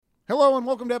Hello and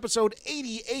welcome to episode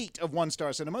 88 of One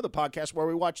Star Cinema, the podcast where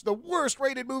we watch the worst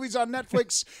rated movies on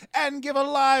Netflix and give a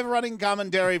live running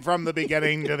commentary from the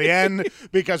beginning to the end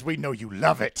because we know you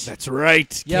love it. That's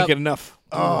right. Yep. Can't get enough.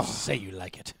 Oh, say you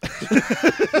like it.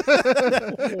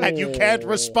 And you can't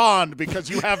respond because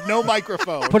you have no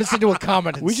microphone. Put us into a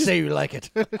comment and say you like it.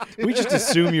 We just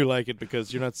assume you like it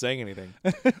because you're not saying anything.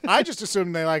 I just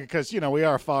assume they like it because, we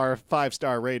are a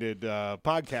 5-star rated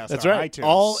podcast. That's on right. iTunes,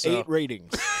 All so. 8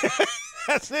 ratings.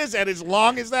 That's this, and as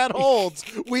long as that holds,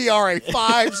 we are a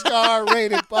 5-star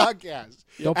rated podcast.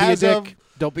 Don't be a dick.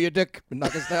 Don't be a dick.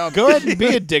 Knock us down. Go ahead and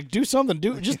be a dick. Do something.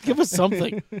 Just give us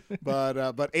something.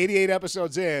 But 88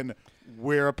 episodes in,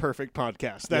 we're a perfect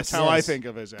podcast. That's Yes, how I yes. think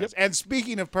of it as. Yep. And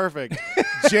speaking of perfect,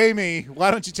 Jamie,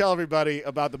 why don't you tell everybody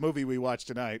about the movie we watched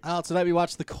tonight? Tonight we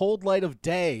watched The Cold Light of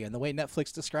Day, and the way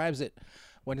Netflix describes it.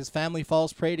 When his family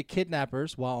falls prey to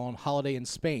kidnappers while on holiday in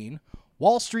Spain,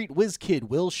 Wall Street whiz kid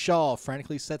Will Shaw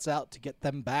frantically sets out to get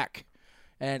them back.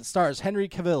 And it stars Henry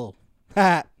Cavill.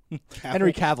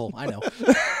 Henry Cavill, I know.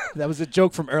 That was a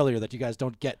joke from earlier that you guys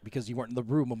don't get because you weren't in the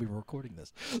room when we were recording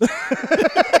this.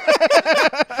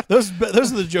 Those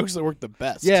are the jokes that work the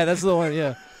best. Yeah, that's the one,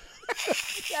 yeah.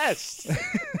 Yes.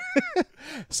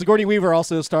 Sigourney Weaver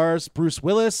also stars Bruce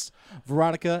Willis,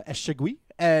 Veronica Echegui,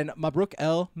 and Mabrouk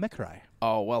El Mechri.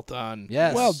 Oh, well done.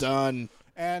 Yes. Well done.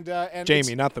 And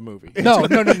Jamie, not the movie. No.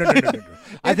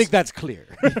 I think that's clear.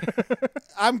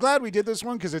 I'm glad we did this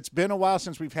one because it's been a while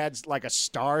since we've had like a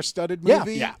star-studded Yeah.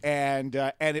 movie. Yeah. And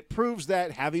it proves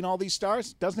that having all these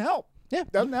stars doesn't help. Yeah.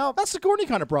 Doesn't help. That Sigourney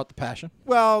kind of brought the passion.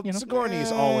 Well, know. Sigourney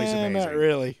is always amazing. Not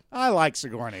really. I like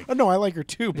Sigourney. Oh, no, I like her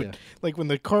too, but Yeah. like when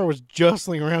the car was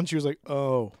jostling around, she was like,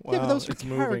 oh, wow, Yeah, but that was her it's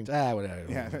moving. character. Whatever.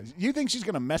 Yeah. You think she's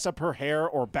going to mess up her hair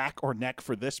or back or neck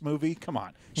for this movie? Come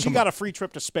on. She got a free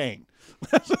trip to Spain.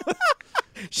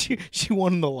 She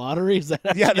won the lottery? Is that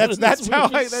Yeah, that's how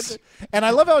I. That's And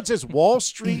I love how it says Wall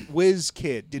Street Whiz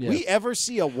Kid. Did we Yes. ever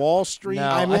see a Wall Street? No,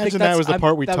 I think imagine that that's- was the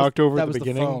part we that talked over that at the was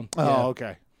beginning. phone. Oh, Yeah.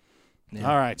 okay. Yeah.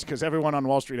 All right, because everyone on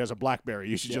Wall Street has a BlackBerry.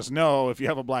 You should just know if you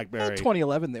have a BlackBerry.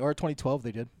 2011 or 2012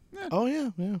 they did. Oh, yeah.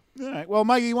 All right. Well,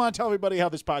 Mikey, you want to tell everybody how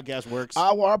this podcast works?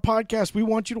 Well, our podcast, we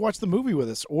want you to watch the movie with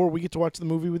us, or we get to watch the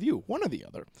movie with you, one or the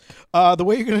other. The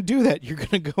way you're going to do that, you're going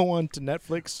to go on to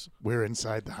Netflix. We're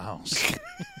inside the house.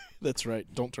 That's right.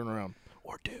 Don't turn around.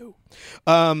 Or do.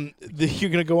 You're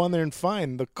going to go on there and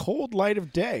find The Cold Light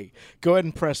of Day. Go ahead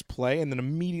and press play, and then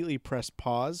immediately press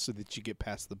pause so that you get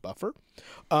past the buffer.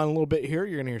 A little bit here,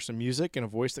 you're going to hear some music and a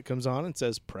voice that comes on and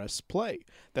says press play.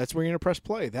 That's where you're going to press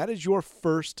play. That is your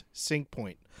first sync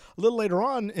point. A little later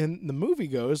on in the movie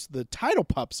goes, the title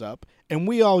pops up, and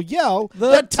we all yell,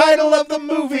 The title of the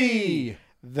movie!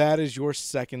 That is your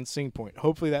second sync point.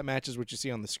 Hopefully that matches what you see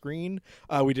on the screen.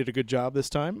 We did a good job this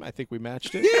time. I think we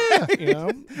matched it. Yeah.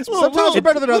 Sometimes we're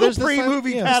better than others. This time-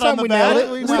 Pre-movie yeah, pat some on the we back. nailed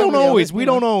it. We Some don't nailed always. it, We you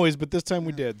know. don't always, but this time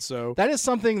we did. So That is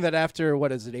something that after,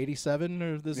 87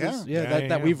 or this is? Yeah.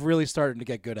 That we've really started to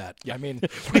get good at. I mean,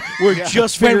 we're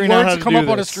just when figuring out words how to come do up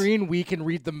on a this. screen, we can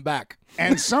read them back.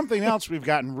 And something else we've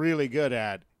gotten really good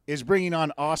at is bringing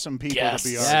on awesome people to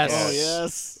be our Yes. guests. Oh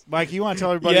yes. Mike, you want to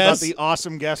tell everybody Yes. about the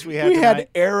awesome guests we had We tonight? had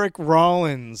Eric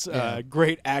Rollins, Yeah.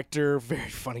 great actor, very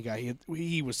funny guy.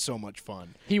 He was so much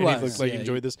fun. He And was, looked like he yeah.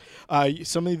 enjoyed this.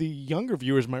 Some of the younger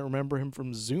viewers might remember him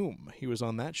from Zoom. He was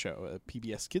on that show, a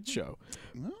PBS Kids show.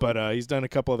 But he's done a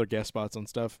couple other guest spots on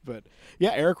stuff. But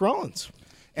yeah, Eric Rollins.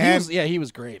 He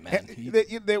was great, man.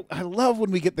 I love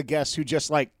when we get the guests who just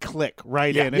like click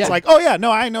right in. It's Yeah. like, oh yeah, no,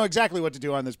 I know exactly what to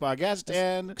do on this podcast,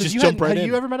 and Just you jump right had in.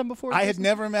 you ever met him before? I had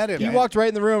never met him. He walked right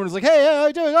in the room and was like, "Hey, how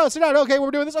you doing? Oh, sit down. Okay,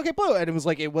 we're doing this. Okay, blue." And it was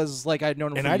like I'd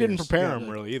known him. And for I didn't years. prepare Yeah. him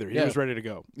really either. He Yeah. was ready to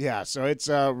go. Yeah, so it's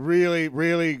really,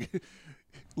 really.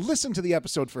 Listen to the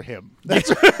episode for him. That's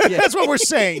what we're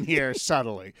saying here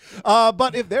subtly.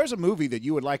 But if there's a movie that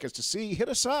you would like us to see, hit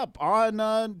us up on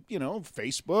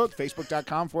Facebook,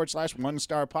 facebook.com/One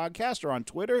Star Podcast, or on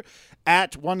Twitter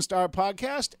 @One Star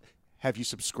Podcast. Have you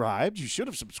subscribed? You should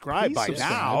have subscribed Please by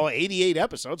subscribe. now. 88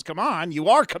 episodes. Come on. You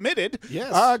are committed.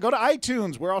 Yes. Go to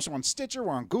iTunes. We're also on Stitcher.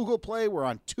 We're on Google Play. We're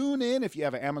on TuneIn if you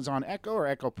have an Amazon Echo or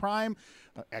Echo Prime.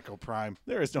 Echo Prime.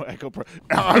 There is no Echo Prime.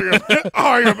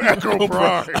 I am Echo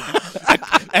Prime.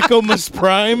 Echomus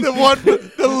Prime.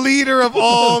 The leader of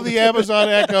all the Amazon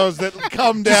Echoes that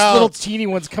come Just down. little teeny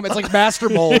ones come. It's like Master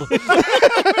Mold.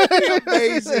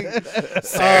 Amazing.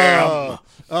 Sam.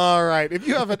 All right. If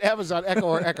you have an Amazon Echo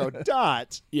or Echo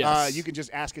Dot, Yes. you can just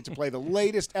ask it to play the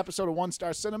latest episode of One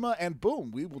Star Cinema, and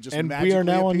boom, we will just And magically we are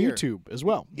now appear. on YouTube as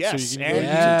well. Yes, So you and can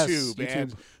Yes, YouTube. YouTube.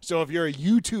 And so if you're a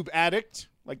YouTube addict,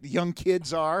 like the young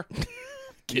kids are,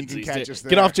 Kids can these catch days. us there.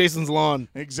 Get off Jason's lawn.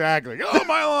 Exactly. Oh,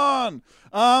 my lawn.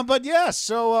 But yeah,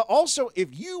 so also, if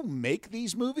you make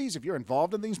these movies, if you're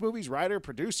involved in these movies, writer,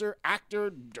 producer, actor,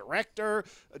 director,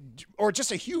 or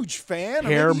just a huge fan.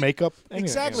 Hair, maybe, makeup.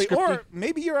 Exactly. Anyway, Or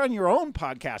maybe you're on your own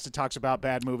podcast that talks about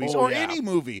bad movies Oh, or yeah. any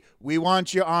movie. We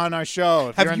want you on our show.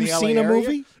 If Have you're in you the LA seen a area-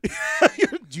 movie?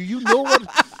 Do you know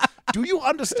what... Do you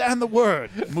understand the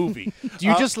word movie? Do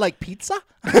you just like pizza?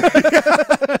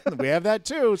 We have that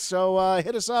too. So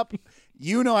hit us up.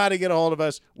 You know how to get a hold of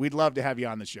us. We'd love to have you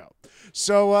on the show.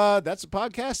 So that's the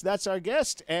podcast. That's our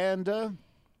guest. And I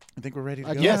think we're ready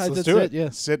to go. Yes, let's that's do it. it. Yeah.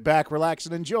 Sit back, relax,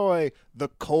 and enjoy the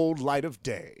cold light of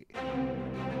day.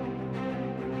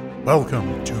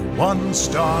 Welcome to One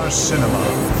Star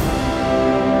Cinema.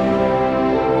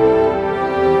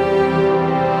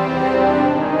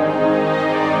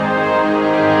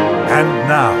 And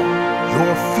now,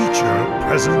 your feature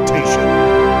presentation.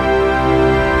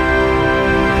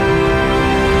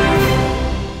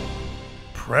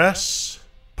 Press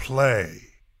play.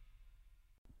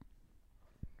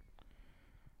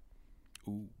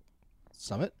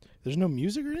 Summit. There's no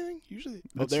music or anything? Usually.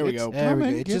 Oh, It's- there we it's- go. There we on,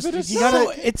 go. It give just, it a you gotta, No,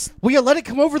 it's will you let it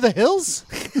come over the hills?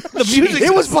 the music.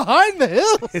 It was behind the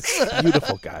hills. It's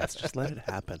beautiful, guys. Just let it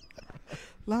happen.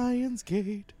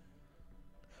 Lionsgate.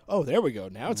 Oh, there we go.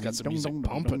 Now it's got some music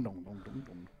pumping. I'm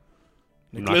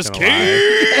not Nicolas gonna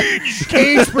lie. Cage.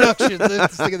 Cage Productions.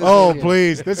 Let's think of this Oh, video.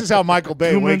 please. This is how Michael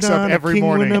Bay wakes up every king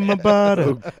morning. When I'm about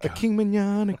a king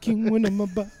manana, king when I'm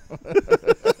about.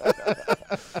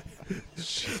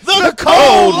 The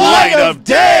cold light of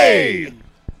day.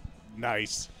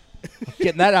 Nice.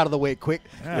 Getting that out of the way quick.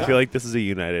 I feel like this is a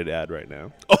United ad right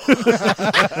now.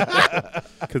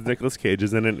 Because Nicolas Cage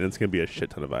is in it, and it's going to be a shit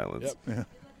ton of violence.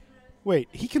 Wait,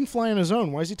 he can fly on his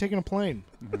own. Why is he taking a plane?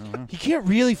 He can't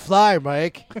really fly,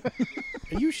 Mike.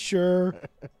 Are you sure?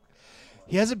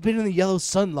 He hasn't been in the yellow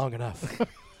sun long enough.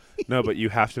 No, but you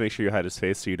have to make sure you hide his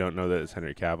face so you don't know that it's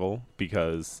Henry Cavill,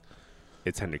 because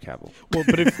it's Henry Cavill. Well,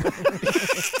 but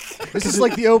if This is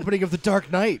like the opening of The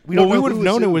Dark Knight. we don't know would who have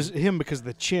known who. it was him because of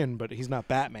the chin, but he's not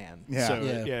Batman. Yeah. So,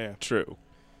 Yeah. yeah. True.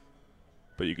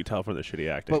 But you could tell from the shitty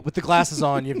acting. But with the glasses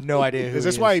on, you have no idea who Is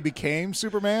this he why he became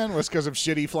Superman? Was because of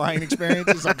shitty flying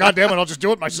experiences? He's like, God damn it, I'll just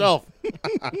do it myself.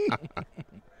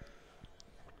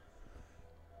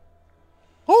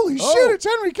 Holy shit, it's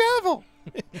Henry Cavill.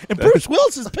 And Bruce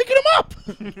Willis is picking him up.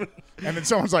 And then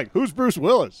someone's like, who's Bruce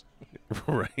Willis?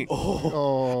 right.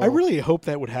 Oh, I really hope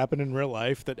that would happen in real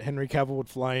life, that Henry Cavill would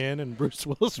fly in and Bruce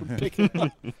Willis would pick him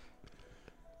up.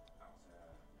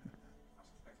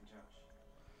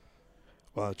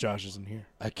 Well, Josh isn't here.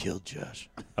 I killed Josh.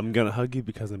 I'm going to hug you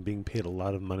because I'm being paid a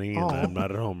lot of money, and I'm not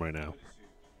at home right now.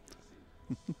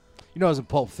 You know I was in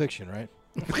Pulp Fiction, right?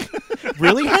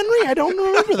 Really, Henry? I don't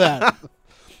remember that.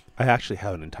 I actually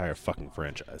have an entire fucking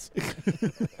franchise.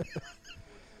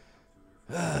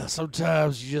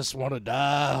 Sometimes you just want to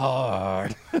die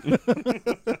hard.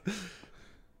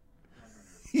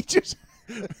 he just.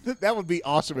 That would be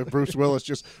awesome if Bruce Willis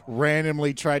just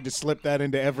randomly tried to slip that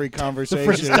into every conversation.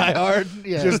 First die hard.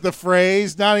 Yeah. Just the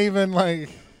phrase, not even like,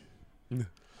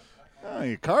 oh,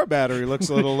 your car battery looks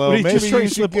a little low. But he Maybe just trying you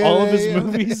to should slip get all of his a-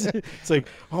 movies. It's like,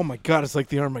 oh my god, it's like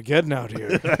the Armageddon out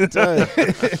here.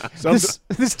 Some-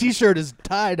 this T-shirt is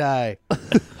tie-dye.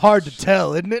 Hard to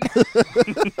tell, isn't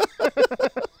it?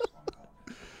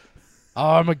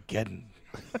 Armageddon.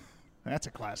 That's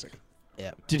a classic.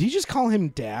 Yeah. Did he just call him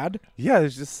Dad? Yeah,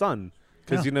 there's his son.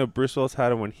 Because, Yeah. Bruce Willis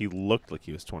had him when he looked like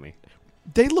he was 20.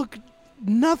 They look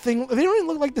nothing. They don't even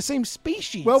look like the same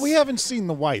species. Well, we haven't seen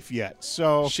the wife yet,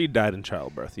 so. She died in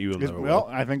childbirth. You will never Well,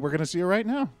 will. I think we're going to see her right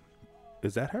now.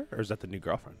 Is that her, or is that the new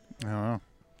girlfriend? I don't know.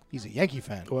 He's a Yankee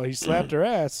fan. Well, he slapped her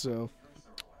ass, so.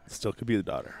 Still could be the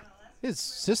daughter. His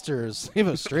sisters have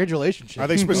a strange relationship. Are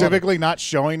they specifically not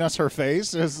showing us her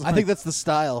face? I think that's the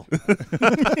style.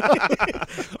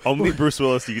 Only Bruce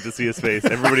Willis, you get to see his face.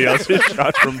 Everybody else is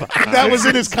shot from behind. that was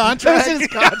in his contract.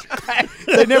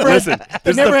 They never Listen,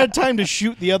 they never had time to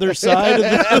shoot the other side of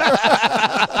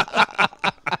the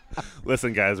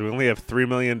Listen, guys, we only have $3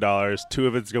 million. 2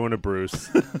 of it's going to Bruce.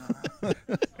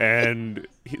 And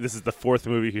this is the 4th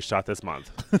movie he shot this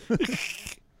month.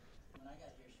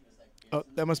 Oh,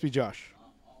 that must be Josh.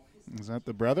 Is that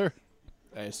the brother?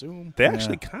 I assume. They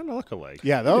actually kind of look alike.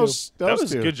 Yeah, those That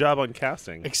was two. a good job on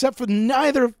casting. Except for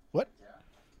neither of what?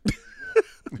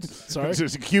 Sorry.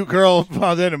 There's a cute girl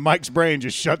falls in and Mike's brain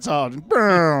just shuts off.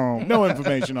 Boom. No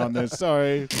information on this.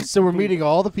 Sorry. So we're meeting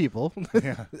all the people.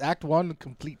 Yeah. Act 1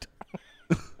 complete.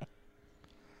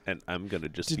 And I'm going to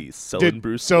just be selling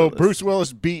Bruce So Willis. Bruce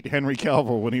Willis beat Henry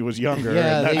Cavill when he was younger.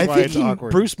 Yeah, and that's they- why I think it's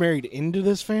awkward. Bruce married into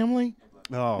this family.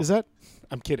 Oh. Is that?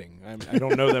 I'm kidding. I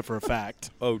don't know that for a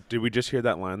fact. Oh, did we just hear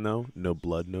that line though? No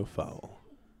blood, no foul.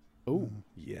 Oh.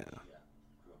 Yeah.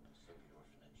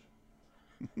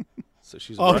 So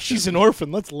she's. Oh, Russian. she's an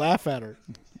orphan. Let's laugh at her.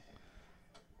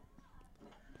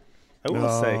 I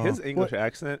will say his English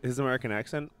accent, his American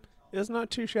accent, is not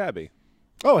too shabby.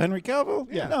 Oh, Henry Cavill?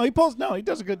 Yeah. No, he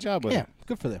does a good job with Yeah, it.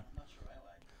 good for them.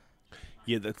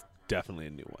 Yeah, that's definitely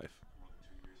a new wife.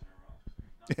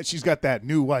 She's got that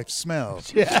new wife smell.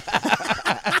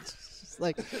 It's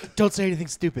like, don't say anything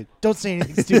stupid. Don't say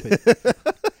anything stupid.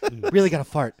 Really gotta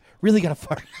fart. Really gotta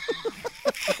fart.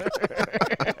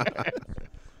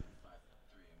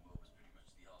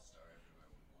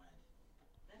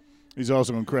 He's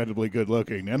also incredibly good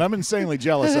looking, and I'm insanely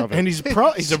jealous of him. And he's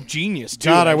a genius, too.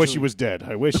 God, I wish he actually. was dead.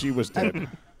 I wish he was dead.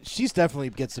 She's definitely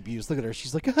gets abused. Look at her.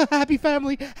 She's like, happy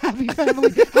family, happy family,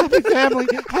 happy family,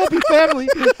 happy family,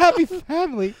 happy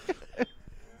family.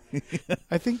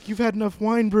 I think you've had enough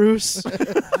wine, Bruce.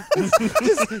 This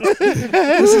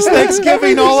is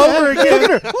Thanksgiving all over again.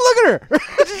 Look at her.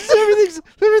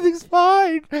 Everything's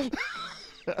fine.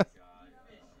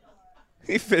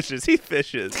 He fishes. He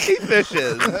fishes. He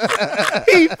fishes.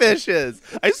 He fishes.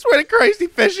 I swear to Christ, he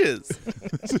fishes.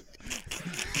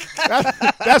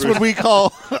 That's what we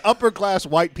call upper class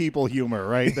white people humor,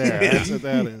 right there. That's what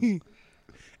that is.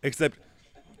 Except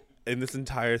in this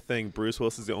entire thing, Bruce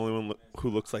Willis is the only one who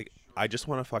looks like, I just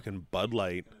want a fucking Bud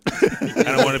Light, and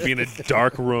I want to be in a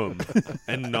dark room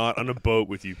and not on a boat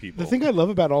with you people. The thing I love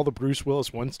about all the Bruce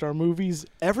Willis one-star movies,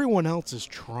 everyone else is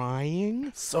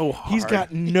trying. so hard. He's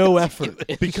got no effort.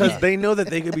 because they know that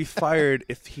they could be fired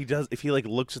if he like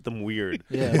looks at them weird.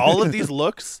 Yeah. All of these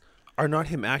looks are not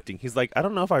him acting. He's like, I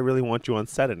don't know if I really want you on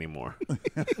set anymore.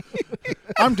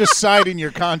 I'm deciding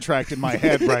your contract in my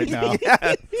head right now.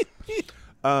 Yeah.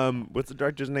 What's the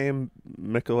director's name?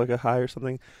 Mabrouk El Mechri or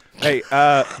something? Hey,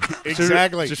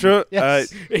 Exactly.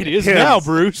 Yes. It is him. now,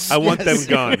 Bruce. I want them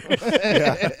gone.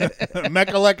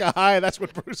 Mechaleka High, that's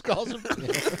what Bruce calls him.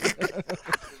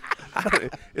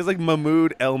 It's like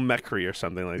Mabrouk El Mechri or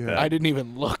something like that. I didn't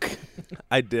even look.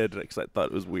 I did because I thought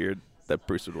it was weird that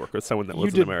Bruce would work with someone that You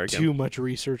wasn't did American. too much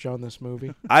research on this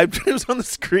movie. It was on the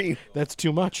screen. That's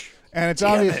too much. And it's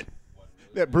obvious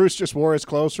that Bruce just wore his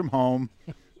clothes from home.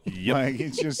 Yep. Like,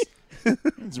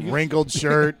 it's wrinkled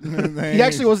shirt. And He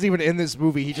actually wasn't even in this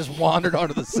movie. He just wandered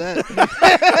onto the set.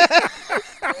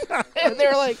 And they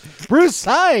were like, Bruce,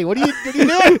 hi, what are you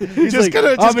doing? He's Just like,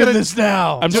 gonna- I'm in this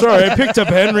now. I'm sorry. I picked up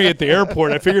Henry at the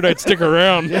airport. I figured I'd stick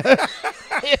around.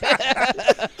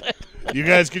 You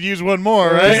guys could use one more,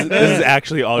 right? This is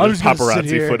actually all I'm just just gonna sit paparazzi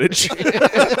here. footage.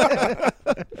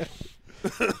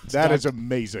 That is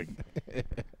amazing.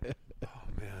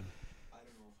 Man.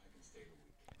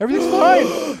 Everything's fine.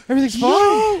 Everything's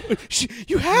fine.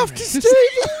 You have to stay.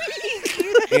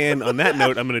 And on that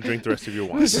note, I'm going to drink the rest of your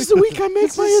wine. This is the week I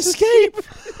make my escape.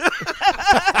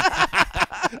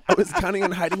 I was counting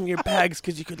on hiding your bags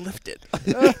because you could lift it.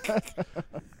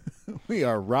 We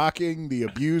are rocking the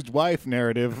abused wife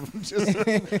narrative. Just,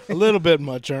 A little bit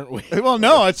much, aren't we? well,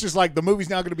 no, it's just like the movie's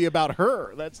now going to be about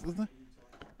her. That's the thing.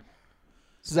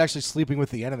 This is actually Sleeping with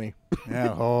the Enemy. Yeah.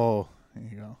 Oh, there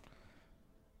you go.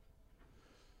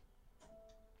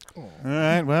 All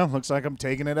right. Well, looks like I'm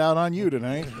taking it out on you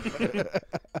tonight.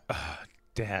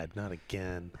 Dad, not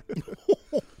again.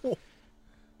 I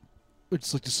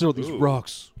just like to sit on these Ooh.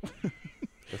 rocks.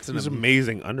 That's an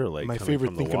amazing underlay. My coming favorite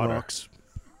from the thinking water. rocks.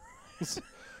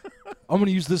 I'm going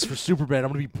to use this for Superman.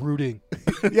 I'm going to be brooding.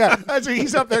 Yeah. That's what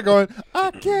he's up there going,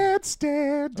 I can't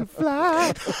stand to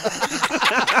fly.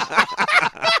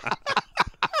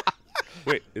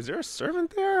 Wait, is there a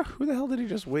servant there? Who the hell did he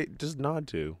just nod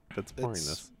to? That's pouring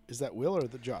this. Is that Will or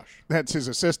the Josh? That's his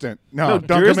assistant. No, No, don't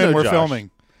there is come in. no We're Josh. filming.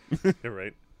 You're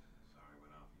right.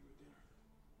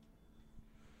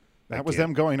 That was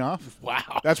them going off.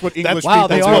 Wow. That's what English wow, people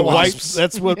they That's are what do. wasps.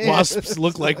 That's what wasps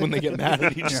look like when they get mad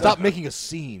at each other. Stop making a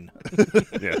scene.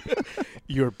 Yeah.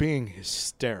 You're being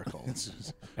hysterical.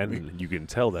 And you can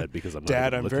tell that because I'm not Dad,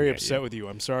 even I'm looking very at upset you. with you.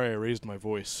 I'm sorry I raised my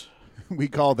voice. We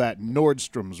call that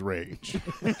Nordstrom's rage.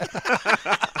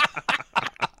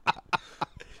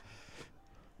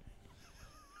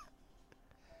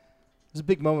 It was a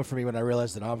big moment for me when I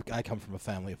realized that I come from a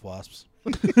family of wasps.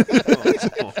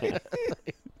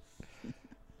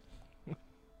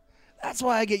 That's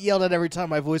why I get yelled at every time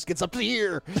my voice gets up to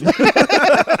here.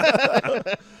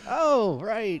 Oh,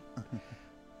 right.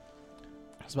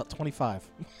 I was about 25.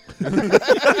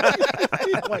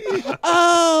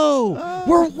 Oh,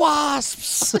 we're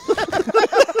wasps.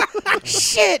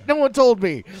 Shit, no one told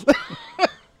me.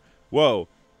 Whoa.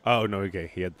 Oh, no,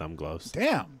 okay. He had thumb gloves.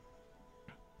 Damn.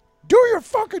 Do your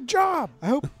fucking job. I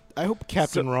hope I hope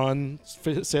Captain Ron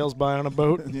sails by on a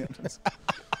boat. Yeah.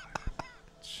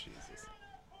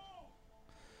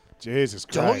 Jesus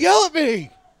Christ. Don't yell at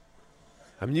me.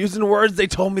 I'm using words they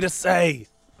told me to say.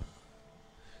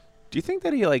 Do you think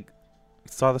that he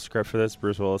saw the script for this,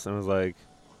 Bruce Willis, and was like,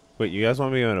 "Wait, you guys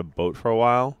want me on a boat for a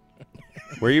while?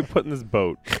 Where are you putting this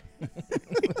boat?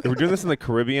 If we're doing this in the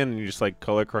Caribbean and you just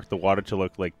color correct the water to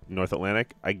look like North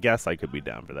Atlantic, I guess I could be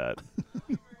down for that."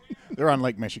 They're on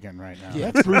Lake Michigan right now. Yeah,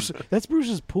 that's Bruce. That's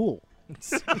Bruce's pool.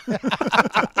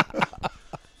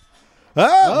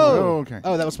 Oh, okay.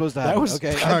 Oh, that was supposed to happen. That was-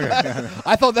 okay.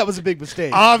 I thought that was a big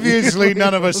mistake. Obviously,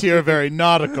 none of us here are very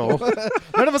nautical.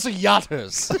 None of us are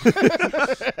yachters.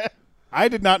 I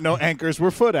did not know anchors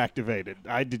were foot activated.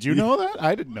 Did you know that?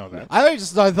 I didn't know that. I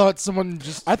thought someone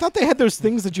just. I thought they had those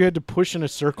things that you had to push in a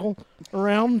circle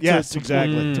around. Yes,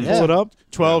 exactly. To Yeah. pull it up.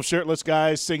 12 shirtless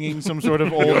guys singing some sort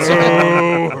of old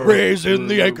song. Raising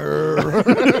the anchor.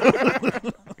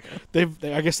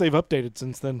 I guess they've updated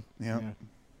since then. Yeah.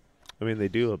 I mean, they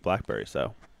do have BlackBerry,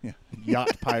 so. Yeah.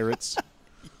 Yacht pirates.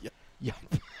 Yeah.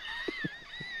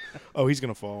 Oh, he's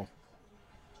gonna fall.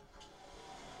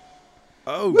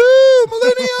 Oh, Woo!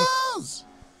 Millennials!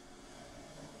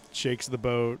 Shakes the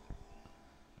boat.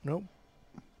 Nope.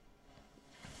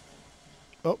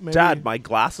 Oh, maybe. Dad, my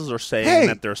glasses are saying Hey!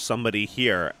 that there's somebody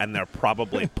here, and they're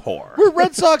probably poor. We're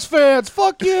Red Sox fans.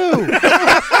 Fuck you.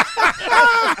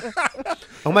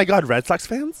 Oh my God, Red Sox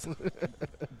fans?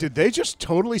 Did they just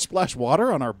totally splash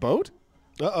water on our boat?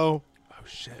 Uh-oh. Oh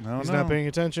shit! No, He's not paying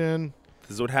attention.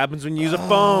 This is what happens when you use a Oh,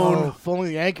 phone. if only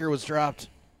the anchor was dropped.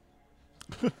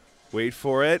 Wait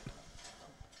for it.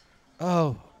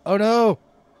 Oh no.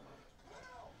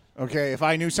 Okay, if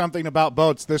I knew something about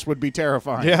boats, this would be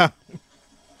terrifying. Yeah.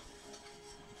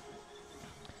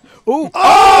 Ooh.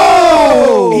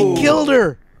 Oh! He killed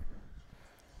her.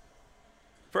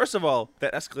 First of all,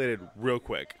 that escalated real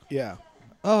quick. Yeah.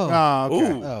 Oh. Oh,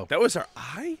 okay. Ooh, Oh. that was her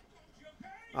eye?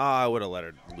 I would have let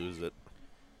her lose it.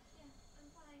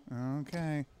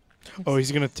 Okay. Oh,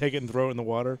 he's gonna take it and throw it in the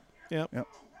water. Yep. Yep.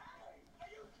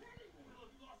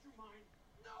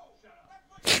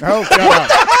 Oh, God.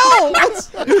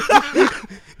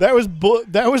 That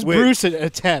was Wait. Bruce at a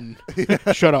 10.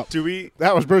 Shut up. Do we?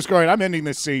 That was Bruce going, I'm ending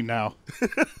this scene now.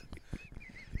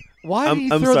 Why did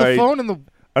he I'm throw sorry. the phone in the?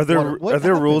 Are there What are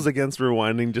there happened? rules against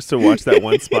rewinding just to watch that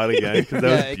one spot again? Because that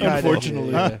was Yeah, beautiful.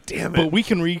 Unfortunately. Yeah. Damn it! But we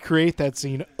can recreate that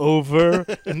scene over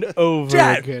and over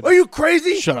Dad, again. are you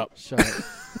crazy? Shut up. Shut up.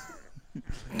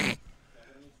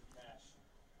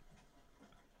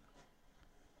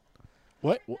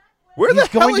 What? Where the He's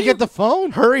hell going are to you? get the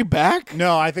phone. Hurry back?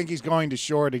 No, I think he's going to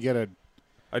shore to get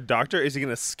A doctor? Is he going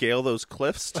to scale those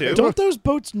cliffs too? Don't those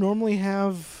boats normally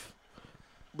have,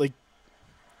 like,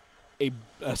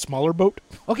 a smaller boat?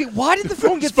 Okay, why did the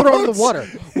phone get thrown in the water?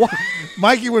 Why?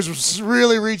 Mikey was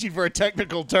really reaching for a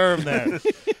technical term there.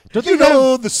 Don't You they have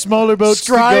know, the smaller boats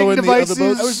to go scrying in the other devices?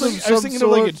 boats. I was, Some- I was thinking some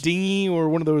of like a sort. dinghy or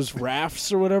one of those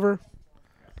rafts or whatever.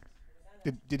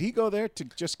 Did he go there to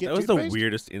just get That was the toothpaste?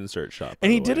 weirdest insert shot. by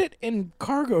And he the did way. it in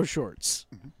cargo shorts.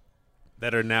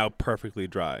 That are now perfectly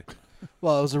dry.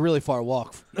 Well, it was a really far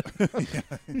walk.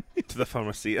 To the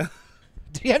pharmacia.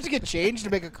 Did he have to get changed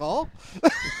to make a call?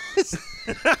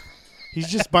 He's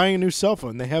just buying a new cell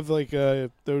phone. They have like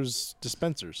those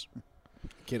dispensers.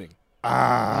 Kidding.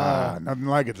 Nothing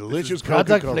like a delicious Product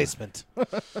Coca-Cola. placement.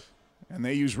 And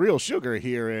they use real sugar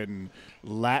here in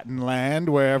Latin land,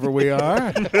 wherever we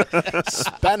are.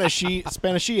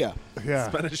 Spaniscia. Yeah.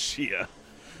 Pharmacia.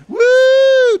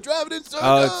 Woo! Driving in circles.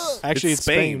 Oh, Actually, it's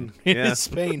Spain. Yeah. It's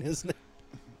Spain, isn't it?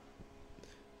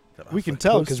 We can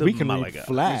tell because we can read Malaga.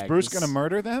 flags. Is Bruce going to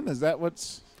murder them? Is that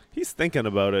what's... He's thinking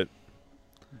about it.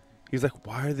 He's like,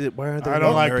 why are there I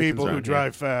don't like Americans people who around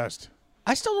drive fast.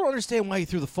 I still don't understand why he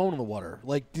threw the phone in the water.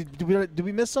 Like, did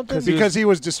we miss something? Because he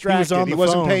was distracted. on He the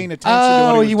wasn't phone. paying attention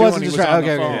to what he was doing. wasn't He was distracted. on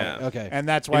the Okay, phone. Yeah. okay. And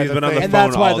that's why he's the been on the thing... And phone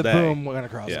that's why all the day. boom went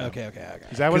across. Yeah. Okay.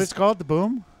 Is that what it's called? The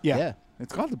boom? Yeah. Yeah.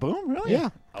 It's called the boom? Really? Yeah.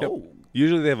 Oh.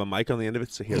 Usually they have a mic on the end of it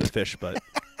to hear the fish, but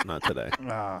not today.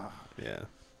 Ah. Yeah.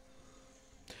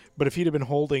 But if he'd have been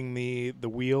holding the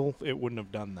wheel, it wouldn't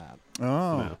have done that.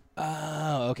 Oh. No.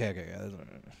 Oh, okay.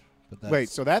 But that's, Wait,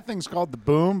 so that thing's called the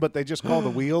boom, but they just call the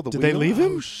wheel the Did wheel? they leave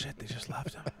him? Oh shit! They just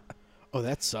left him. Oh,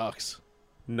 that sucks.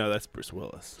 No, that's Bruce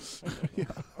Willis.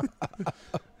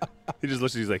 He just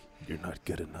looks. He's like, "You're not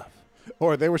good enough."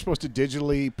 Or they were supposed to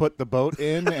digitally put the boat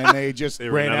in, and they just They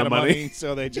ran out of money,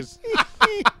 so they just...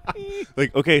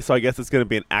 Like, okay, so I guess it's gonna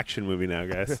be an action movie now,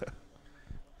 guys.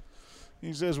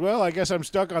 He says, well, I guess I'm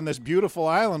stuck on this beautiful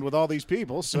island with all these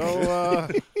people, so...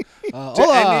 Do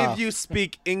hola. any of you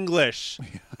speak English?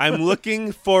 I'm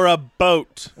looking for a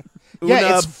boat.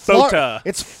 Yeah, bota.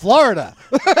 it's Florida.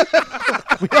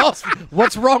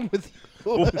 What's wrong with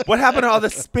you? What happened to all the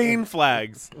Spain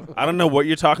flags? I don't know what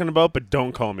you're talking about, but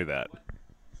don't call me that.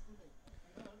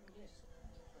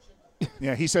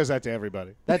 Yeah, he says that to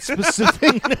everybody. That's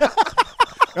specific. No.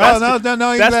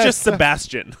 That's just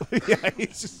Sebastian. Yeah,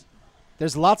 he's just.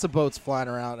 There's lots of boats flying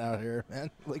around out here, man.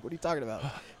 Like, what are you talking about?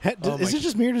 Is it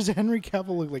just me or does Henry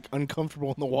Cavill look like uncomfortable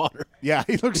in the water? Yeah,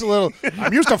 he looks a little.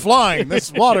 I'm used to flying.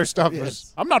 This water stuff Yes.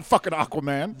 is. I'm not fucking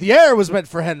Aquaman. The air was meant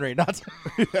for Henry, not.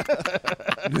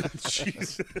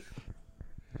 Jeez.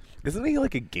 Isn't he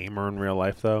like a gamer in real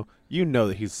life, though? You know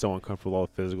that he's so uncomfortable with all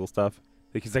the physical stuff.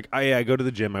 Like, he's like, oh, yeah, I go to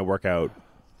the gym, I work out.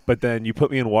 But then you put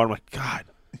me in water, I'm like, God,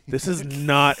 this is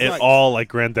not at all like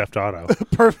Grand Theft Auto.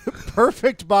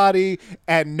 Perfect body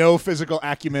and no physical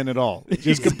acumen at all.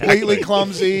 Just completely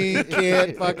clumsy.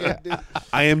 Can't fucking.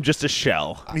 I am just a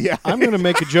shell. Yeah. I'm going to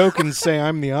make a joke and say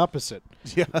I'm the opposite.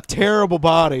 Yeah. Terrible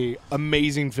body,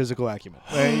 amazing physical acumen.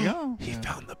 There you go. He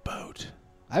found the boat.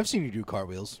 I've seen you do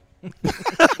cartwheels.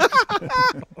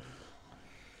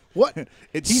 What?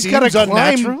 It He's seems got to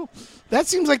unnatural. That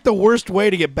seems like the worst way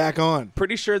to get back on.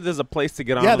 Pretty sure there's a place to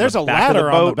get on. Yeah, on there's the a back of ladder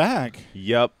the on the boat. back.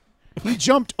 Yep. He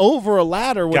jumped over a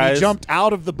ladder when Guys, he jumped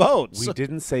out of the boat. We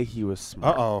didn't say he was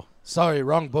smart. Uh-oh. Sorry,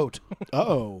 wrong boat.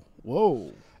 Uh-oh.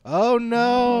 Whoa. Oh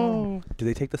no! Do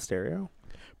they take the stereo?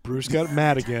 Bruce got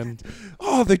mad again.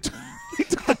 Oh, they took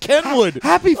the Kenwood.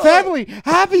 Happy family!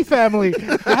 Happy family!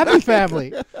 Happy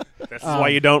family! That's why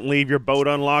you don't leave your boat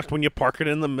unlocked when you park it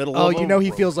in the middle Oh, of you know he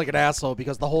road. feels like an asshole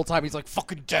because the whole time he's like,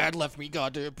 "Fucking dad left me,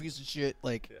 goddamn piece of shit."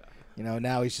 Like, you know,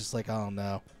 now he's just like, "Oh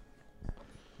no."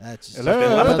 That's just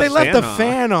Hello? But they the left fan the on.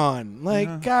 fan on.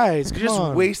 Like, guys, You're come just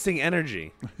on. wasting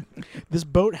energy. This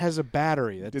boat has a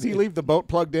battery. That's Did he it. leave the boat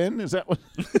plugged in? Is that what?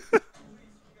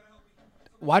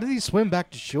 Why did he swim back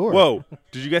to shore? Whoa.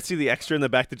 Did you guys see the extra in the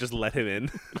back that just let him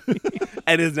in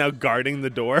and is now guarding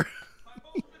the door?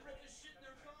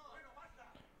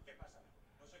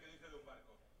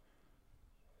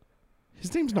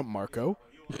 His name's not Marco.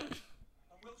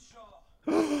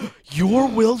 You're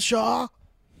Will Shaw?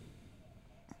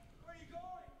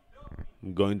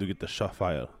 I'm going to get the Shaw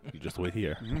file. You just wait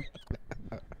here.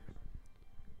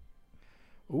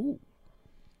 Ooh.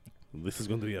 This is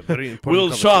going to be a very important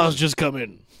Will Shaw's just come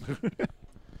in.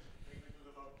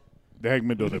 Drag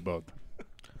me to the boat.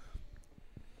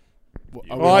 Are we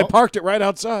Oh, I all- parked it right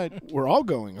outside. We're all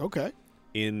going. Okay.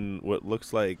 in what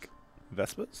looks like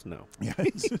Vespas? No. Yeah.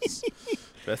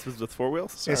 Vespas with four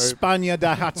wheels? España We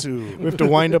Daihatsu. have to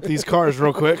wind up these cars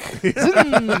real quick.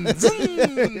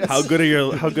 How good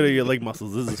are your leg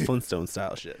muscles? This is Flintstone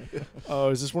style shit. Oh,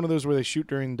 is this one of those where they shoot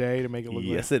during the day to make it look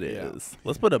Yes, like? it is.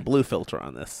 Let's put a blue filter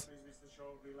on this.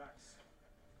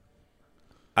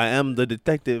 I am the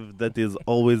detective that is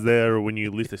always there when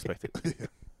you least expect it.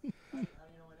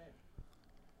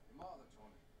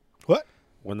 What?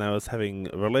 When I was having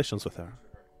relations with her.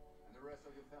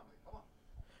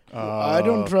 I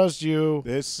don't trust you.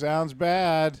 This sounds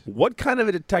bad. What kind of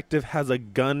a detective has a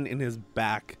gun in his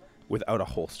back without a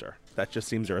holster? That just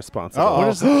seems irresponsible. Uh-oh. What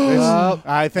is this?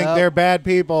 I think they're bad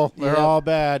people. They're Yep. all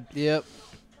bad. Yep.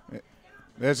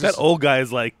 This That is old guy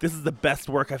is like, this is the best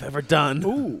work I've ever done.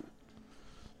 Ooh.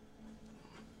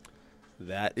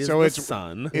 That is So the it's-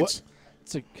 sun. it's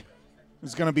It's a,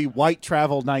 it's going to be White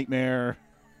Travel Nightmare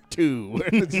 2.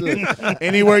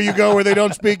 Anywhere you go where they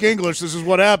don't speak English, this is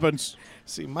what happens.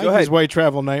 See, ahead. Mikey's white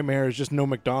travel nightmare is just no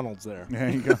McDonald's there. There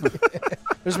you go.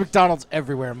 there's McDonald's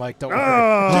everywhere, Mike. Don't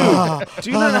worry.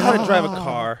 Do you not know how to drive a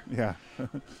car? Yeah.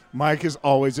 Mike is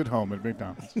always at home at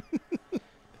McDonald's.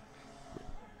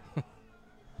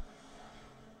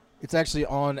 It's actually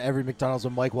on every McDonald's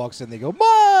when Mike walks in. They go,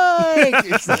 Mike!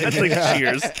 It's like, It's like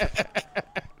Cheers.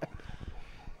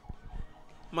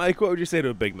 Mike, what would you say to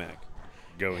a Big Mac?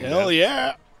 Going Hell down.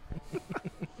 yeah.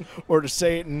 Or to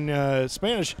say it in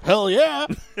Spanish, hell yeah.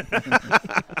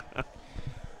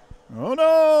 Oh,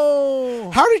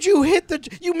 no. How did you hit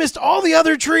the... You missed all the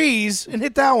other trees and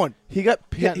hit that one. He got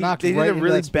He got pit. knocked They right did a into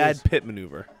really that bad space. pit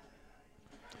maneuver.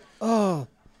 oh.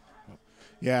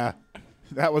 Yeah.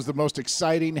 That was the most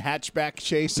exciting hatchback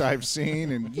chase I've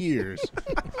seen in years.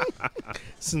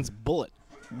 Since Bullet.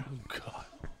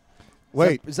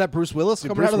 Wait. Is that Bruce Willis Did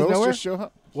coming Bruce out of Willis nowhere? just show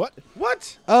up? What?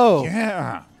 What? Oh.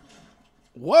 Yeah.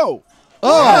 Whoa.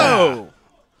 Oh!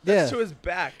 Yeah. To his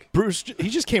back. Bruce, he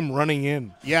just came running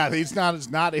in. Yeah, it's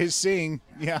not his scene.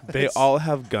 Yeah. They all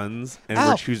have guns, and Ow.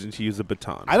 we're choosing to use a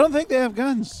baton. I don't think they have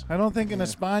guns. I don't think in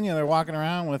España they're walking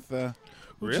around with Did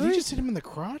Really? you just hit him in the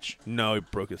crotch? No, he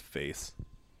broke his face.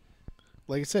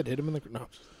 Like I said, hit him in the...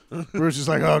 No. Bruce is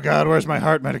like, oh, God, where's my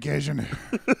heart medication?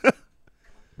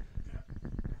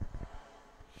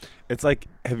 It's like,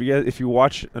 if you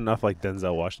watch enough like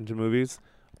Denzel Washington movies,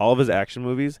 all of his action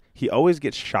movies, he always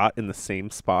gets shot in the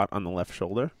same spot on the left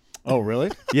shoulder. Oh,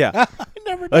 really? Yeah. I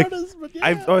never noticed, but yeah.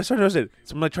 I've always started to notice it.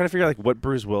 So I'm like trying to figure out like what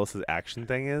Bruce Willis's action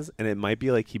thing is, and it might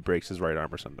be like he breaks his right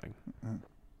arm or something.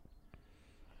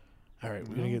 All right,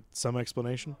 we're gonna get some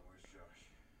explanation.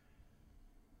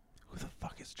 Who the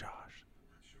fuck is Josh?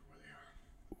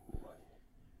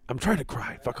 I'm trying to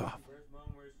cry. Fuck off.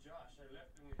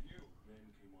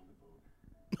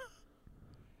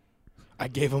 I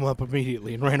gave him up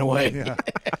immediately and ran away. Yeah.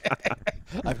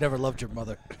 I've never loved your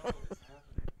mother.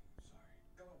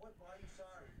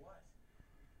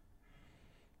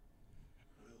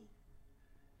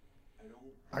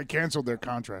 I canceled their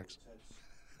contracts.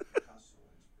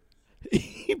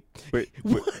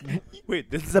 Wait.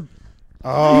 This is a.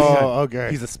 Oh, okay.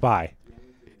 He's a spy.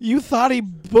 You thought he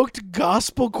booked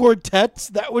gospel quartets?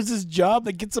 That was his job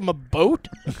that gets him a boat?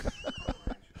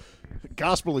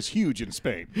 Gospel is huge in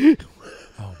Spain.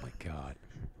 Oh my God.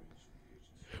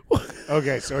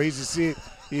 Okay, so he's a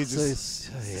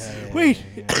Wait,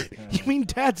 you mean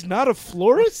Dad's not a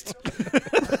florist?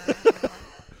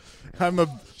 I'm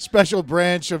a special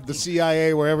branch of the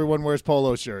CIA where everyone wears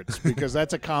polo shirts because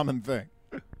that's a common thing.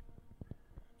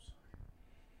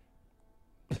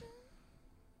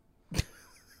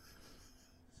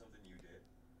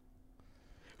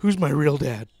 Who's my real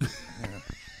dad?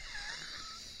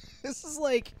 This is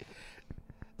like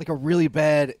a really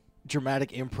bad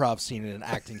dramatic improv scene in an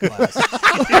acting class.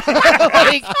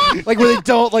 like where they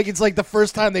don't like it's like the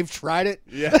first time they've tried it.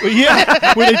 Yeah.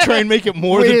 Yeah, where they try and make it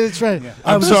more Where than. they try it.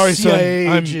 I'm a sorry, son. CIA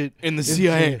I'm agent. in the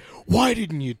CIA. Why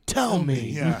didn't you tell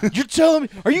me? Yeah. You're telling me?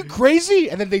 Are you crazy?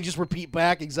 And then they just repeat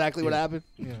back exactly what happened.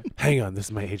 Yeah. Hang on, this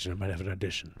is my agent. I might have an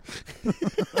audition.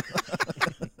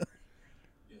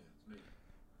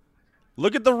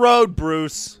 Look at the road,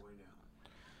 Bruce.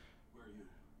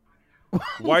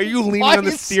 Why are you leaning Why on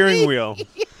the is steering he- wheel?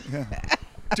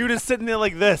 Dude is sitting there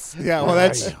like this. Yeah, well,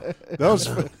 that's those.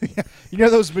 You know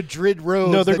those Madrid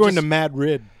roads? No, they're that going just- to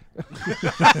Madrid.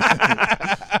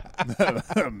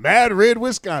 Mad Rid,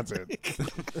 Wisconsin.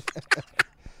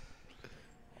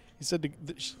 He said,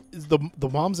 "Is the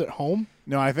mom's at home?"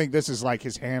 No, I think this is like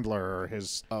his handler or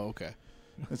his. Oh, okay.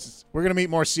 We're gonna meet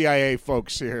more CIA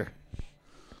folks here.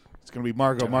 It's gonna be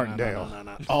Margot Martindale.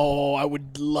 Oh, I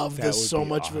would love That this would so be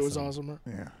much if it was awesome. awesomer.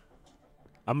 Yeah.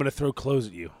 I'm going to throw clothes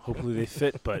at you. Hopefully they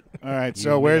fit, but All right. You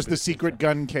So may where's have the it. secret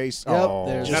gun case? Yep, Oh,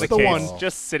 there's not a the case. one.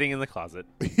 Just sitting in the closet.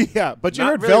 yeah, but you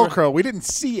Not heard really Velcro. We didn't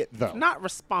see it though. Not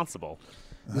responsible.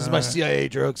 This is my CIA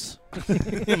drugs.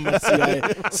 My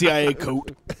CIA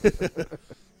coat.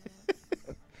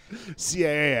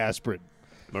 CIA aspirin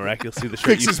Miraculously, the shirt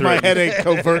you fixes threw my at me. headache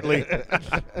covertly.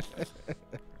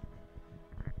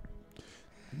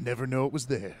 Never know it was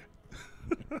there.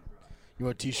 You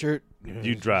want a T-shirt?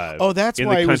 You drive. Oh, that's in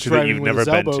why the he was country that driving you've with never his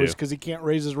been elbows to. because he can't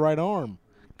raise his right arm.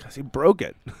 Because he broke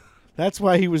it. That's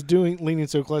why he was leaning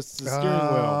so close to the steering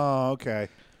wheel. Oh, okay.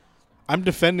 I'm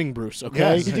defending Bruce,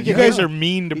 okay? Yes. You guys are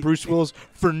mean to Bruce Willis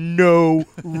for no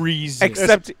reason.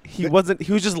 Except he wasn't.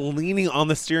 He was just leaning on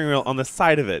the steering wheel on the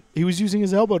side of it. he was using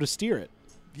his elbow to steer it.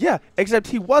 Yeah, except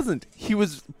he wasn't. He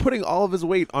was putting all of his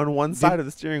weight on one side of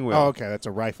the steering wheel. Oh, okay. That's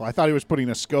a rifle. I thought he was putting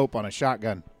a scope on a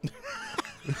shotgun.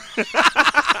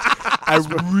 I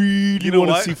really You know want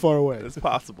to what? see far away. It's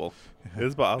possible.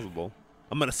 It's possible.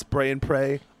 I'm going to spray and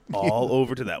pray all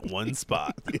over to that one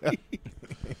spot.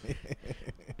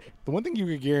 The one thing you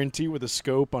could guarantee with a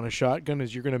scope on a shotgun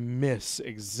is you're going to miss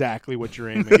exactly what you're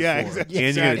aiming Yeah, for. exactly.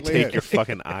 And you're going to take it. your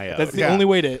fucking eye out. That's the Yeah. only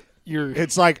way to... You're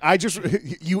It's like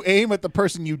you aim at the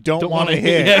person you don't Don't want to wanna-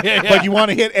 hit, yeah. but you want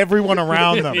to hit everyone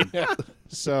around them.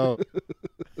 So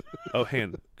Oh,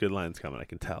 hand. Good line's coming. I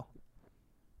can tell.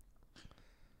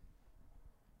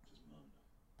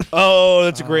 Oh,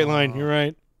 that's a great line. You're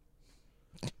right.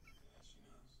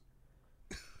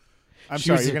 I'm She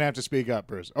sorry, was you're a- gonna have to speak up,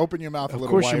 Bruce. Open your mouth a Of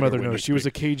little course wider. your mother when you knows. She was a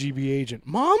speak. KGB agent.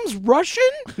 Mom's Russian?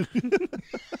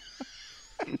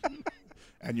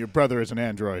 and your brother is an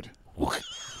android.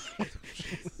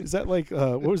 Is that like,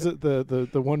 what was it, the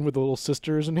one with the little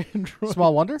sister is an android?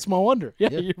 Small Wonder? Small Wonder. Yeah,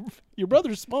 Yep. your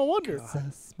brother's Small Wonder.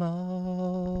 A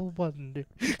small wonder.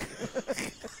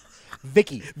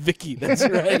 Vicky. Vicky, that's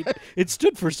right. It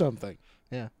stood for something.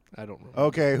 Yeah. I don't remember.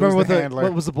 Okay, who's Remember what the the- handler?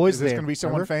 what was the boy's Is this name? gonna be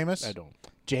someone Remember? famous? I don't.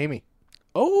 Jamie.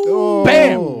 Oh,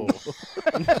 Bam!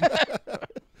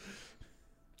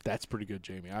 That's pretty good,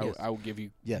 Jamie. Yes. I will give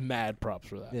you Yeah. mad props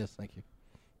for that. Yes, thank you.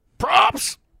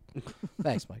 Props!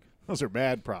 Thanks, Mike. Those are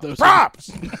bad props. Those props.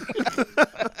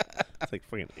 It's like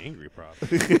fucking angry prop.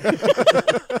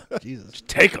 Jesus.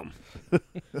 Take him.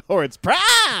 or it's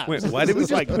props. Wait, why did we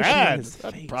just like push him in bad? his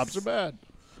face? Props are bad.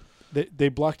 They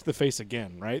blocked the face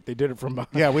again, right? They did it from behind.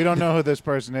 Yeah, we don't know who this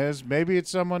person is. Maybe it's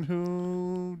someone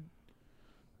who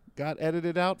got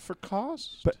edited out for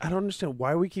cost. But I don't understand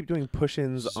why we keep doing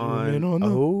push-ins Zoom in on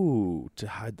them. to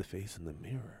hide the face in the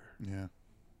mirror. Yeah.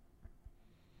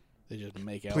 They just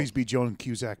make out. Please be Joan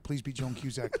Cusack. Please be Joan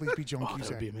Cusack. Please be Joan Oh, that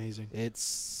Cusack. would be amazing. It's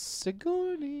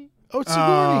Sigourney. Oh, it's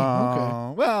Sigourney. Okay.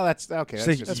 Oh, well, that's okay. She's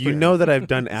That's like, just you fair. know that I've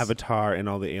done Avatar and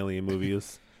all the Alien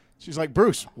movies. She's like,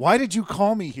 Bruce, why did you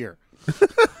call me here?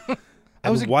 I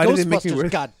was in why did it make me Ghostbusters. wear-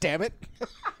 God damn it!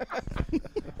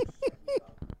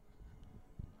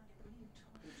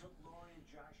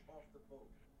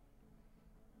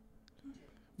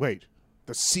 Wait,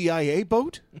 the CIA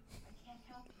boat?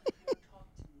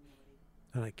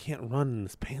 And I can't run in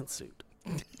this pantsuit.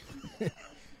 We're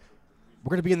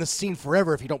gonna be in this scene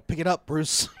forever if you don't pick it up,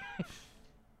 Bruce.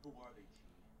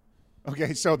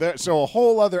 Okay, so a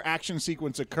whole other action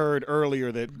sequence occurred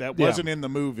earlier that wasn't in the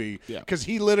movie. Yeah. Because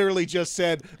he literally just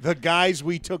said, the guys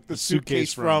we took the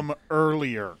suitcase from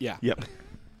earlier. Yeah. Yep.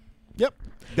 Yep.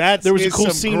 That's There was a cool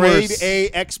some scene where grade A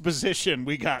exposition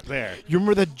we got there. You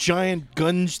remember the giant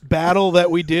gun battle that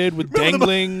we did with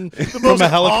dangling from Most a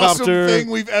helicopter? awesome thing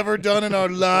we've ever done in our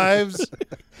lives.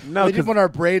 No, They didn't want our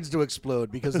brains to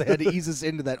explode because they had to ease us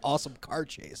into that awesome car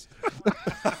chase.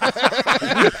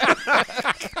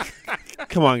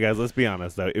 come on, guys. Let's be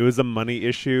honest, though. It was a money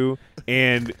issue,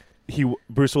 and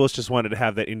Bruce Willis just wanted to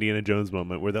have that Indiana Jones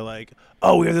moment where they're like,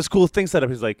 "Oh, we have this cool thing set up."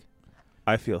 He's like,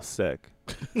 "I feel sick.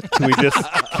 Can we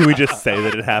just say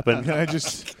that it happened? I I'm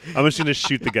just gonna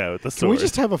shoot the guy with the sword." Can we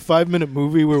just have a 5-minute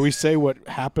movie where we say what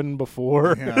happened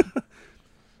before? Yeah.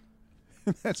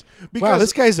 That's because Wow,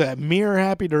 this guy's a mere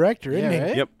happy director, isn't he?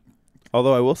 right? Yep.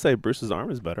 Although I will say Bruce's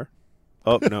arm is better.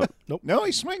 Oh no, no,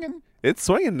 he's swinging. it's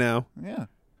swinging now. Yeah.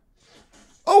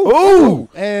 Oh!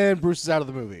 And Bruce is out of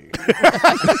the movie.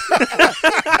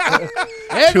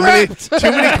 Too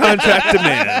many contract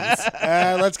demands,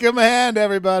 Let's give him a hand,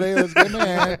 everybody. Let's give him a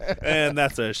hand. and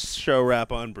that's a show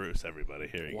wrap on Bruce. Everybody,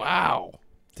 here you go. Wow.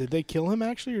 Did they kill him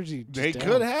actually, or is he? Just They down?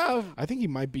 could have. I think he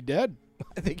might be dead.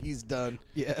 I think he's done.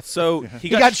 Yeah. So he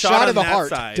got, got shot on in the that heart.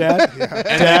 side, Dad,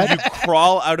 and then you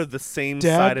crawl out of the same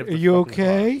side Dad, of are the you fucking car.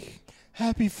 okay?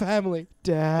 Happy family.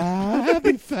 Dad,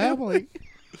 happy family.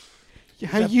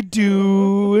 How you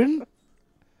doing?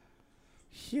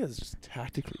 He is just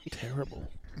tactically terrible.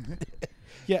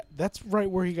 Yeah, that's right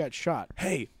where he got shot.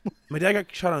 Hey, my dad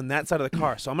got shot on that side of the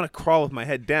car, so I'm going to crawl with my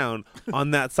head down on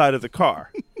that side of the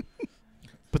car.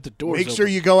 But the door's Make sure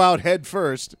open. you go out head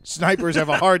first. Snipers have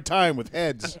a hard time with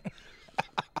heads.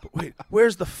 But wait,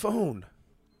 where's the phone?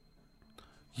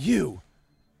 You.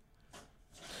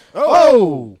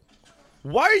 Oh!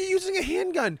 Why are you using a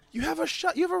handgun? You have a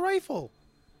shot. You have a rifle.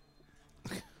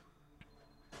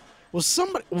 Well,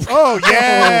 somebody. Oh,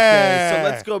 yeah. So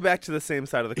let's go back to the same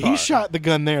side of the car. He shot the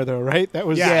gun there, though, right? That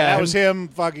was Yeah, that was him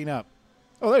fucking up.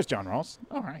 Oh, there's John Rawls.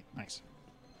 All right, nice.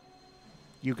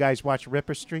 You guys watch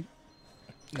Ripper Street?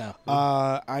 No.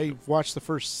 I watched the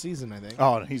first season, I think.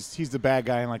 Oh, he's the bad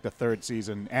guy in like the third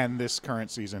season and this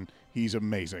current season. He's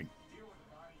amazing.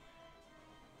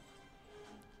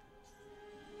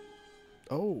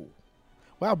 Oh.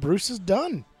 Wow, Bruce is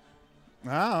done.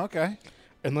 Oh, okay.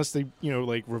 Unless they,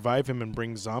 like revive him and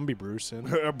bring zombie Bruce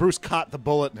in. Bruce caught the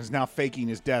bullet and is now faking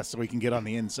his death so he can get on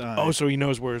the inside. Oh, so he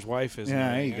knows where his wife is. Yeah,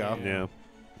 now. there you go. Yeah.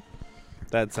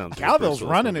 That sounds like Cavill's Bruce Willis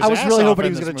running movie. his I was ass really off hoping he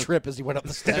in was this going to movie. trip as he went up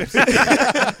the steps.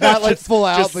 Not like full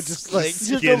out, but just like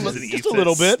skids and eats just a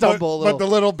little it. bit. stumble a But little. the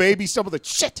little baby stumbled like,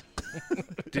 shit.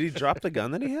 Did he drop the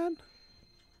gun that he had?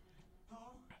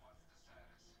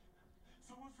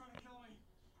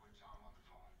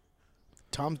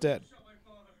 Tom's dead.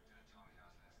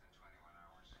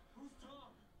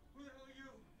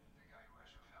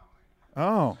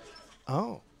 Oh.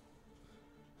 Oh.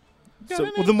 So,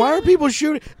 well, then why are people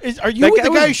shooting? Are you That with guy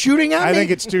the guy was- shooting at I me?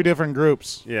 think it's two different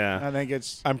groups. Yeah. I think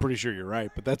it's... I'm pretty sure you're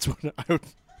right, but that's what I would.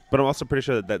 But I'm also pretty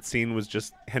sure that that scene was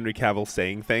just Henry Cavill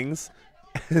saying things,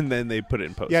 and then they put it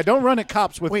in post. Yeah, don't run at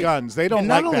cops with Wait, guns. They don't And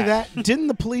not like only that, didn't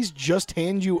the police just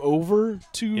hand you over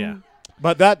to? Yeah.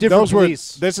 But that Different those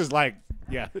police. were... This is like...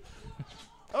 Yeah.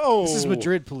 Oh. This is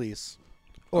Madrid police.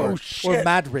 Oh, Or shit.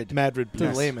 Madrid. Madrid To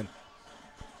police. the layman.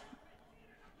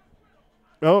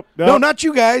 Oh, No, not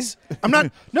you guys. I'm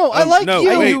not. No, I like no,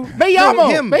 you. wait. Me llamo. No,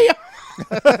 him. Me llamo.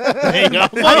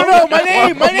 I don't know. My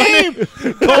name. My name.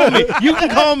 Call me. You can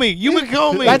call me. You can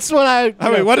call me. That's what I... I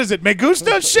mean, what is it? Me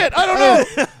gusta? Shit, I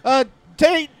don't know.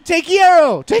 Take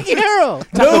hero. Take hero.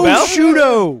 no Bell?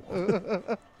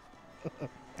 shudo.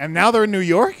 And now they're in New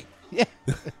York? Yeah.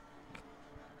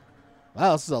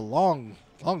 Wow, this is a long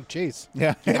Long chase.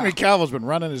 Yeah, Henry Cavill's been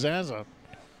running his ass off.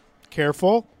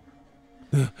 Careful.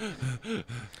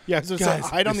 Yeah, so Guys,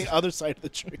 hide on the other side of the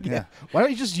tree. Yeah. Why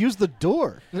don't you just use the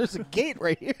door? There's a gate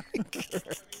right here.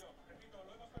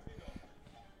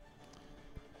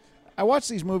 I watch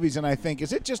these movies and I think,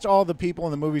 is it just all the people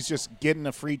in the movies just getting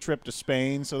a free trip to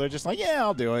Spain? So they're just like, yeah,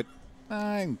 I'll do it.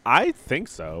 I think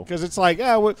so. Because it's like,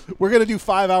 we're going to do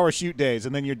 5-hour shoot days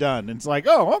and then you're done. And it's like,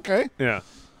 oh, okay. Yeah.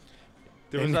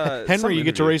 There And was, Henry, some you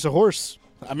get to interview. race a horse.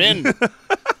 I'm in.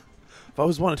 I've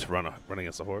always wanted to run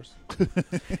against a horse. I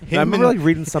Him remember like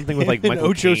reading something with like and Michael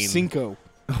Ocho Caine. Cinco.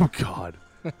 Oh God.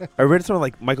 I read something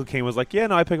like Michael Caine was like, yeah,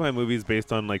 no, I pick my movies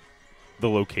based on like the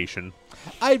location.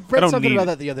 I read don't something need- about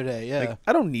that the other day. Yeah. Like,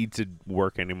 I don't need to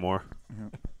work anymore.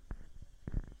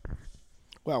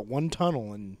 Well, one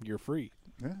tunnel and you're free.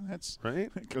 Yeah, that's Right?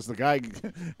 because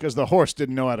the horse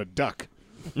didn't know how to duck.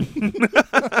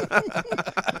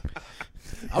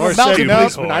 I'm Or a mountain second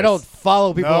policeman. horse. I don't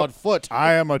follow people Nope. on foot.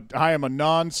 I am a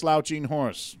non-slouching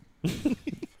horse.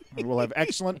 We will have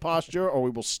excellent posture, or we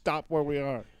will stop where we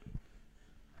are.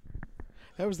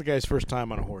 That was the guy's first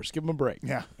time on a horse. Give him a break.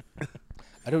 Yeah.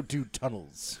 I don't do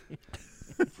tunnels.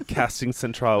 Casting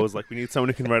Central was like, we need someone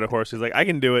who can ride a horse. He's like, I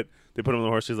can do it. They put him on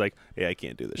the horse. He's like, yeah, I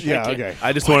can't do this shit. Yeah. Okay.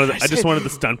 I just wanted the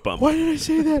stunt bump. Why did I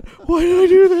say that? Why did I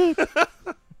do that?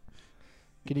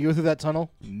 Can you go through that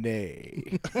tunnel?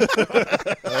 Nay.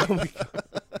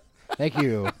 Thank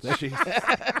you.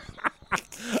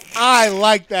 I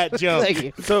like that joke. Thank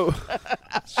you. So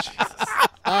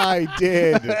I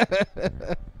did.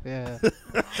 Yeah.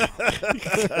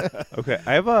 okay,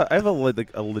 I have a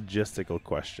logistical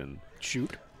question.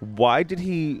 Shoot. Why did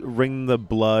he wring the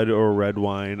blood or red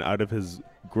wine out of his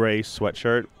gray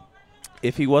sweatshirt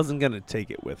if he wasn't going to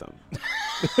take it with him?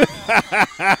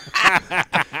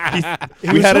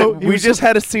 We just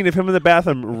had a scene of him in the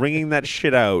bathroom wringing that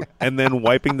shit out and then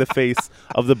wiping the face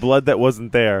of the blood that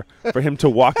wasn't there for him to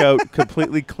walk out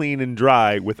completely clean and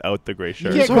dry without the gray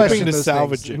shirt. You can't hoping question to those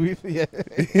salvage things. it.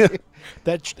 Yeah.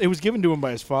 It was given to him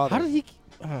by his father. How did he?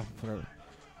 Whatever.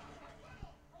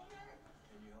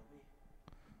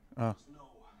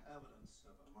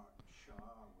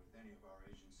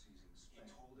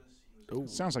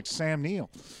 Sounds like Sam Neill.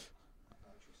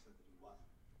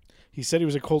 He said he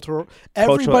was a cultural.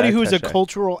 Everybody who's a attaché.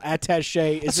 cultural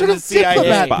attaché is Sort in the of CIA.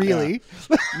 diplomat, really.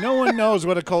 No one knows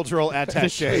what a cultural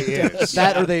attaché is.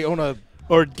 That or they own a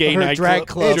Or gay Or a night drag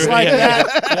club. It's like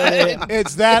that.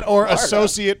 It's that or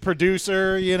associate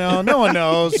producer. You know, no one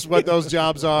knows what those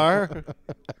jobs are. Look, I did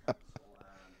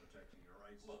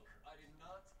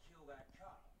not kill that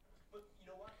cop. But you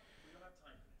know what? We don't have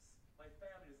time for this. My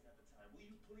family doesn't have the time. Will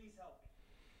you please help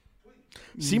me?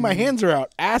 Please. See, my hands are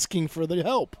out, asking for the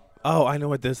help. Oh, I know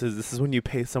what this is. This is when you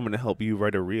pay someone to help you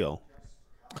write a reel.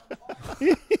 That's right.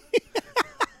 My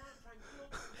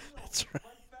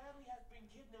family has been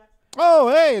kidnapped.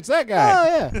 Oh, hey, it's that guy. Oh,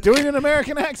 yeah. Doing an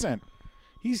American accent.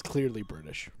 He's clearly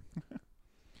British.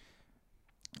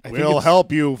 I think We'll it's-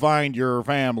 help you find your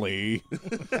family.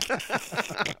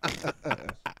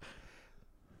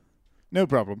 No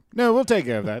problem. No, we'll take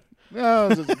care of that. No,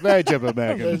 it's very chip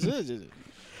American.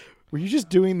 Were you just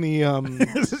doing the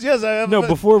Yes, I am. no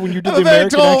before when you did I'm the a very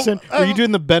American tall- accent? Were you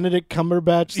doing the Benedict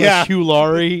Cumberbatch Yeah. / Hugh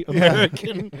Laurie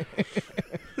American?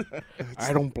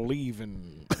 I don't believe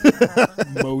in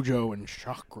mojo and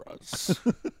chakras.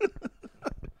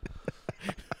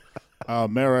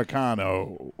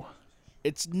 Americano.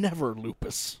 It's never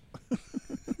lupus.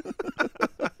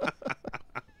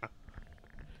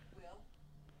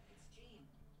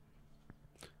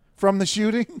 From the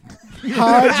shooting?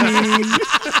 Hi, Gene.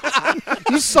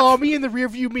 You saw me in the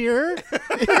rearview mirror. Now,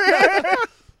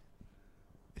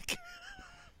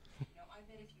 I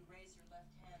bet if you raise your left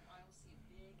hand, I will see a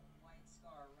big white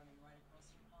scar running right across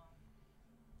your palm.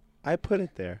 I put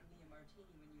it there. Me a martini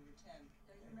when you were 10.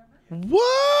 Don't you remember?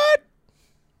 What?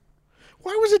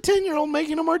 Why was a 10-year-old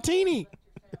making a martini? Left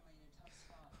your family in a tough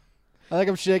spot. I think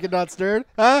I'm shaken, not stirred.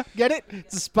 Huh? Get it?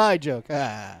 It's a spy joke.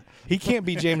 Ah. He can't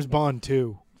be James Bond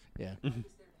too. Yeah.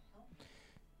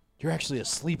 You're actually a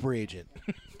sleeper agent.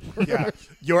 Yeah.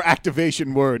 Your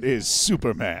activation word is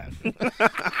Superman.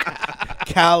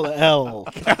 Kal-El.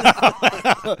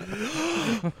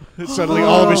 Suddenly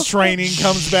all of his training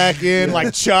comes back in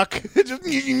like Chuck.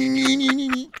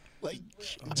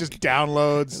 Just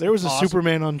downloads. There was a Awesome.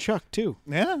 Superman on Chuck too.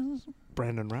 Yeah.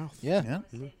 Brandon Routh. Yeah. Yeah.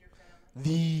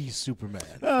 The Superman.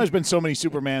 Oh, there's been so many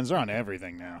Supermans. They're on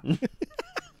everything now. They're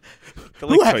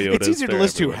like It's Toyotas, easier to they're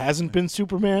list who everywhere. hasn't been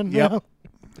Superman. Yep. now.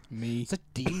 Me. Is that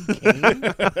Dean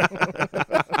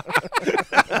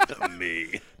Cain?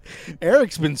 Me.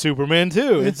 Eric's been Superman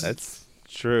too. It's That's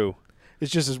true.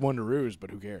 It's just his Wonderoos,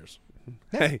 but who cares?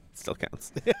 Hey, it still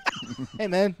counts. Hey,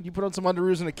 man, you put on some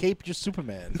underoos and a cape, you're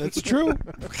Superman. That's true.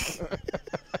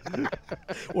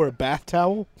 Or a bath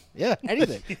towel. Yeah,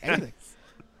 anything. Anything.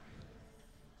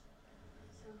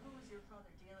 So who was your father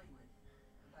dealing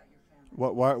with about your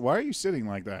family? Why are you sitting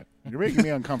like that? You're making me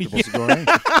uncomfortable, Sigourney.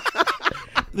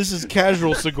 This is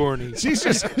casual Sigourney. She's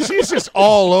just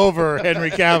all over Henry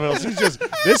Cavill.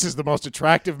 This is the most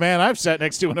attractive man I've sat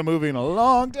next to in a movie in a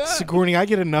long time. Sigourney, I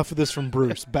get enough of this from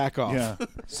Bruce. Back off. Yeah.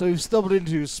 So you've stumbled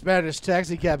into Spanish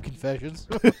taxi cab confessions.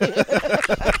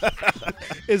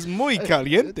 Es muy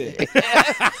caliente.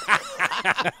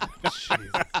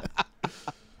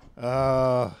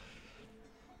 Oh.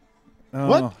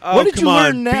 What? Oh, What did come you on.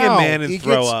 learn now? Be a man and He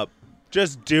throw gets- up.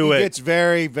 Just do it. It's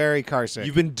very, very car sick.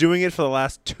 You've been doing it for the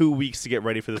last 2 weeks to get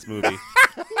ready for this movie.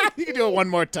 You can do it one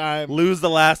more time. Lose the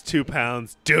last 2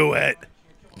 pounds. Do it.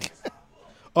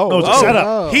 Oh, it's a setup.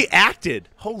 Oh. He acted.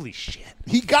 Holy shit.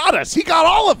 He got us. He got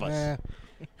all of us. Eh.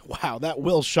 wow, that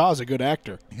Will Shaw's a good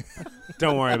actor.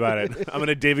 Don't worry about it. I'm going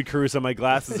to David Caruso my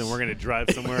glasses and we're going to drive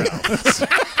somewhere else.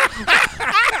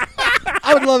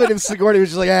 I would love it if Sigourney was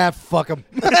just like, fuck him.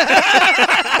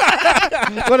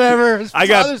 Whatever. It's I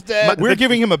got- Father's Day. We're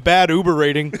giving him a bad Uber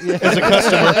rating as a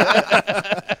customer.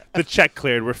 The check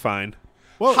cleared. We're fine.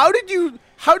 Well- how did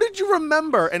you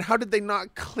remember and how did they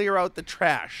not clear out the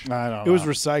trash? I don't It know. was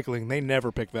recycling. They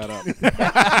never picked that up.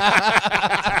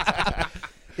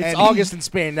 It's and August in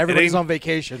Spain. Everybody's ain't- on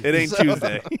vacation. It ain't So-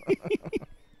 Tuesday.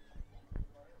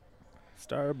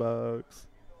 Starbucks.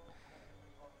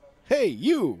 Hey,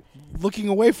 you, looking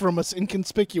away from us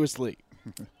inconspicuously.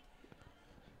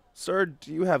 Sir,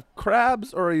 do you have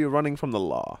crabs or are you running from the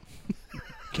law?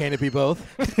 Can it be both?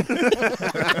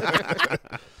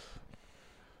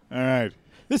 All right.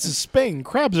 This is Spain.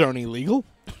 Crabs aren't illegal.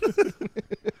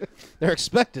 They're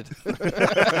expected.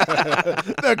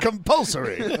 They're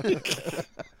compulsory.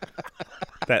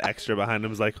 That extra behind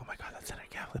him is like, oh my god, that's Henry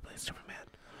Cavill. He plays Superman.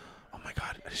 Oh my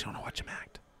god, I just want to watch him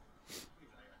act.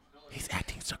 He's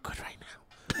acting so good right now.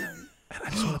 And I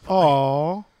just want to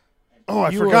Aww. Oh, I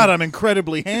You forgot are- I'm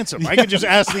incredibly handsome. I could just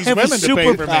ask these I have a women to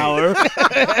pay for me. superpower.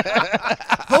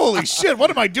 Holy shit, what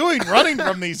am I doing running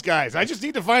from these guys? I just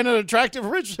need to find an attractive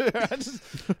rich.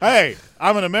 Hey,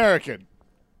 I'm an American.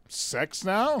 Sex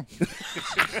now?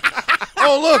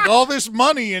 Oh, look, all this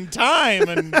money and time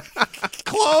and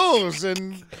clothes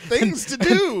and things to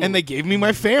do. And they gave me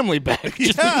my family back.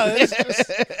 yeah, it's just,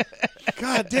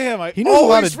 God damn, I He knows a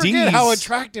lot always of forget Ds. how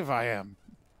attractive I am.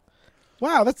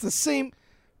 Wow, that's the same.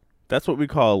 That's what we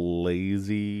call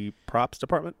lazy props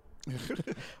department.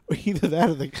 Either that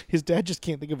or his dad just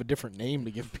can't think of a different name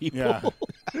to give people. Yeah.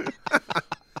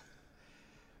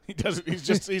 He doesn't.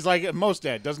 He's like most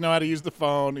dad doesn't know how to use the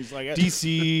phone. He's like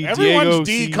DC, everyone's Diego,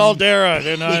 D C. Caldera,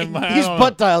 and I He's don't know.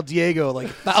 butt dialed Diego like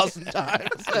 1,000 times.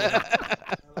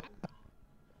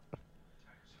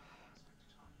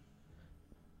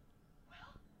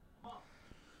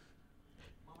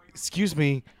 Excuse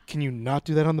me, can you not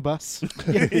do that on the bus?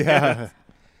 Yeah.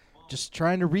 Just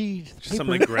trying to read. Just some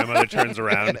like grandmother turns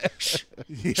around.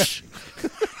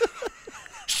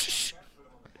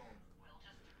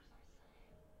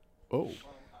 Oh.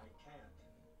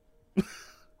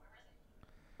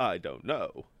 I don't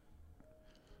know.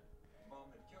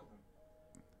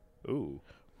 Ooh.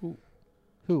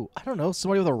 Who? I don't know.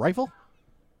 Somebody with a rifle?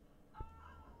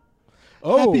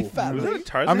 Oh. Happy family. Was that a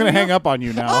Tarzan I'm gonna video? hang up on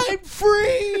you now. I'm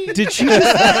free. Did she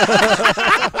just...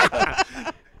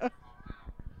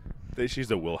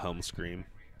 She's a Wilhelm scream.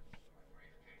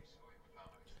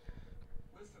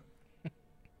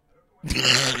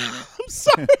 I'm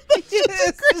sorry.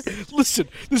 Listen,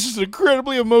 this is an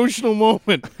incredibly emotional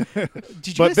moment. Did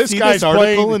you But guys this see guy's this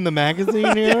article playing- in the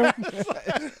magazine here?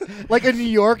 Like in New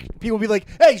York, people be like,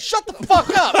 hey, shut the fuck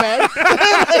up, man.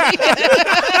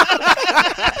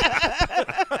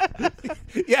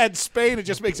 Yeah, in Spain, it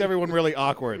just makes everyone really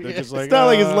awkward. They're just like, It's not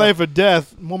like it's life or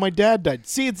death. Well, my dad died.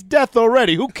 See, it's death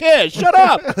already. Who cares? Shut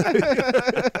up.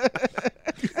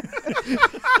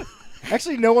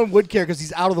 Actually, no one would care because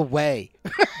he's out of the way.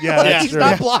 Yeah, that's He's true.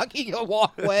 not blocking a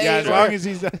walkway. Yeah, as long as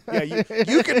he's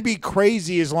you can be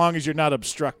crazy as long as you're not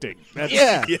obstructing. That's,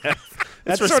 Yeah. Yeah.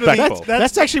 That's That's sort of the- respectful.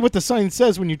 That's actually what the sign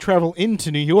says when you travel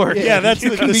into New York. Yeah, that's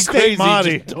you the- can the be state crazy.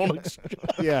 motto. Just don't obstruct.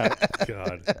 yeah,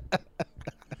 God.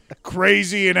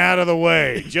 crazy and out of the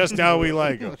way, just how we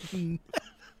like them.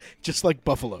 Just like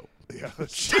Buffalo. Yeah.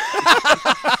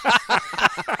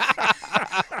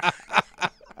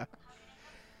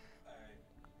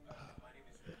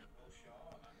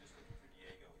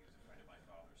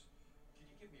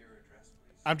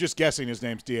 I'm just guessing his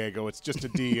name's Diego. It's just a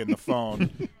D in the phone.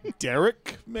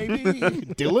 Derek, maybe?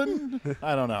 Dylan?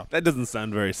 I don't know. That doesn't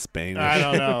sound very Spanish. I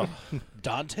don't know.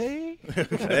 Dante?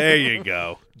 There you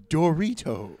go.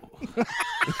 Dorito.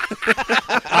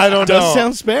 I don't Does know.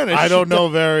 sound Spanish. I don't know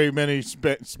very many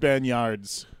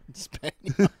Spaniards.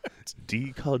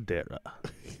 D. Caldera.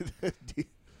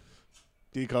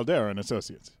 D. Caldera and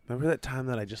Associates. Remember that time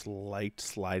that I just liked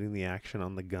sliding the action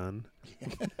on the gun?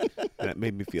 And it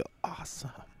made me feel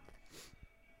awesome.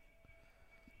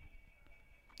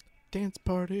 Dance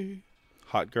party.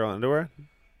 Hot girl underwear?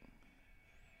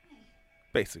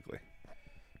 Basically.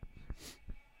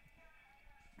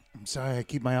 I'm sorry, I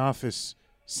keep my office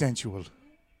sensual.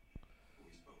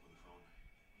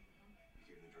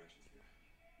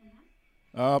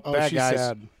 Oh, Oh, bad she's guys.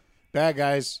 sad. Bad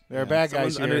guys. There are bad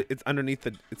guys Someone's here. it's underneath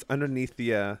the. It's underneath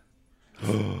the.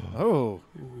 Oh.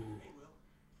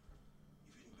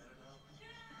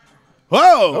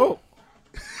 Whoa!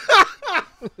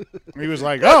 He was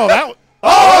like, oh, that.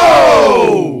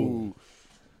 Oh!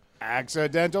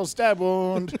 Accidental stab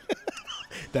wound.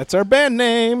 That's our band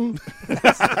name.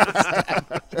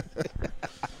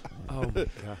 Oh my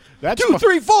god. That's 2,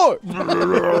 3, 4.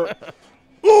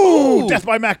 Ooh, Death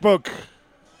by MacBook.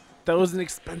 That was an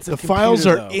expensive. The files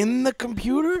are computer, though. in the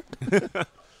computer.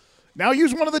 Now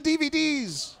use one of the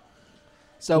DVDs.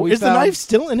 So Is the knife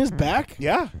still in his back?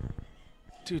 Yeah.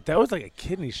 Dude, that was like a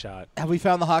kidney shot. Have we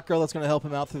found the hot girl that's going to help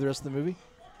him out through the rest of the movie?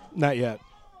 Not yet.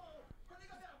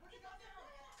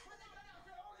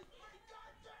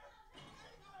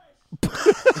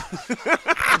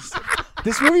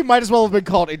 This movie might as well have been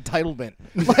called Entitlement.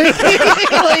 He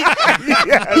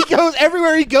goes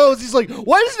everywhere he goes. He's like,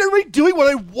 why isn't everybody doing what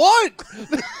I want?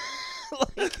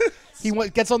 He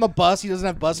gets on the bus. He doesn't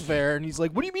have bus fare, and he's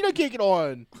like, "What do you mean I can't get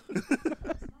on?"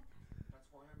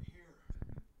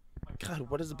 God,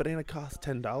 what does a banana cost?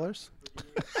 $10?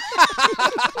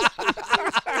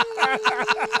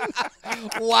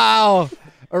 Wow,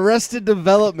 Arrested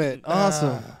Development, awesome.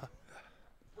 Where are they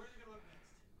going to look next?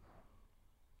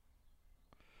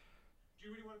 Do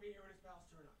you really want to be here when his pals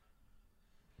turn up?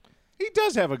 He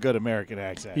does have a good American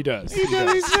accent. He does. He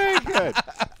does. He's very good.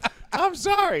 I'm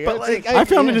sorry. But, It's- like, I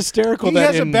found it hysterical he that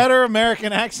has a in- better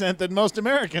American accent than most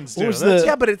Americans do. What was That's- the-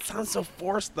 Yeah, but it sounds so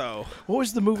forced though. What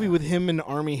was the movie with him and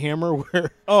Army Hammer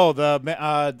where Oh, the Man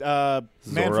from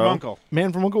Zorro? Uncle.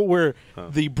 Man from Uncle where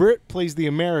the Brit plays the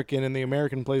American and the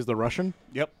American plays the Russian?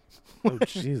 Yep. Oh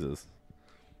Jesus.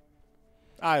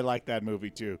 I like that movie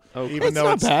too. Oh, even It's though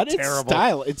not it's bad.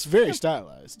 terrible. It's very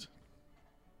stylized.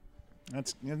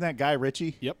 Isn't that Guy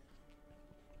Ritchie? Yep.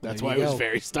 That's There why you it was go.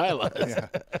 very stylized.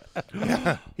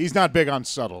 He's not big on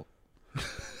subtle.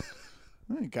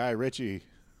 Guy Ritchie.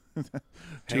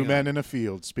 Two men in a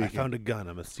field I speaking. found a gun.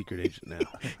 I'm a secret agent now.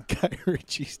 Guy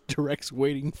Ritchie directs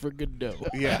Waiting for Godot.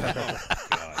 Yeah.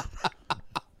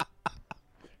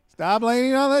 Stop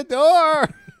leaning on the door.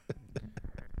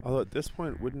 Although at this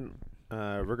point, wouldn't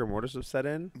rigor mortis have set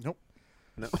in? Nope.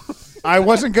 No. I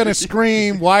wasn't going to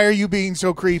scream, why are you being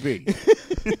so creepy?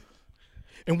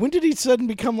 And when did he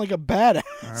suddenly become like a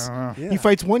badass? Yeah. He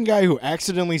fights one guy who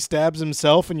accidentally stabs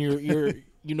himself, and you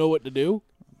know what to do.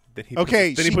 Then he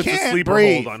Okay, then he she puts the can't sleeper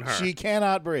breathe. hold on her. She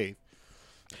cannot breathe.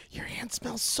 Your hand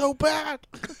smells so bad.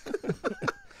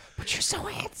 But you're so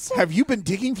handsome. Have you been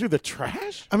digging through the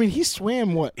trash? I mean, he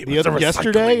swam what It the was other a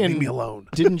yesterday recycling. and Leave me alone.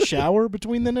 didn't shower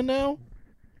between then and now.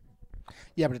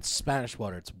 Yeah, but it's Spanish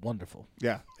water. It's wonderful.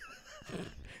 Yeah.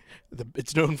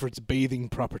 It's known for its bathing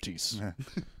properties.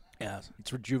 Yeah,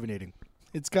 it's rejuvenating.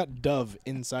 It's got Dove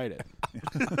inside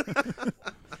it.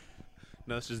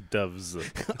 No, it's just doves.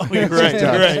 Oh, you're right.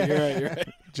 You're right.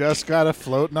 Just got it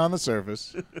floating on the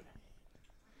surface.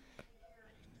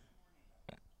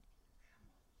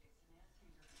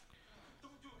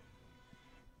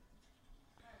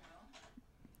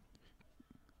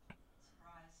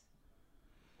 Surprise.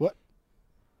 What?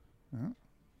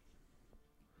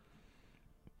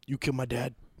 You killed my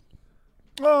dad.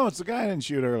 Oh, it's the guy I didn't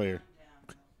shoot earlier.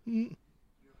 You're scared, and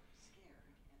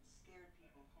scared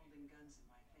people holding guns in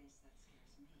my face, that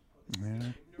scares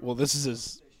me. Well, this is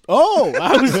his. Oh,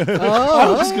 I was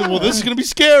gonna, well, this is gonna be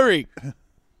scary.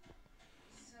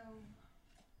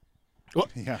 So,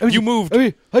 Yeah. You moved.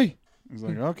 Hey. He's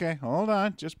like, okay, hold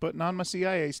on. Just putting on my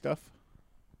CIA stuff.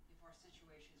 if our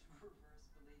situations were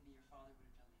reversed, believe me, your father would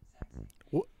have done the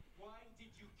exact same. Why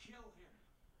did you kill him?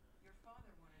 Your father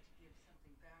wanted to give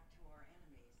something back to our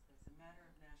enemies that's a matter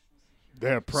of national security.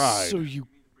 Their pride. So you.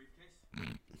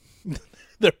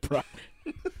 Their pride.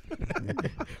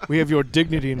 We have your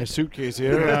dignity in a suitcase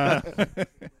here.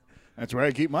 That's where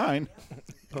I keep mine.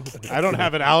 I don't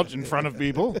have it out in front of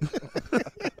people.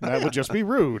 That would just be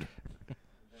rude.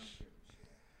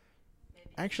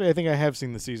 Actually, I think I have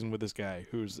seen the season with this guy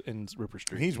who's in Ripper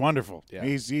Street. He's wonderful. Yeah.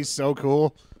 He's so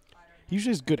cool. He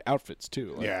usually has good outfits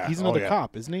too. Like, Yeah. he's Oh, another yeah.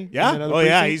 cop, isn't he? Yeah. In another Oh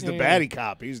yeah, precinct? he's the Yeah. baddie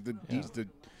cop. He's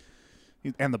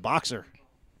and the boxer.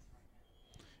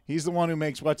 He's the one who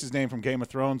makes what's his name from Game of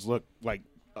Thrones look like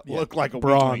a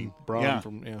weakling. Braun Yeah.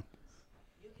 from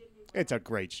It's a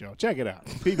great show. Check it out.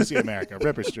 BBC America,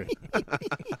 Ripper Street.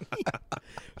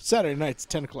 Saturday nights,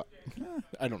 10 o'clock.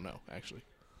 I don't know, actually.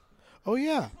 Oh,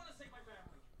 yeah.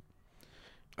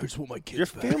 I just want my kids Your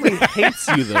family hates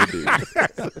you, though, dude.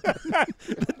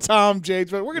 Tom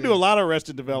James, but we're gonna do a lot of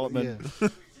Arrested Development.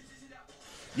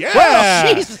 Yeah,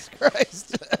 Well, Jesus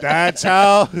Christ. that's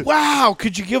how. Wow,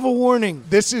 could you give a warning?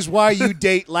 This is why you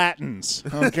date Latins,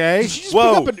 okay?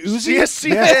 Whoa. pick up an Uzi? Yes, she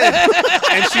did.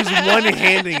 And she's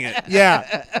one-handing it.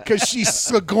 Yeah, because she's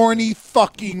Sigourney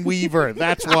fucking Weaver.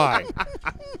 That's why.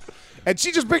 And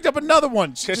she just picked up another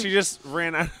one. Because she just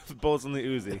ran out of bullets in the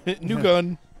Uzi. New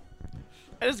gun.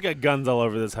 I just got guns all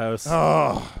over this house.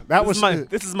 Oh, that was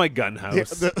This is my gun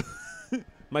house.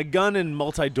 My gun and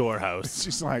multi-door house.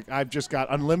 She's like, I've just got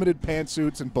unlimited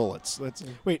pantsuits and bullets.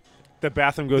 Wait, The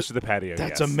bathroom goes to the patio.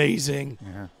 that's yes. amazing.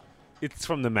 It's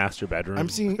from the master bedroom.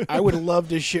 I would love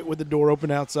to shit with the door open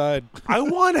outside. I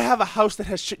want to have a house that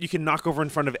has shit you can knock over in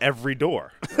front of every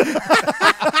door.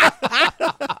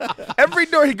 Every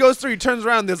door he goes through, he turns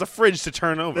around, there's a fridge to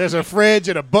turn over. There's a fridge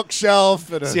and a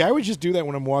bookshelf. And See, I would just do that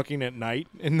when I'm walking at night,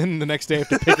 and then the next day I have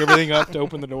to pick everything up to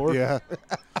open the door. yeah.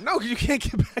 No, you can't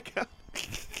get back out.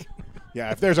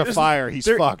 Yeah, if there's a fire, he's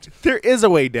fucked. There is a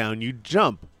way down. You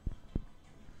jump.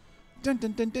 Dun,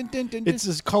 dun, dun, dun, dun, dun,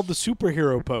 It's called the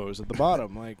superhero pose at the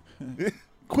bottom. Like,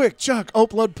 quick, Chuck,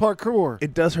 upload parkour.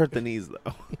 It does hurt the knees,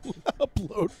 though.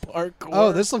 upload parkour.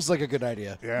 Oh, this looks like a good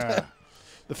idea. Yeah.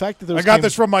 The fact that those I got came-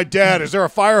 this from my dad. Is there a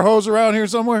fire hose around here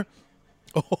somewhere?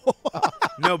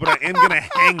 No, but I am going to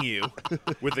hang you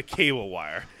with a cable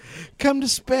wire. Come to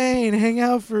Spain, hang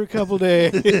out for a couple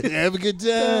days. Have a good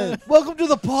time. Welcome to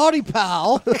the party,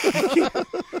 pal.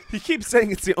 He keeps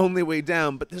saying it's the only way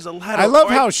down, but there's a ladder. I love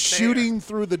right how there. shooting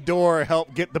through the door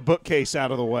helped get the bookcase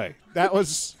out of the way. That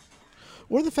was...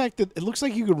 Or the fact that it looks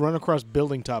like you could run across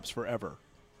building tops forever.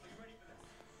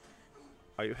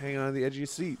 Are you hanging on the edge of your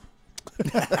seat?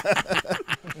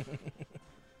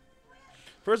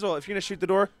 First of all, if you're gonna shoot the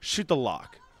door, shoot the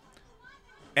lock.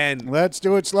 And Let's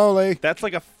do it slowly.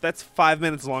 that's 5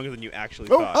 minutes longer than you actually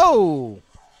Oh, thought. Oh.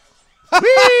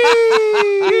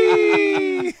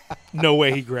 No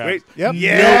way he grabbed. Wait. Yep.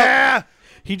 Yeah.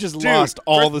 He just Dude, lost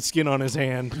all the skin on his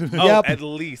hand. Oh, Yep. at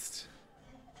least.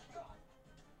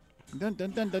 Dun,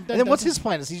 dun, dun, dun, And then what's his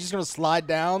plan? Is he just going to slide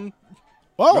down?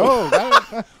 Oh,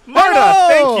 Marta,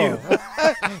 thank you.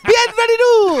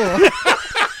 Bienvenido!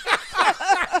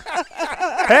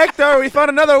 Hector, we found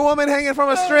another woman hanging from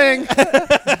a string.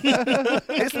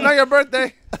 It's not your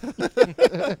birthday.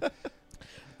 The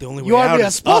only way You are out mi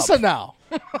is esposa up. now.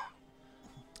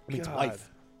 Means God. wife.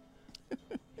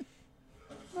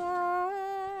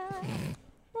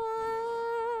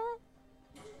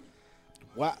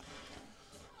 Wow.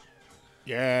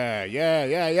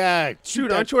 Yeah.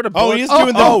 Shoot, aren't you at a Oh, bullet? he's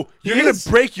doing the- Oh, he you're going is- to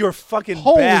break your fucking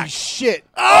Holy back. shit.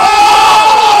 Oh!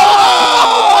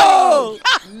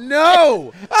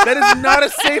 No! That is not a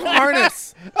safe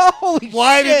harness. Holy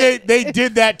Why shit. did they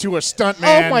did that to a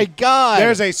stuntman? Oh, my God.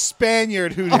 There's a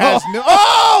Spaniard who has no...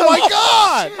 Oh, my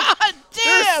God! God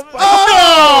damn.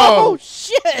 Oh! Oh,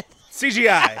 shit.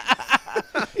 CGI.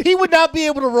 He would not be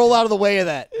able to roll out of the way of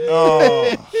that.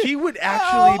 Oh, He would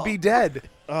actually be dead.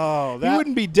 oh, He that...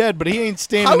 wouldn't be dead, but he ain't How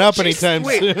standing did up she- anytime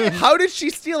wait, soon. how did she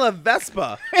steal a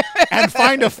Vespa? And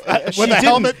find with a didn't.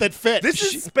 helmet that fits. This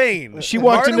is Spain. She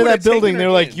walked Marta into would that have taken building. her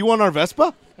They're like, in. "You want our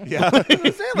Vespa?" yeah. Like, You're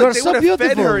they so would have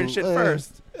fed her beautiful. and shit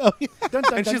first.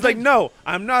 And she's like, no,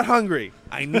 I'm not hungry.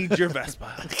 I need your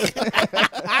Vespa.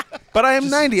 But I am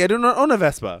 90. I do not own a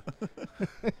Vespa.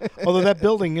 Although that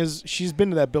building is, she's been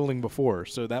to that building before,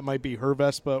 so that might be her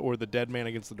Vespa or the Dead Man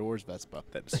Against the Doors Vespa.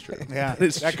 That's true. Yeah, That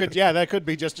is that true. could. Yeah, that could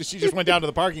be just. She just went down to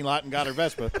the parking lot and got her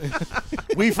Vespa.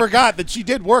 We forgot that she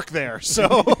did work there.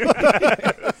 So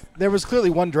There was clearly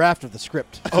one draft of the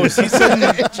script. Oh, is he saying?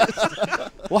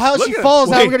 Well, how Look she at it. falls,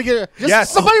 how Wait. we're going to get her. Just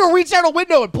Yes. somebody will reach out a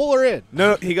window and pull her in.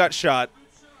 No, he got shot.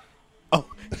 No.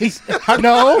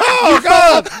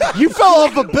 You fell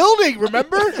off a building,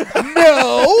 remember?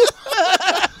 No.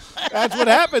 that's what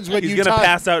happens when He's you going to tie-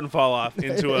 pass out and fall off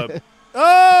into a...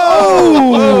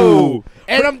 Oh!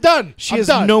 And I'm done. She I'm has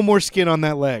done. no more skin on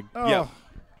that leg. Yeah.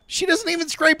 She doesn't even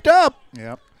scraped up.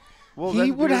 Yep. Well, He then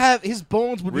would we're- have, his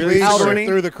bones would Really, be Powder Sigourney?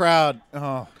 through the crowd.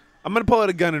 Oh, I'm going to pull out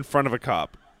a gun in front of a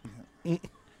cop.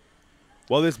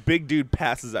 While this big dude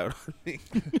passes out on me.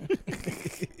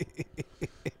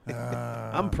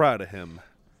 I'm proud of him.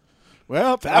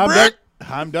 Well,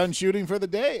 I'm done shooting for the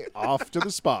day. Off to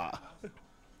the spa.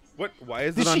 What? Why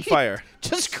is it on fire?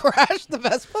 Just crash the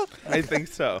Vespa? I think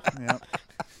so. Yep.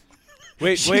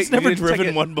 Wait, She's you never didn't take driven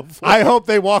it- one before. I hope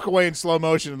they walk away in slow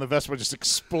motion and the Vespa just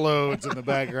explodes in the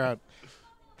background.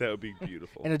 That would be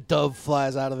beautiful. And a dove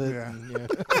flies out of it. Yeah. and, yeah.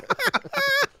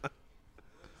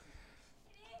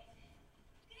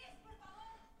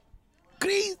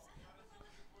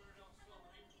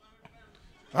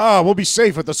 We'll be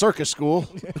safe at the circus school.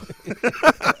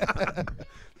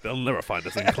 They'll never find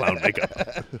us in clown makeup.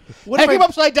 Hang him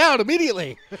upside down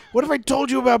immediately. What if I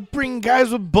told you about bringing guys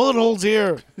with bullet holes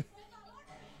here?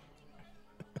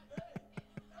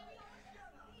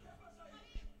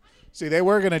 See, they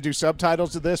were going to do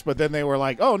subtitles to this, but then they were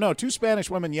like, oh, no, 2 Spanish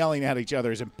women yelling at each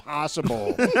other is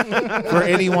impossible for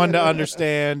anyone to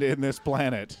understand in this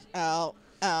planet. Ow,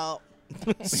 ow.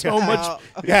 So much.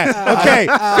 Yeah, okay,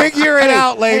 figure it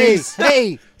out, ladies.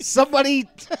 Hey, somebody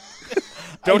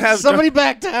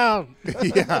back down.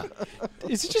 Yeah.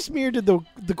 Is it just me or did the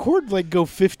cord like go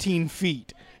 15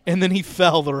 feet and then he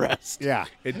fell the rest? Yeah.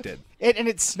 It did. And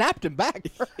it snapped him back.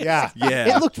 Yeah.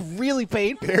 Yeah. It looked really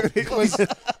painful. It was.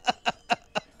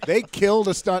 They killed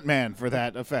a stuntman for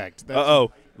that effect.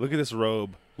 Uh-oh. Look at this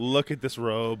robe. Look at this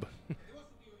robe.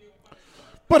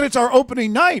 But it's our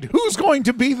opening night. Who's going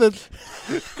to be the...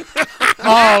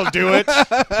 I'll do it.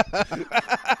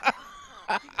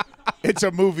 It's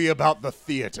a movie about the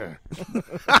theater.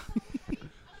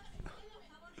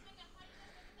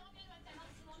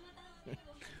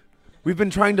 We've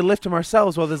been trying to lift him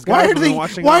ourselves while this guy has been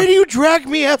watching. Why do you drag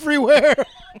me everywhere?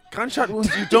 Gunshot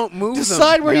wounds, you don't move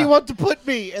Decide them. where Yeah. you want to put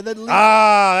me, and then leave.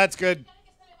 That's good.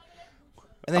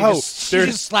 And then she they're-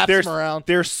 just slaps they're- him around.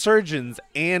 They're surgeons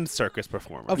and circus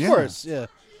performers. Of Yeah. course, yeah.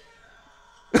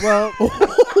 Well, what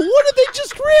did they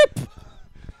just rip?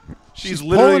 She's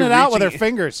literally Pulling it out with her reaching-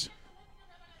 fingers.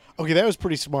 Okay, that was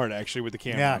pretty smart actually with the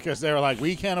camera. Yeah, because they were like,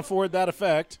 we can't afford that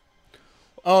effect.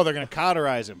 Oh, they're going to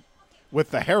cauterize him with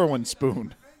the heroin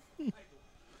spoon.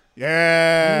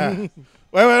 Yeah.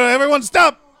 wait, everyone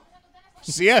stop.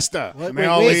 Siesta. And they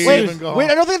all leave and go wait,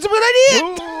 I home. don't think it's a good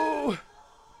idea. Ooh.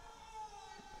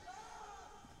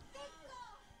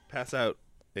 Pass out.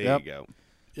 There Yep. you go.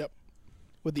 Yep.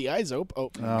 With the eyes open. Oh.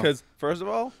 Because first of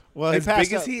all, Well, he as passed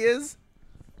big as out. he is,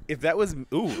 if that was that's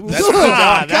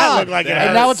Ah, that God. looked like it And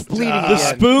hurt. now it's bleeding The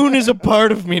again. spoon is a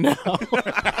part of me now.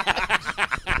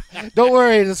 Don't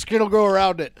worry, the skin will grow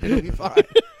around it. It'll be fine.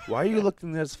 Why are you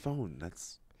looking at his phone?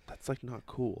 That's like not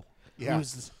cool. Yeah.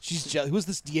 Who's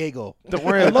this Diego? Don't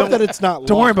worry. I love that it's not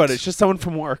Don't worry locked. about it. It's just someone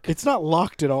from work. It's not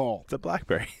locked at all. It's a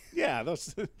BlackBerry. Yeah,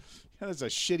 that's a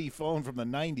shitty phone from the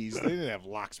 90s. They didn't have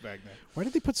locks back then. Why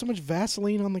did they put so much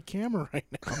Vaseline on the camera right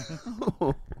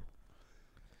now?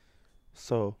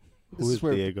 So, This who is is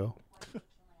where- Diego?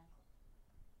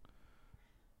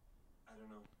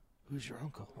 Who's your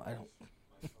uncle? I don't.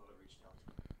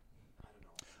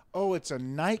 Oh, it's a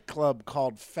nightclub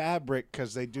called Fabric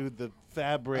because they do the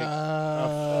fabric.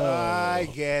 I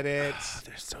get it.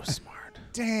 They're so smart.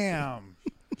 Damn.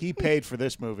 He paid for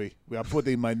this movie. I put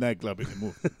in my nightclub in the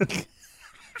movie.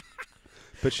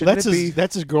 But shouldn't That's it be?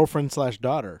 his girlfriend /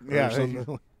 daughter. or Yeah,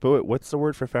 something. But wait, what's the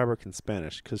word for fabric in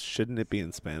Spanish? Because shouldn't it be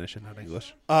in Spanish and not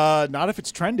English? Not if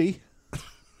it's trendy.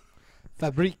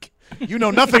 Fabrique. You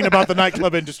know nothing about the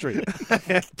nightclub industry.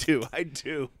 I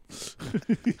do.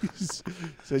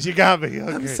 Says you got me.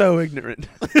 Okay. I'm so ignorant.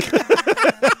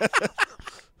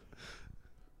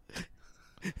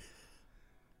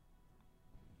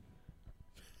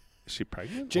 Is she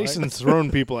pregnant? Jason's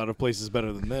thrown people out of places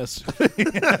better than this.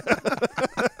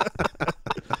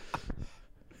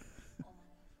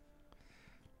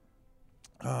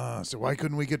 So why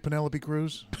couldn't we get Penelope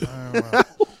Cruz? Well.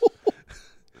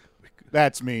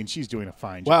 That's mean. She's doing a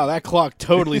fine job. Wow, that clock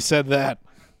totally said that.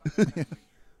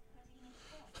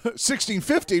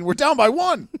 16-15. We're down by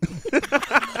 1.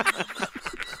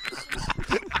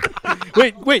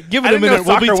 Wait, give it a didn't know minute.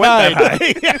 We'll be soccer went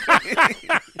tied.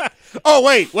 that Oh,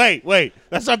 wait.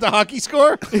 That's not the hockey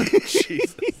score?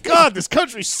 Jesus. God, this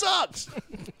country sucks.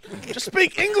 Just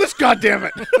speak English,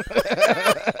 goddammit.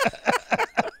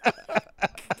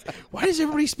 Why does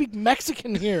everybody speak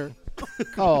Mexican here?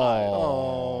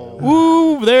 Oh.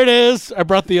 Ooh, there it is. I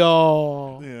brought the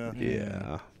all. Yeah.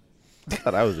 Yeah. I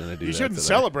thought I was going to do You that shouldn't today.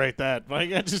 celebrate that,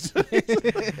 Mike. I just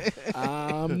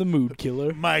I'm the mood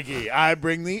killer. Mikey, I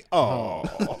bring the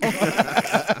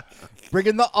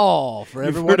Bringing the all for You've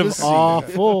everyone heard to of see.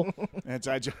 awful. That's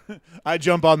I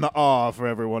jump on the awe for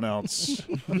everyone else.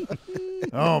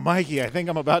 Oh, Mikey, I think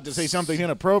I'm about to say something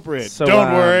inappropriate. So,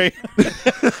 Don't worry.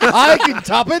 I can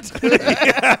top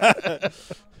it.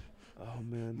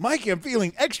 man. Mikey, I'm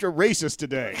feeling extra racist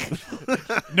today.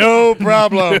 No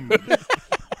problem.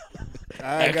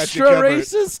 I got you Extra covered.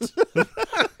 racist.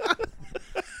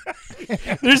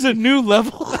 There's a new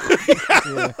level.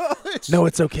 No,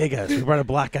 it's okay, guys. We brought a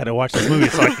black guy to watch this movie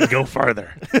so I can go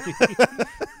farther.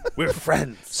 We're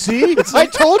friends. See? I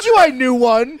told you I knew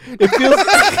one. It feels.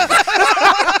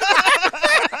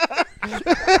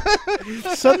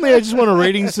 Suddenly, I just want a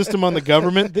rating system on the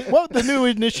government. The new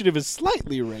initiative is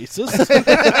slightly racist,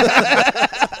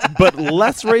 But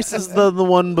less racist than the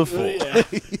one before.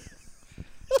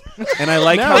 And I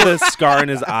like how the scar in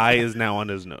his eye is now on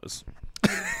his nose.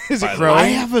 Is it I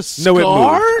growing? have a No, it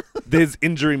scar. moved. His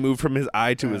injury moved from his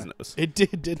eye to his nose. It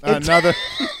did. Didn't it? Another.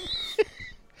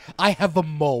 I have a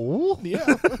mole. Yeah.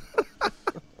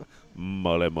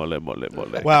 Mole, mole, mole,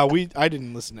 mole. Wow. I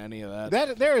didn't listen to any of that.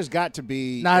 That there has got to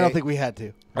be. No, I don't think we had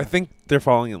to. I think they're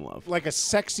falling in love. like a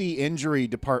sexy injury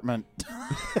department.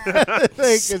 I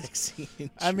think it's-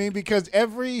 I mean, because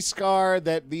every scar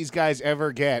that these guys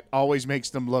ever get always makes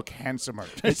them look handsomer.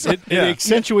 It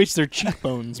accentuates their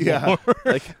cheekbones Yeah. more.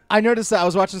 Like, I noticed that I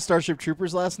was watching Starship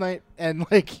Troopers last night, and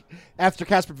like after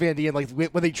Casper Van Dien, like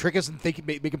when they trick us and make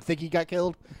him think he got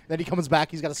killed, then he comes back,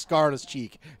 he's got a scar on his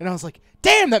cheek, and I was like,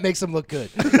 "Damn, that makes him look good."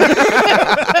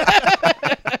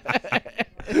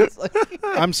 It's like-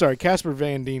 I'm sorry, Casper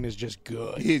Van Dien is just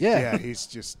good. Yeah. He's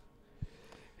just.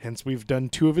 Hence, we've done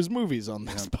 2 of his movies on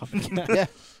this podcast. yeah.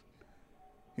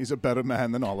 He's a better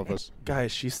man than all of us.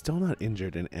 guys, she's still not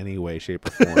injured in any way, shape,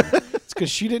 or form. It's because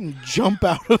she didn't jump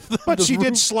out of the. But the she did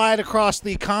roof. slide across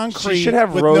the concrete. She should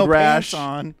have with road no rash. pants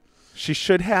on. She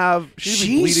should have. She's She's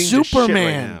bleeding to shit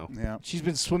Superman. right now. Yeah. She's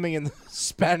been swimming in the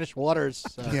Spanish waters.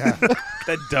 So. Yeah.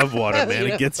 That dove water, man,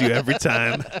 it gets you every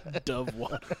time. Dove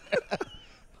water.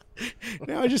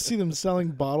 Now I just see them selling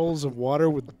bottles of water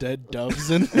with dead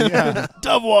doves in them. Yeah.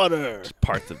 Dove water.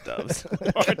 Parts of doves.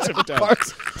 Parts of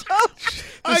doves.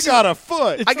 I got a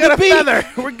foot. I got a feather.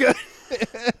 We're good.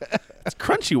 It's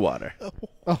crunchy water.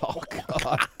 Oh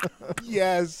God.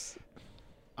 Yes.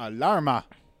 Alarma.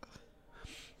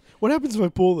 What happens if I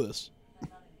pull this?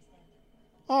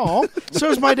 Oh,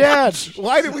 so's my dad.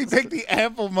 Why did we pick the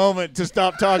ample moment to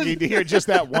stop talking to hear just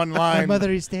that one line? My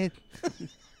mother is dead.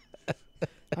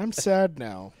 I'm sad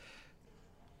now.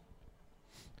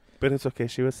 But it's okay.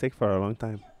 She was sick for a long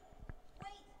time.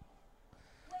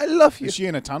 I love you. Is she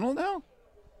in a tunnel now?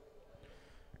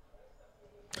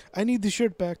 I need the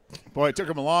shirt back. Boy, it took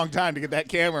him a long time to get that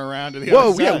camera around to the Whoa,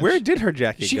 other yeah. side. Where did her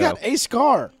jacket She go? got a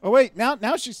scar. Oh, wait. Now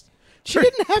she's... She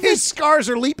didn't have His scars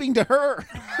are leaping to her.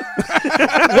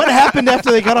 What happened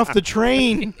after they got off the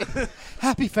train?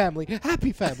 Happy family.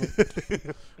 Happy family.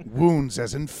 Wounds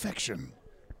as infection.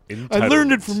 I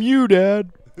learned it from you,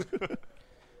 Dad.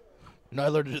 No, I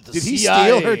learned it at the Did he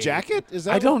CIA. steal her jacket? Is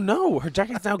that I don't know. Her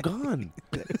jacket's now gone.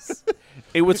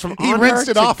 It was from He on rinsed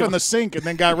her it to off go- in the sink and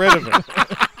then got rid of it.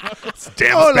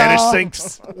 Damn Spanish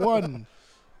sinks. One.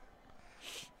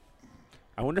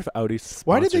 I wonder if Audi.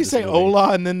 Why did they sponsored say this movie.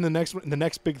 "hola" and then the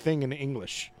next big thing in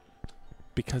English?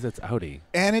 Because it's Audi.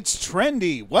 And it's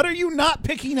trendy. What are you not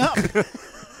picking up? Okay,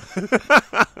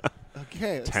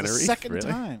 it's the Tenerife, second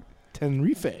really? time.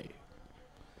 Tenerife.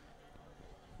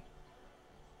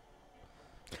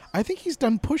 I think he's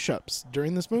done push-ups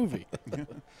during this movie.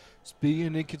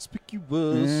 Being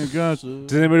inconspicuous.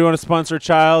 Does anybody want to sponsor a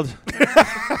child?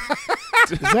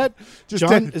 Is that Just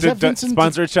John? Is that Vincent?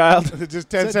 Sponsor a child? Just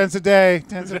 10 cents a day.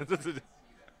 10 cents.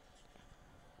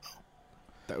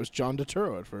 That was John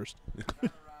Turturro at first.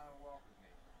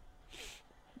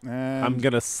 And, I'm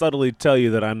going to subtly tell you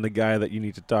that I'm the guy that you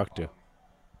need to talk to.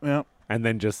 yeah, And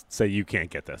then just say you can't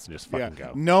get this and just fucking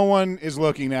go. No one is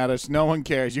looking at us. No one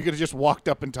cares. You could have just walked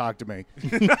up and talked to me.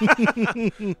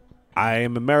 I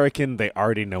am American. They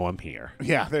already know I'm here.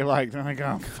 Yeah, they're like,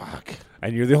 oh, fuck.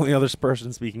 And you're the only other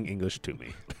person speaking English to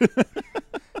me.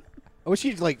 I wish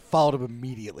he'd like followed him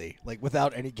immediately, like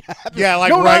without any gap. Yeah, like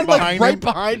No, right not, behind like, him. right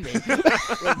behind me.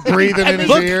 Breathing in his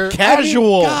Look ear.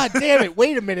 casual. God damn it!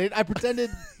 Wait a minute. I pretended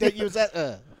that you was at.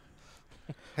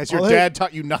 Has your Oh, hey. dad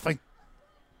taught you nothing?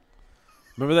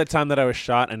 Remember that time that I was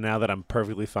shot and now that I'm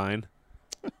perfectly fine?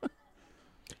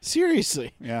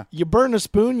 Seriously, Yeah. you burn a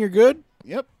spoon, you're good.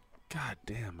 Yep. God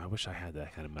damn, I wish I had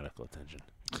that kind of medical attention.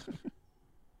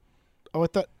 Oh, I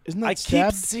thought isn't that I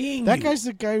stabbed? keep seeing That you. guy's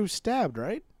the guy who stabbed,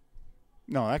 right?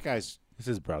 No, that guy's... It's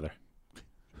his brother.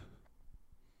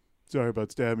 Sorry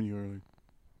about stabbing you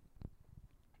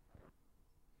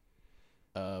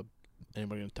earlier.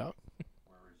 Anybody gonna talk?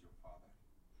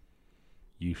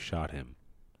 You shot him.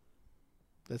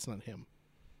 That's not him.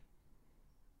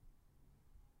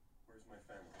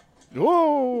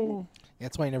 Whoa!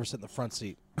 That's why you never sit in the front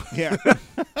seat. Yeah.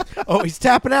 Oh, he's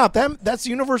tapping out. That's the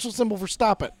universal symbol for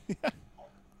stop it.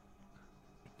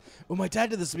 When my dad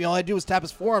did this to me, all I do was tap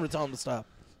his forearm to tell him to stop.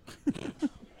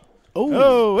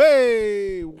 Oh,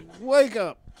 hey, wake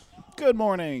up. Good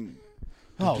morning.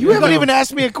 Oh, You haven't even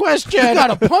asked me a question. I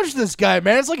gotta punch this guy,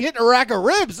 man. It's like hitting a rack of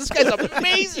ribs. This guy's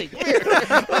amazing. Come here.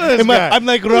 I'm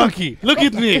like Rocky. Look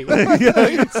at me.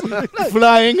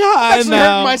 Flying high Actually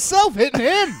now. hurting myself hitting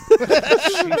him.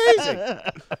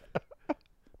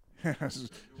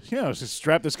 Just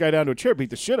strap this guy down to a chair,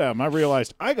 beat the shit out of him. I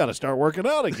realized I got to start working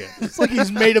out again. It's like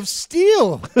he's made of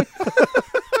steel.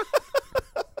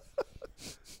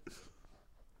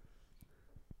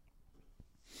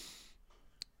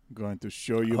 I'm going to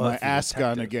show you my ass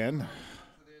gun again.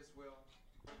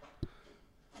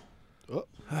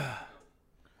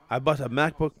 I bought a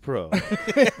MacBook Pro.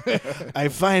 I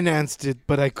financed it,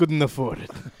 but I couldn't afford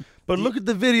it. But look at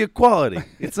the video quality.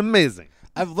 It's amazing.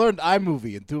 I've learned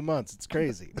iMovie in 2 months. It's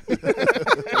crazy.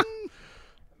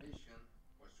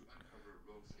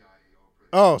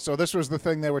 Oh, so this was the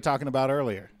thing they were talking about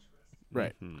earlier.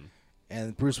 Right.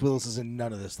 And Bruce Willis is in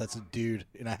none of this. That's a dude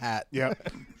in a hat.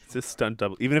 Yep. It's a stunt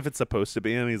double. Even if it's supposed to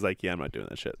be him, he's like, yeah, I'm not doing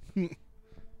that shit.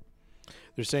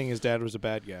 They're saying his dad was a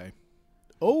bad guy.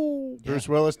 Oh, Bruce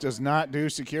Willis does not do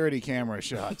security camera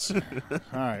shots. All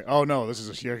right. Oh, no, this is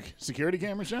a security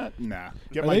camera shot? Nah.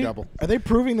 Get my double. Are they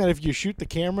proving that if you shoot the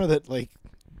camera that, like,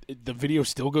 the video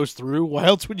still goes through? Why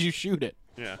else would you shoot it?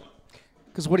 Yeah.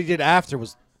 Because what he did after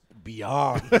was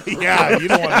beyond. Yeah, you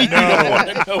don't want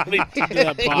to know.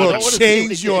 Will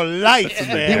change your life, He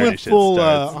man. went full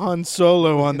Han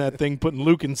Solo on that thing, putting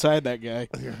Luke inside that guy.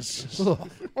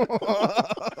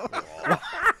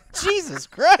 Jesus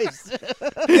Christ.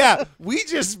 Yeah, we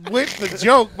just went the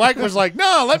joke. Mike was like,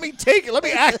 no, let me take it. Let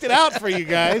me act it out for you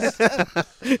guys.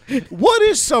 What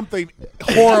is something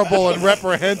horrible and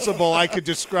reprehensible I could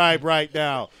describe right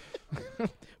now?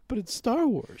 But it's Star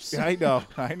Wars. I know.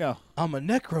 I'm a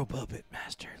necro puppet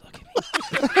master. Look at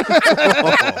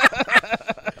me.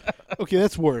 Okay,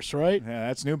 that's worse, right? Yeah,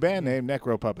 that's a new band name,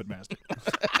 Necro Puppet Master.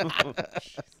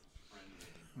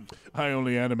 I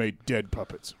only animate dead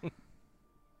puppets.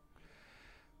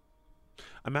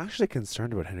 I'm actually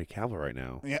concerned about Henry Cavill right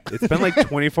now. Yeah. It's been like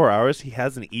 24 hours. He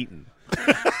hasn't eaten.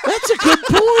 That's a good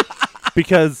point.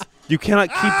 Because you cannot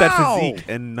keep that Ow! physique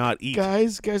and not eat.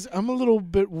 Guys, I'm a little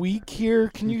bit weak here.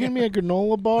 Can you give me a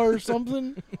granola bar or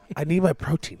something? I need my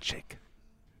protein shake.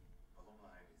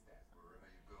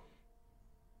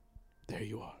 There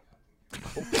you are.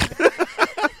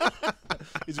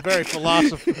 He's very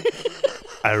philosophical.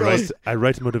 I write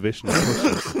motivational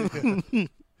posters.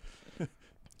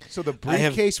 So the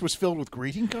briefcase was filled with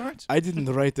greeting cards? I didn't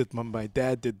write it, but my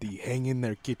dad did the hang in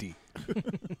there kitty.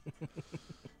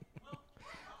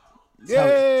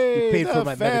 Yay, we paid the for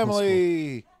my medical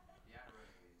family. If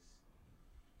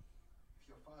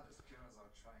your father's killers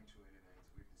are trying to eliminate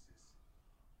witnesses,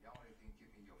 the only thing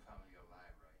keeping your family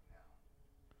alive right now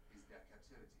is their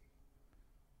captivity.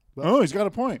 Oh, he's got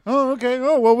a point. Oh, okay.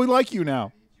 Oh, well, we like you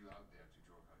now. I need you out there to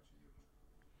draw out to you.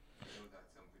 I know that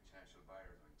some potential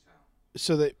buyers are in town.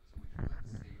 So that,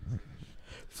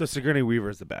 So Sigourney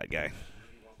Weaver is the bad guy.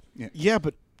 yeah,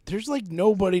 but there's like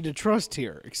nobody to trust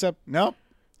here except Nope.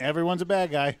 Everyone's a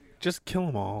bad guy. Just kill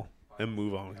them all and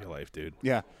move on with your life, dude.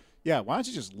 Yeah. Yeah, why don't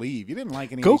you just leave? You didn't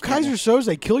like any go of these people. Kaiser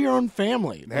Soze. Kill your own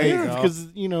family. There you go.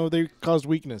 Because, they caused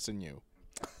weakness in you.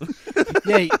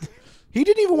 Yeah, He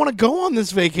didn't even want to go on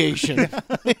this vacation.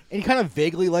 and he kind of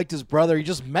vaguely liked his brother. He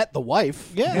just met the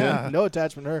wife. Yeah. No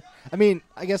attachment to her. I mean,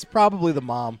 I guess probably the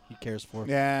mom he cares for.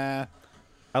 Yeah.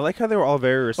 I like how they were all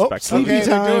very respectful. sleepy Okay,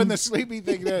 they're time. doing the sleepy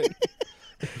thing. There.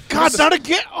 God, not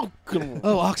again. Oh, good.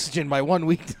 Oh, oxygen, my one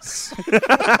weakness.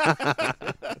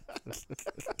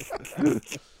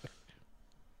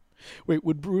 Wait,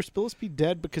 would Bruce Willis be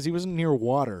dead because he wasn't near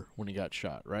water when he got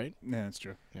shot, right? Yeah, that's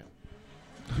true.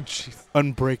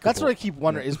 Unbreakable. That's what I keep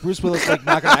wondering. Is Bruce Willis like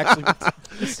not going to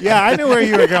actually? Yeah, I knew where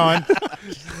you were going.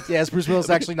 Yeah, is Bruce Willis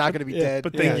actually not going to be dead?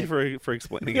 But thank you for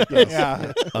explaining it.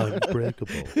 Yeah.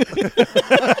 Unbreakable.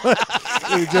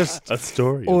 You just A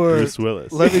story Or of Bruce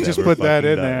Willis. let me just Never put that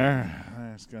fucking in died. there.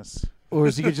 Let's guess. Or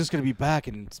is he just going to be back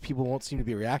and people won't seem to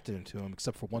be reacting to him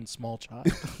except for one small child?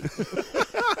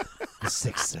 The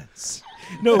Sixth Sense.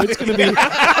 No, it's going to be.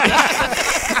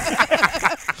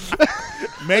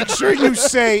 Make sure you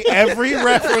say every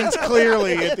reference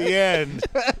clearly at the end.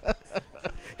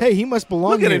 Hey, he must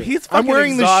belong Look at here. him. He's I'm fucking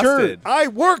wearing the shirt. exhausted. I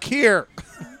work here.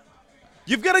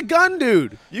 You've got a gun,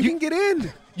 dude. You can get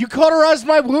in. You cauterized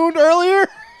my wound earlier?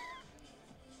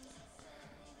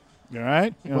 All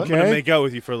right. I'm gonna Okay. make out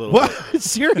with you for a little What? bit.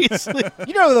 Seriously?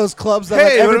 You know those clubs that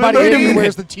Hey, like, everybody wait a in minute.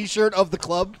 wears the T-shirt of the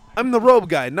club. I'm the robe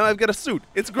guy. Now I've got a suit.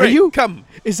 It's great. you- Come.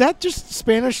 Is that just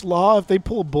Spanish law? If they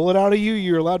pull a bullet out of you,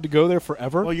 you're allowed to go there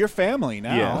forever? Well, you're family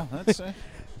now. Yeah. That's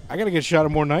I got to get shot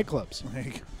at more nightclubs.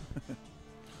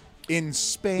 in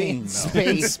Spain. though.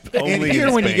 Space. And Only here,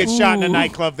 in when you Spain. get shot in a Ooh.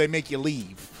 nightclub, they make you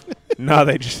leave. No,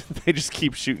 they just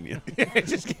keep shooting you.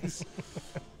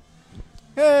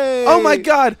 Hey. Oh my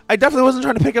God! I definitely wasn't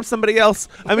trying to pick up somebody else.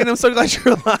 I mean, I'm so glad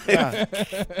you're alive.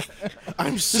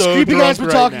 I'm This so creepy drunk guy's been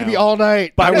right talking now. to me all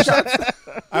night.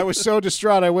 I was so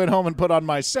distraught. I went home and put on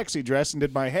my sexy dress and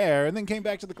did my hair, and then came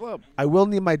back to the club. I will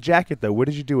need my jacket though. What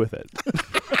did you do with it?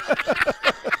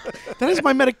 That is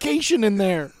my medication in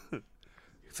there.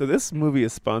 So this movie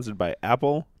is sponsored by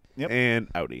Apple Yep. and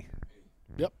Audi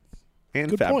Yep. and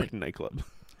Good Fabric point. Nightclub.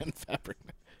 And fabric.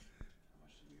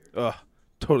 Ugh,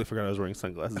 totally forgot I was wearing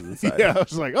sunglasses inside. Yeah, I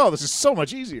was like, oh, this is so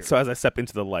much easier. So as I step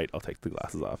into the light, I'll take the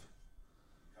glasses off.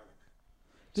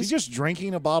 Is he just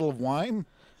drinking a bottle of wine?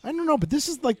 I don't know, but this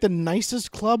is like the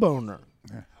nicest club owner.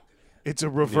 It's a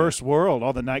reverse world.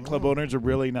 All the nightclub owners are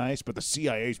really nice, but the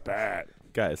CIA's bad.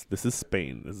 Guys, this is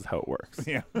Spain. This is how it works.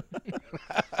 Yeah.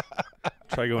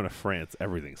 Try going to France.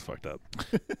 Everything's fucked up.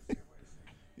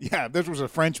 Yeah, if this was a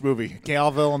French movie,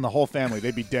 Cavill and the whole family,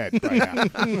 they'd be dead right now.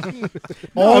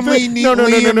 No, Only no.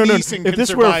 Liam Neeson If can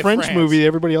this were a survive French France. movie,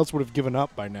 everybody else would have given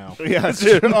up by now. Yeah, that's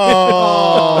true.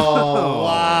 Oh,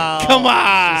 wow. Come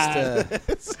on.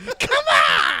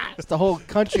 It's the whole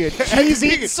country of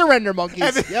cheese-eating surrender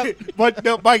monkeys. Yep. But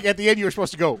no, Mike, at the end you were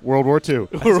supposed to go World War II.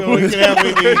 That's all we can have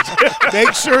with each.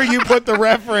 Make sure you put the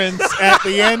reference at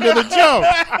the end of the joke.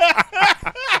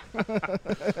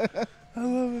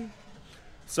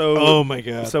 So, Oh, my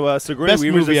God. So, Sigourney Best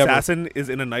Weaver's movie ever. assassin is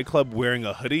in a nightclub wearing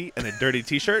a hoodie and a dirty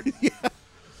T-shirt.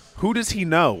 Who does he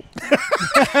know?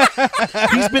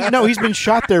 He's been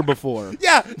shot there before.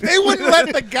 Yeah, they wouldn't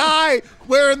let the guy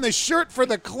wearing the shirt for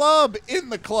the club in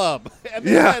the club.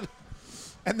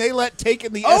 And they let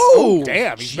taking the Oh,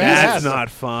 damn, he's That's badass. not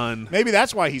fun. Maybe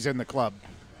that's why he's in the club.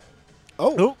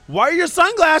 Oh. Why are your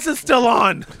sunglasses still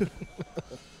on?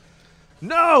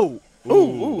 No.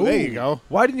 Ooh, there you go.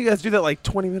 Why didn't you guys do that like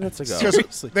 20 minutes ago?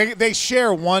 Because they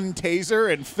share one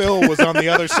taser, and Phil was on the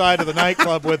other side of the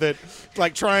nightclub with it,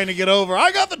 like trying to get over.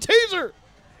 I got the taser.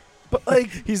 But like,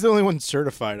 He's the only one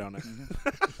certified on it.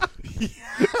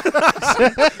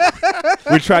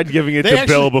 we tried giving it They to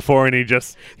actually- Bill before, and he They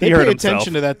hurt pay himself.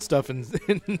 attention to that stuff in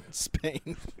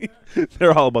Spain.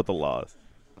 They're all about the laws.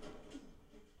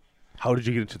 How did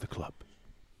you get into the club?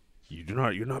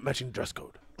 You're not matching dress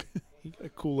code. He got a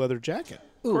cool leather jacket.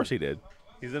 Of course he did.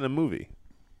 He's in a movie.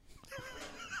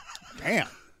 Damn.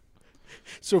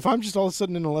 So if I'm just all of a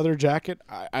sudden in a leather jacket,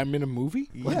 I'm in a movie?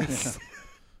 Yes.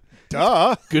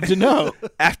 Duh. Good to know.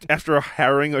 After a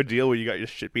harrowing ordeal where you got your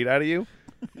shit beat out of you.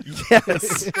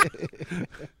 Yes.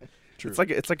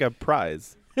 It's like a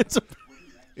prize. It's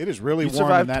It is really You warm in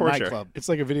survived that torture. nightclub. It's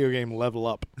like a video game Level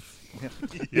Up. Yeah,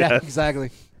 Yes. exactly.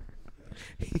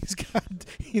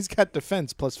 He's got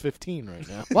defense plus 15 right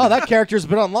now. Wow, that character's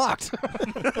been unlocked.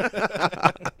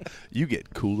 You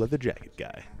get cool leather jacket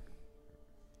guy.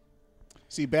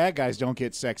 See, bad guys don't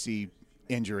get sexy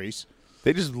injuries.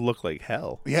 They just look like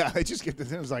hell. Yeah, they just get the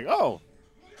thing. It's like, oh,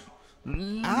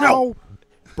 No.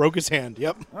 Broke his hand.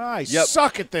 Yep. I Yep.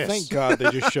 suck at this. Thank God they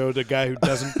just showed a guy who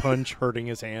doesn't punch hurting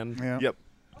his hand. Yeah. Yep.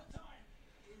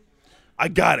 I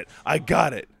got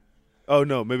it. Oh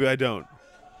no, maybe I don't.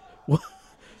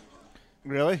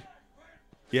 Really?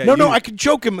 Yeah. No, you- I could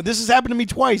choke him. This has happened to me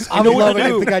twice. I I'm know what loving to it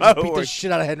do. if the guy just Oh, beat or- the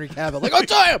shit out of Henry Cavill. Like, oh,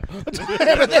 tie him! And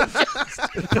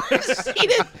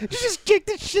then you just kick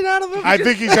the shit out of him. I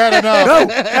think he's had enough. No,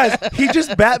 guys, he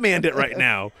just Batmaned it right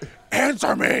now.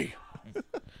 Answer me.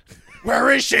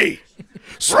 Where is she?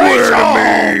 Swear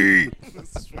to me.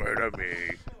 Swear to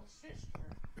me.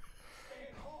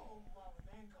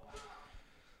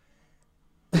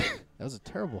 That was a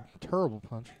terrible, terrible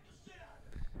punch.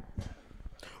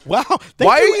 Wow. They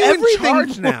Why are do you in everything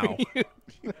charge for now? you.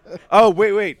 Oh,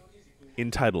 wait.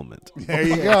 Entitlement. There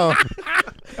you go.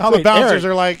 All the Wait, bouncers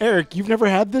Eric, are like, Eric, you've never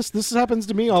had this? This happens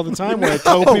to me all the time when I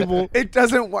tell people. It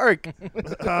doesn't work.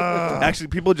 Actually,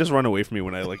 people just run away from me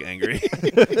when I look angry.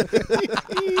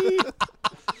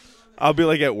 I'll be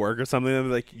like at work or something. And they'll be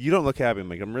like, "You don't look happy." I'm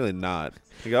like, "I'm really not."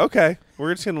 They go, "Okay,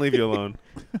 we're just gonna leave you alone.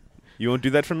 You won't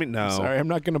do that for me." No. Sorry, I'm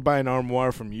not going to buy an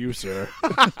armoire from you, sir.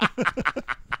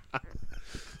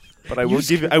 But I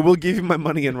will give you my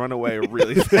money and run away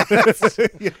really fast.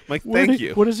 I'm like, thank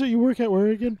you. What is it you work at? Where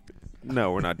again?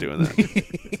 No, we're not doing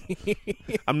that.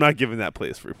 I'm not giving that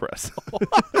place free press.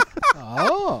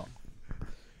 Oh.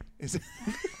 Is it?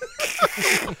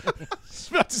 I was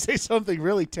about to say something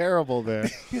really terrible there.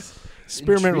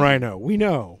 Spearmint rhino. We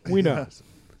know. We know.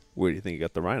 Where do you think you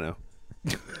got the rhino?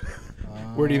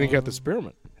 Where do you think you got the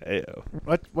spearmint? Heyo.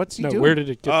 What's he No, doing? where did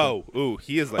it get? Oh, ooh,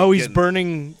 he is like. Oh, he's getting-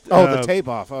 burning. the tape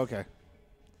off. Okay.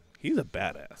 He's a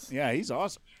badass. Yeah, he's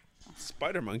awesome.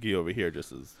 Spider Monkey over here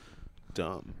just is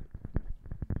dumb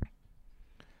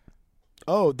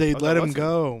Oh, they let that him wasn't-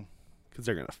 go. because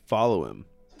they're gonna follow him.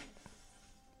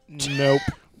 Nope.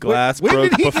 Glass when broke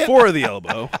did he get- before the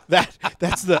elbow.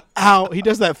 That's the ow. He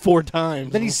does that 4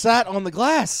 times. Then he sat on the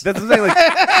glass. That's the thing.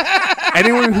 Like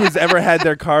anyone who's ever had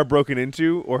their car broken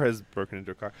into or has broken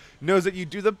into a car knows that you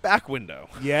do the back window.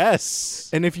 Yes.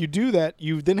 And if you do that,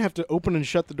 you then have to open and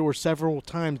shut the door several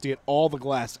times to get all the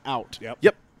glass out.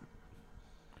 Yep.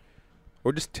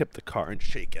 Or just tip the car and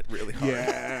shake it really hard.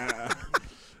 Yeah.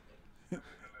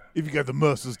 If you got the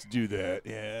muscles to do that,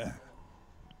 yeah.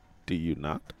 Do you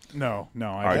not? No,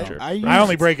 I Archer. don't. I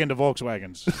only break into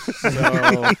Volkswagens.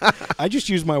 So I just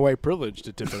use my white privilege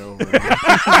to tip it over.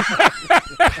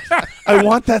 I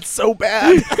want that so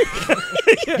bad.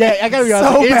 Yeah, I gotta be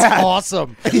honest. It's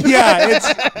awesome.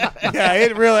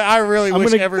 It really. I really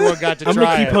wish everyone got to I'm try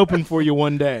gonna keep it. hoping for you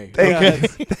one day.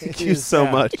 Thank you so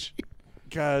much.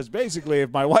 Because basically,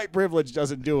 if my white privilege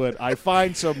doesn't do it, I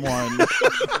find someone.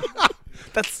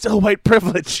 That's still white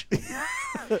privilege.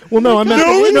 Well, no, I meant no.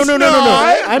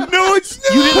 I'm, No, it's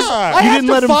not. You didn't, I you have didn't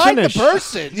to let him find finish. the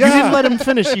person. You didn't let him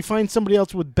finish. You find somebody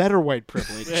else with better white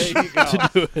privilege There you go. to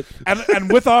do it.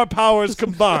 and with our powers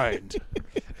combined,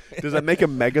 Does that make a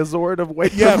Megazord of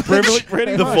white yeah, privilege?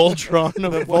 pretty The much. Voltron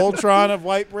of The Voltron of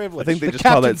white privilege. I think they The just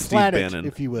call Captain that Steve Planet, Bannon.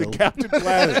 if you will. Captain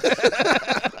Planet.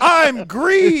 I'm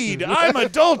greed. I'm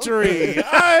adultery.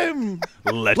 I'm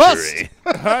Lechery.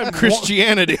 I'm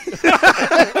Christianity.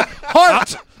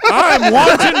 heart. I'm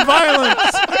wanton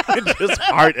violence. Just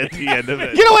heart at the end of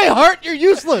it. Get away, Hart! You're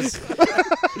useless.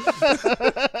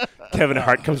 Kevin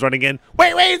Hart comes running in.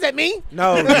 Wait, is that me?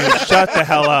 No, you shut the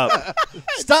hell up.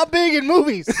 Stop being in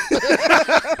movies.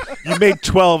 You made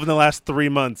 12 in the last 3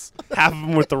 months. Half of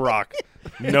them with The Rock.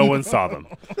 No one saw them.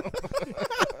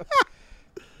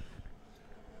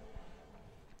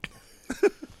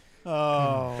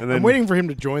 Oh. And then, I'm waiting for him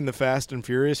to join the Fast and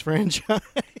Furious franchise.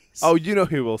 Oh, you know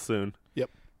he will soon. Yep.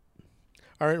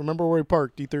 All right, remember where we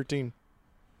parked, D13.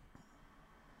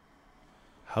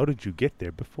 How did you get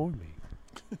there before me?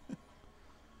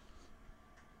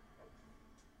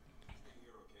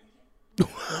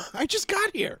 I just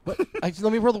got here. Let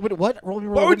me roll the window. What? Roll me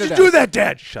roll Why the would window you down. do that,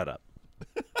 Dad? Shut up.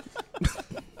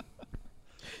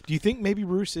 Do you think maybe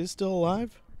Bruce is still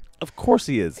alive? Of course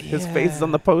he is. His face is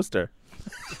on the poster.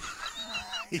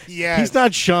 Yeah. He's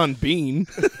not Sean Bean.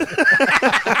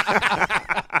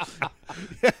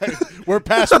 We're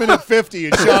past minute 50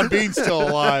 and Sean Bean's still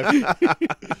alive. I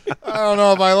don't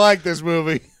know if I like this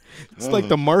movie. It's like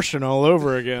The Martian all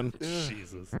over again.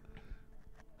 Jesus.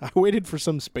 I waited for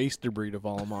some space debris to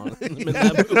fall him on.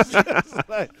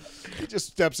 He just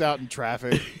steps out in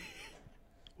traffic.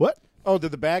 What? Oh,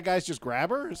 did the bad guys just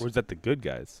grab her? Or is that the good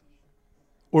guys?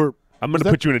 Or I'm going was to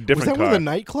put you in a different was that car. one of the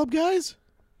nightclub guys?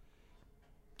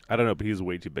 I don't know, but he's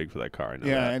way too big for that car. I know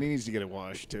Yeah, that. and he needs to get it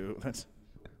washed, too. That's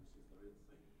It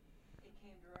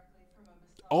came directly from a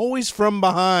massage. Always from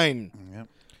behind.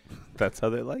 That's how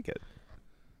they like it.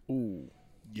 Ooh.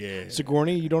 yeah.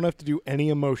 Sigourney, you don't have to do any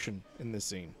emotion in this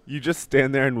scene. You just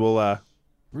stand there and we'll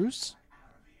Bruce?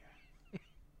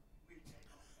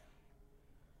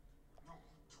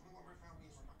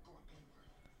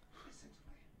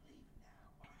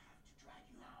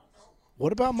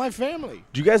 What about my family?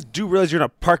 Do you guys do realize you're in a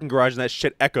parking garage and that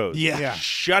shit echoes? Yeah.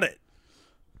 Shut it.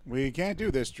 We can't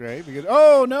do this, Trey, because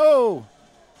oh no.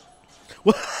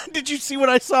 Did you see what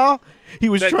I saw? He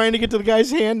was trying to get to the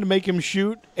guy's hand to make him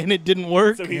shoot, and it didn't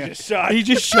work. So he just shot. He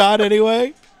just shot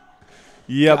anyway.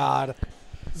 Yep. God.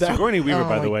 Sigourney Weaver, Oh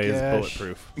by the my way, is gosh.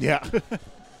 bulletproof. Yeah.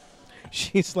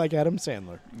 She's like Adam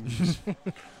Sandler.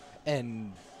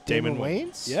 And Damon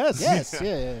Wayans? Yes. Yes,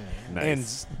 yeah.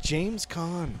 Nice. And James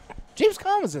Caan. James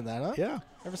Caan was in that, huh? Yeah.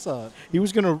 Never saw it. He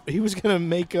was gonna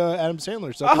make Adam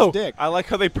Sandler suck Oh, his dick. I like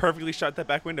how they perfectly shot that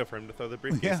back window for him to throw the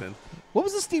briefcase in. What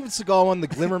was the Steven Seagal one, the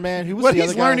Glimmer Man? Who was What the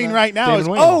he's other guy learning in that? right now Damon is,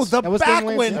 Wayans. oh, the That was back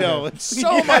Damon Wayans? window. Okay. It's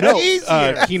so much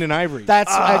easier. Keenan Ivory.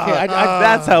 That's okay. I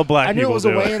That's how black I knew it people was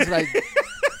a do Wayans, and I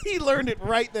He learned it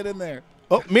right then and there.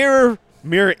 Oh, mirror.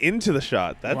 Mirror into the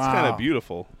shot. That's Wow. kind of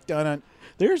beautiful. Dun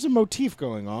There's a motif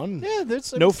going on. yeah.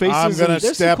 There's No faces. I'm gonna and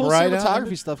There's step some cool right out.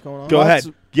 cinematography stuff going on. Go Lots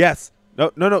ahead. Yes.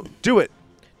 No. Do it.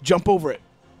 jump over it.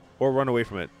 Or run away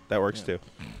from it. That works too.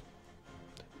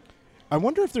 I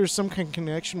wonder if there's some kind of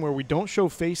connection where we don't show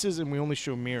faces and we only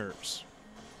show mirrors.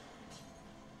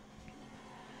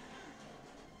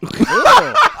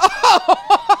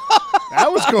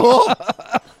 That was cool.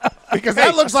 Because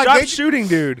that looks like Stop they shooting,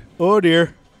 dude. Oh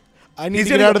dear. I need He's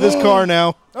to get gonna- out of this car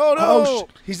now. Oh no!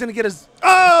 He's gonna get his.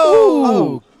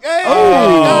 Oh! Hey,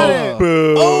 got it.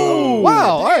 Boo. Oh, wow.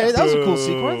 All right, that was a cool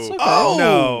sequence. Okay.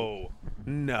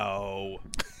 No.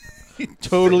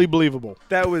 Totally believable.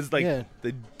 That was like Yeah.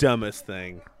 the dumbest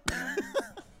thing.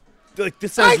 Like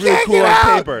this I sounds really can't cool get on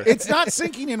out. paper. It's not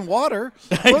sinking in water.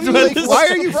 Why Why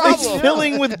are you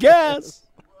filling with gas?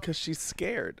 Because she's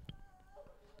scared.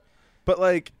 But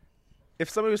like, if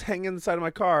somebody was hanging inside of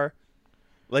my car,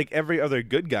 like every other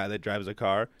good guy that drives a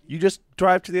car, you just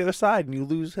drive to the other side and you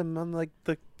lose him on like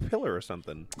the pillar or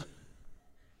something.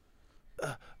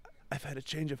 I've had a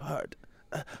change of heart.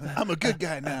 I'm a good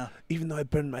guy now. Even though I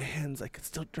burned my hands, I could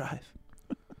still drive.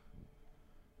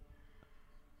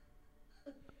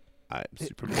 I'm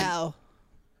Superman. Ow.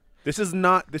 This is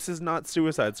not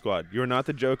Suicide Squad. You're not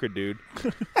the Joker, dude.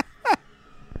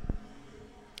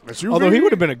 Although he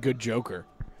would have been a good Joker.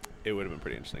 It would have been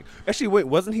pretty interesting. Actually, wait,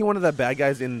 wasn't he one of the bad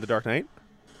guys in The Dark Knight?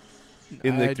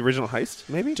 In the original heist,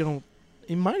 maybe?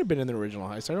 He might have been in the original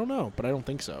heist. I don't know, but I don't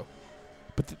think so.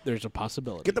 But there's a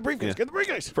possibility. Get the briefcase. Yeah. Get the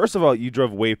briefcase. First of all, you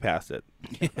drove way past it.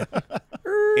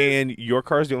 And your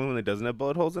car's the only one that doesn't have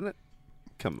bullet holes in it?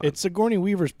 Come on. It's Sigourney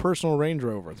Weaver's personal Range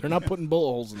Rover. They're not putting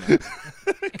bullet holes in there.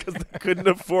 Because they couldn't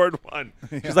afford one.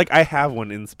 She's like, I have one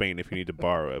in Spain if you need to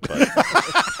borrow it, but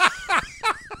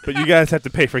but you guys have to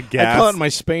pay for gas. I call it my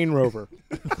Spain Rover.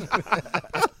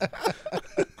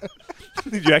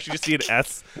 Did you actually just see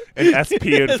an SP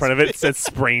in front of it? It says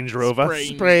Strange Rover.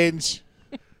 Strange.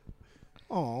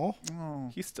 Aw.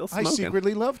 He's still I smoking.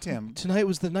 secretly loved him. Tonight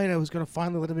was the night I was going to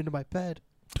finally let him into my bed.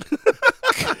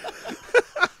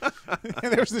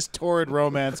 There was this torrid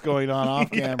romance going on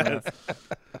off camera.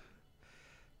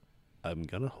 I'm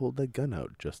going to hold that gun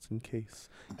out just in case.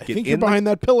 I think you're behind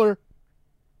that pillar.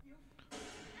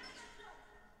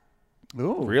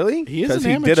 Ooh. Really? He is Because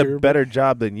an he did amateur, a better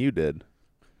job than you did.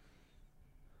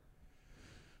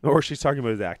 Or she's talking about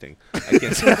his acting. I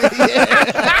can't tell.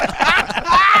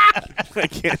 I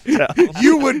can't tell.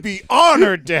 You would be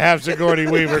honored to have Sigourney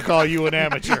Weaver call you an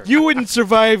amateur. You wouldn't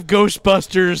survive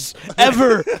Ghostbusters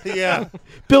ever. Yeah.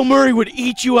 Bill Murray would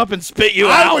eat you up and spit you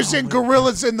out. I was in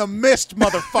Gorillas in the Mist,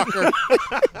 motherfucker.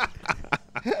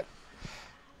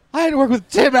 I had to work with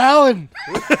Tim Allen.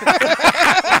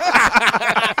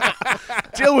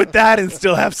 Deal with that and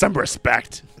still have some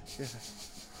respect.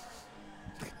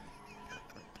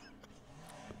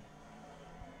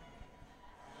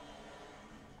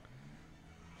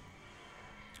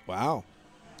 Wow.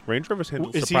 Range Rover's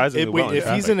handled Is he, surprisingly well. if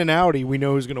he's in an Audi, we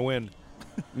know who's going to win.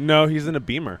 No, he's in a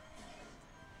Beamer,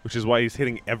 which is why he's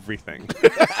hitting everything.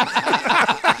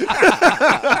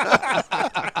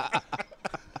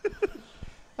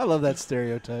 I love that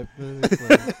stereotype.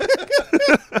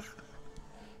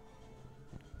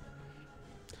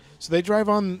 So they drive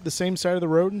on the same side of the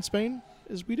road in Spain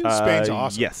as we do? Spain's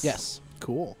awesome. Yes. Yes.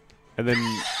 Cool. And then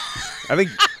I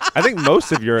think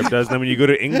most of Europe does. Then when you go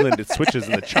to England, it switches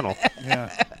in the channel.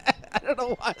 Yeah. I don't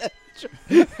know why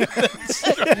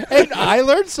and I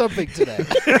learned something today.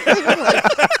 It's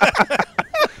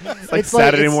like It's like-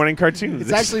 Saturday it's- morning cartoons.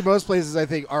 It's actually most places I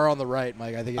think are on the right,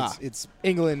 Mike. I think it's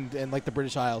England and like the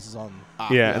British Isles is on.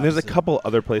 yeah, and there's a opposite. couple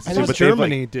other places I too, know but they've,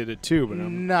 Germany like, did it too, but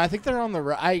No, I think they're on the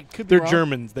right. I could be they're wrong.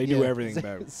 Germans. They do Yeah. everything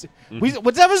better.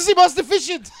 Whatever's the most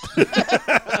efficient.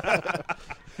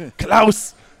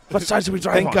 Klaus, what side should we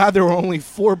drive Thank on? God there were only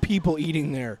 4 people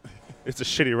eating there. It's a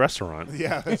shitty restaurant.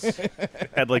 Yeah. It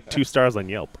had like 2 stars on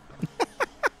Yelp.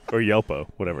 Or Yelpo,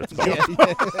 whatever it's called.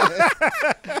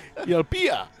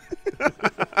 Yelpia.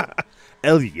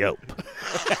 El Yelp.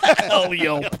 El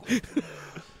Yelp.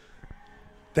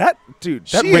 That dude,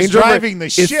 that She is Range Rover driving the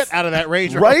is- shit out of that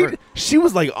Range Rover. Right? She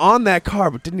was like on that car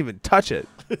but didn't even touch it.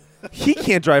 He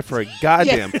can't drive for a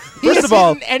goddamn. First of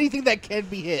all, anything that can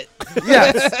be hit.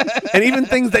 yes, and even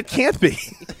things that can't be.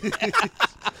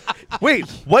 Wait,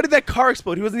 why did that car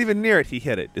explode? He wasn't even near it. He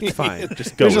hit it. It's fine.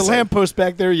 Just go. There's a with it. lamppost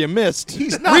back there you missed.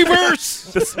 He's not. Reverse!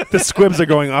 The squibs are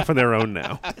going off on their own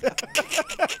now.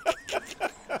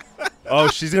 Oh,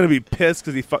 she's gonna be pissed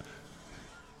because he.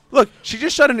 Look, she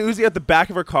just shot an Uzi at the back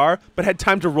of her car, but had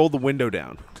time to roll the window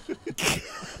down.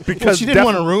 Because Well, she didn't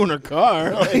want to ruin her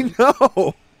car. I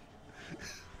know.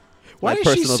 Why My is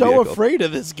she personal so vehicle. afraid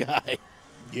of this guy?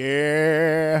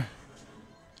 Yeah.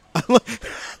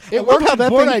 It worked how on that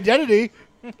Born thing- Identity.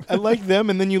 I like them,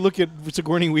 and then you look at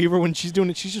Sigourney Weaver when she's doing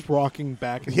it. She's just rocking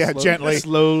back, and Yeah, gently.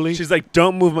 slowly. She's like,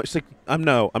 "Don't move much." She's like, I'm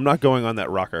not going on that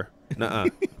rocker. Nuh-uh.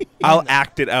 I'll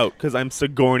act it out because I'm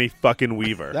Sigourney fucking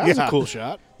Weaver. That was Yeah. a cool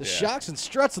shot. The shocks and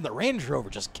struts on the Range Rover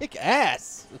just kick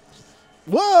ass.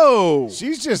 Whoa!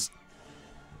 She's just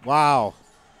wow.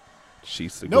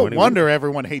 She's No Sigourney wonder Weaver.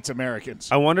 everyone hates Americans.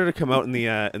 I want her to come out in the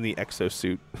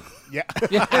exosuit. Yeah.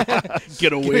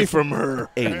 Get away from her.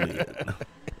 Alien.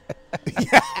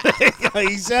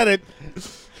 He said it.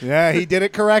 Yeah, he did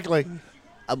it correctly.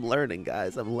 I'm learning,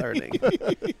 guys. I'm learning.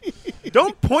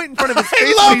 Don't point in front of his face I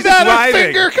when love he's that. A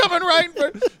driving. finger coming right in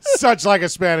front. Such like a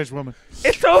Spanish woman.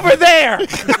 It's over there.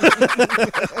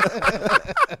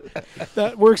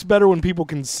 That works better when people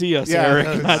can see us, Yeah.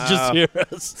 Eric, not just hear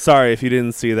us. Sorry if you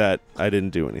didn't see that. I didn't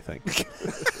do anything.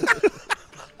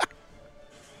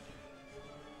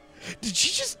 Did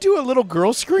she just do a little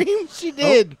girl scream? She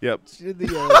did. Yep. She did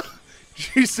the.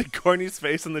 She Sigourney's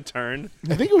face on the turn.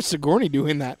 I think it was Sigourney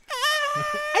doing that.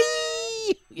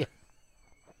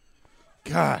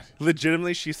 God.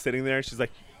 Legitimately, she's sitting there. She's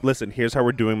like, "Listen, here's how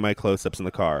we're doing my close-ups in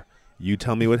the car. You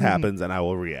tell me what happens, and I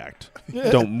will react.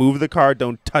 Don't move the car.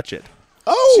 Don't touch it."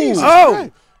 Oh! Jesus Oh!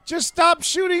 Christ. Just stop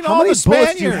shooting How all many the bullets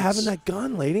Spaniards. do you have in that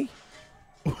gun, lady?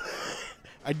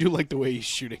 I do like the way he's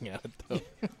shooting at it, though.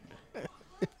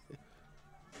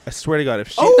 I swear to God, if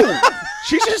she,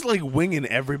 she's just like winging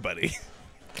everybody.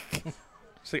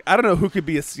 She's like, I don't know who could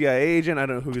be a CIA agent. I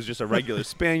don't know who is just a regular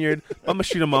Spaniard. I'm gonna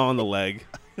shoot them all in the leg.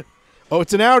 Oh,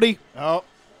 it's an Audi. Oh.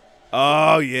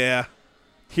 Oh yeah,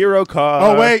 hero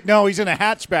car. Oh, wait. No, he's in a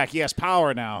hatchback. He has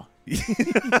power now.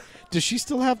 Does she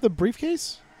still have the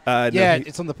briefcase? No, Yeah, he,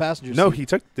 it's on the passenger no, seat. he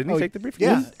took. Didn't he Oh, take the briefcase?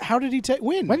 yeah. How did he take?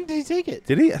 When? When did he take it?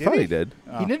 Did he? I thought he? he did.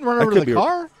 He didn't run I over could to be the wrong.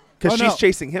 car? Because Oh, she's no.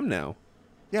 chasing him now.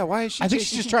 Yeah, why is she I think chasing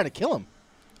she's just him? trying to kill him.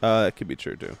 That could be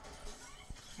true too.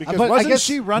 Because But I wasn't guess-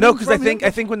 she running No, because I from think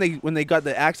him? when they got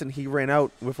the accident, he ran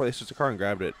out before they switched the car and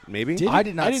grabbed it. Maybe. Did I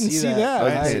did not I didn't see that.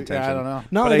 I didn't pay I attention. don't know.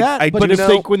 Not But only I- that, I but do if know-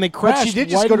 they when they But crashed, she did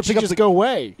just why go to didn't she pick up just the- go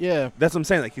away? Yeah. That's what I'm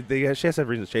saying. Like she has to have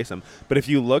reason to chase him. But if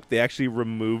you look, they actually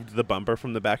removed the bumper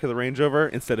from the back of the Range Rover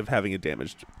instead of having a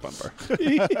damaged bumper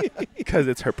because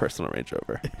it's her personal Range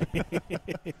Rover.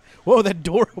 Whoa, that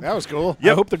door. That was cool. I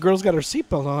hope the girl's got her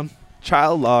seatbelt on.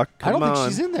 Child lock. I Come don't on. think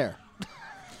she's in there.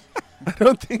 I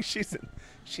don't think she's in.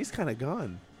 She's kind of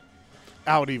gone.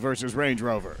 Audi versus Range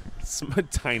Rover. Some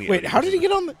tiny. Wait, how did he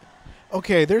get on the?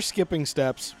 Okay, they're skipping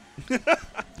steps.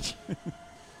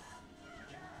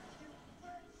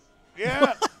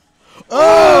 Yeah.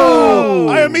 Oh!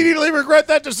 I immediately regret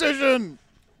that decision.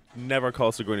 Never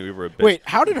call Sigourney Weaver a bitch. Wait,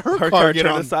 how did her car get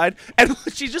turned on? aside, and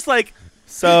she's just like,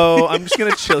 "So I'm just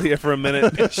gonna chill here for a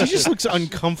minute." She just looks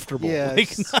uncomfortable. Yeah.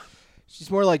 Like, She's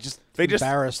more like just They just-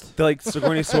 embarrassed. They're like,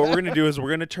 Sigourney. So what we're gonna do is we're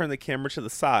gonna turn the camera to the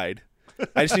side.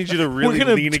 I just need you to really we're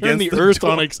gonna lean turn against the the Earth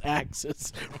door. on its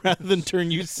axis rather than turn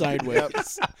you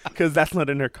sideways. Because that's not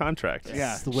in her contract.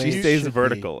 Yeah. It's the way She it stays should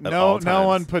vertical at No, all times. no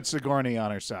one put Sigourney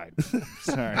on her side.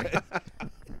 Sorry.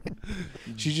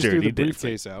 She just threw Dirty the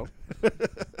briefcase out. I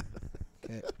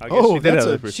guess Oh, she did that's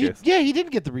have a- the She, briefcase. yeah, he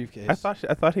didn't get the briefcase.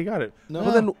 I thought he got it. No.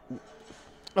 Well, then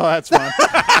Oh, that's fun.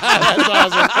 That's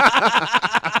awesome.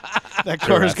 That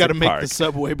car's got to Jurassic make Park. the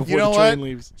subway before You know the train what?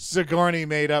 leaves. Sigourney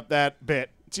made up that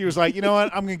bit. She was like, you know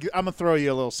what? I'm gonna throw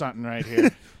you a little something right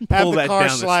here. Have Pull the that car down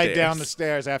the slide stairs. down the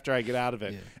stairs after I get out of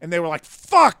it. And they were like,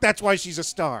 "Fuck! That's why she's a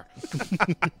star."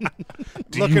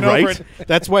 Looking you write? over it.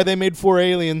 That's why they made 4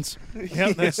 aliens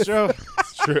Yep, that's true.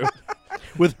 It's true.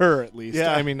 with her, at least.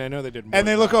 Yeah. I mean, I know they did more. And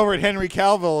they than look that. over at Henry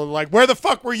Cavill and like, "Where the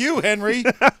fuck were you, Henry?"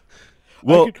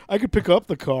 Well, I could pick up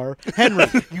the car. Henry,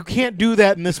 you can't do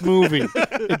that in this movie.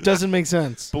 It doesn't make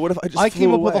sense. but what if I just I came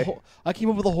flew up with a away? whole. I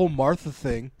came up with a whole Martha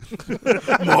thing.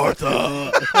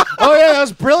 Martha. Oh yeah, that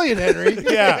was brilliant, Henry.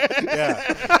 yeah,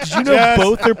 yeah, Did you know Yes.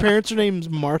 both their parents are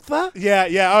named Martha? yeah,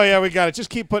 yeah. Oh yeah, we got it.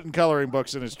 Just keep putting coloring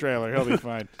books in his trailer. He'll be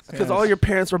fine. Because all your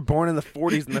parents were born in the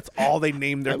 40s, and that's all they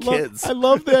named their kids. I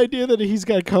love the idea that he's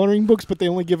got coloring books, but they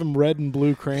only give him red and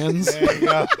blue crayons. There you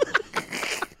go.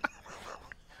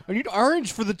 I need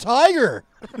orange for the tiger.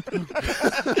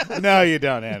 No, you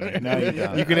don't, Henry. No, you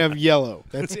don't. You can have yellow.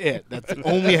 That's it. That's the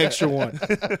only extra one.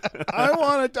 I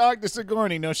want to talk to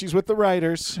Sigourney. No, she's with the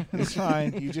writers. It's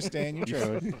fine. You just stay in your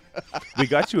trailer. We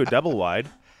got you a double wide.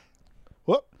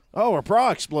 What? Oh, her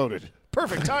bra exploded.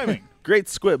 Perfect timing. Great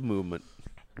squib movement.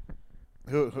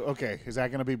 Okay, is that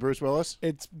going to be Bruce Willis?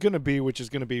 It's going to be, which is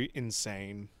going to be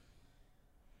insane.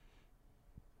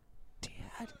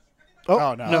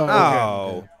 Oh, no. no. Okay,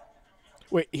 Oh. okay.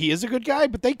 Wait, he is a good guy,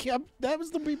 but they can't. That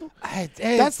was the people. That's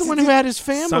That's the one who had his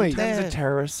family. Sometimes the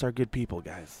terrorists are good people,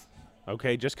 guys.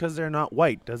 Okay, just because they're not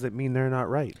white doesn't mean they're not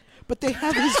right. But they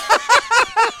have his.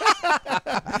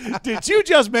 Did you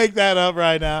just make that up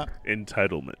right now?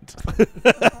 Entitlement.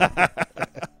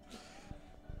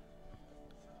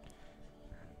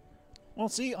 Well,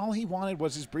 see, all he wanted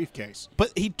was his briefcase.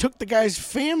 But he took the guy's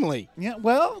family. Yeah,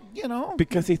 well, you know.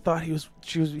 Because he thought he was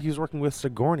working with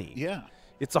Sigourney. Yeah.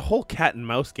 It's a whole cat and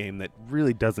mouse game that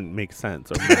really doesn't make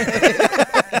sense. It's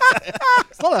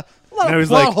a lot And I of was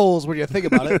plot like- holes when you think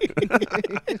about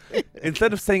it.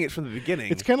 Instead of saying it from the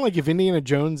beginning. It's kind of like if Indiana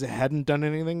Jones hadn't done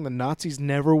anything, the Nazis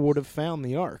never would have found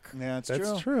the Ark. Yeah, it's That's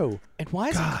true. true. And why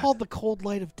is it called the cold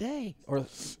light of day? Or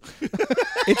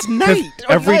It's night.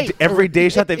 Every day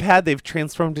shot they've had, they've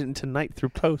transformed it into night through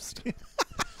post.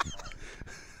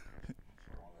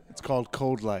 It's called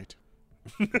Cold Light.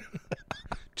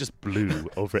 Just blue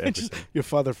over everything. Your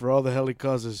father, for all the hell he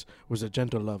causes, was a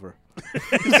gentle lover.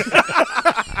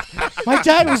 my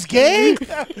dad was gay?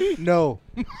 No.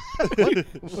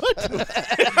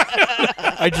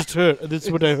 I just heard.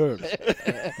 That's what I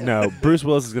heard. No, Bruce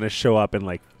Willis is going to show up in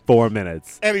like 4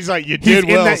 minutes. And he's like, you He's did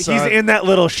well, he's son. in that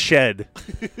little shed.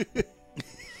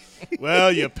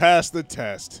 Well, you passed the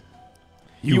test.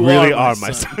 You really are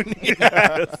my son.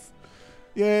 Yes.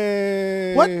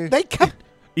 Yay. What? They kept...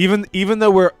 Even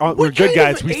though we're good kind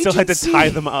guys, of we still had to agency? tie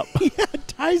them up. Yeah,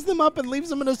 ties them up and leaves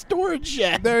them in a storage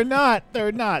shed. They're not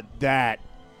that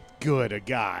good of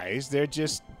guys. They're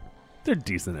just They're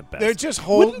decent at best. they're just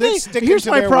Wouldn't they, sticking here's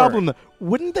to my their problem. word. Though.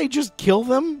 Wouldn't they just kill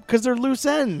them? Because they're loose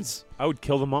ends. I would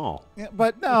kill them all. Yeah,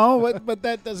 but no, but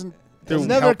that doesn't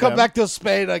Never help come them. back to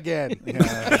Spain again.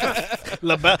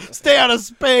 Stay out of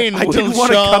Spain. I didn't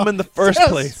want to come in the first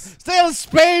place. Stay out of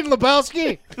Spain,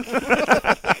 Lebowski.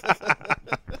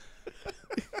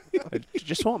 I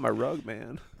just want my rug,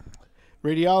 man.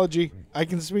 Radiology. I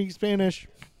can speak Spanish.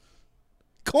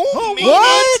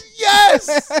 What?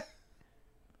 Yes.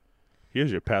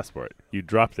 Here's your passport. You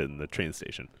dropped it in the train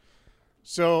station.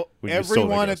 So When you stole that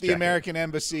everyone girl's at the jacket. American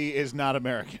embassy is not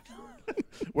American.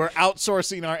 We're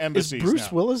outsourcing our Is embassies Bruce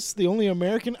now. Willis the only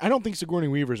American? I don't think Sigourney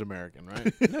Weaver's American,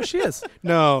 right? No, she is.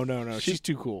 No. She's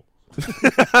too cool.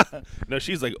 No,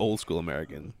 she's like old school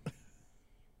American.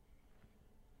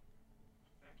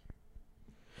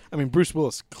 I mean, Bruce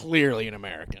Willis clearly an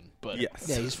American, but Yes.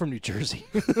 Yeah, he's from New Jersey.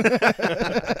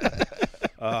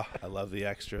 Oh, I love the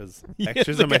extras. Yeah,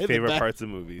 Extras the are my guy in the favorite back. parts of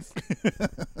movies.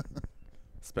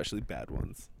 Especially bad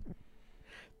ones.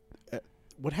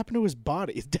 what happened to his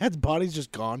body? His dad's body's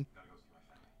just gone.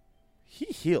 He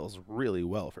heals really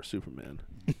well for Superman.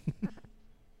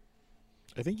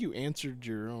 I think you answered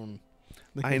your own.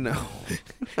 I know.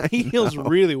 He heals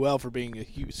really well for being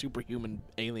a superhuman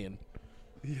alien.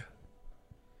 Yeah.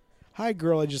 Hi,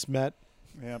 girl I just met.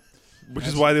 Yep. Which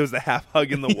is why there was the half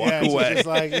hug in the walk Yeah, it's away. just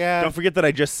like, yeah. Don't forget that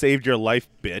I just saved your life,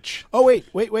 bitch. Oh,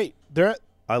 wait. They're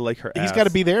I like her He's ass. got to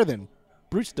be there then.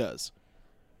 Bruce does.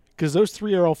 Because those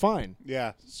three are all fine.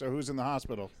 Yeah. So who's in the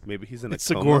hospital? Maybe he's in a It's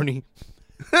coma. Sigourney.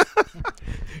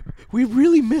 We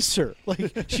really miss her.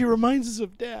 Like, she reminds us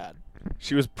of Dad.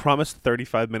 She was promised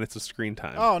 35 minutes of screen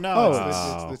time. Oh no.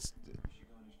 Oh. It's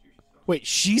Wait,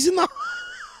 she's in the...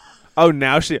 Oh,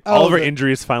 now all of her the-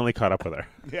 injuries finally caught up with her.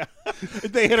 yeah.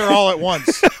 They hit her all at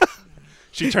once.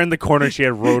 She turned the corner. She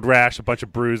had road rash, a bunch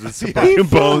of bruises, some broken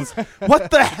bones.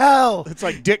 What the hell? It's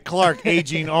like Dick Clark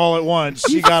aging all at once.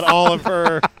 She got all of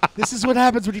her. This is what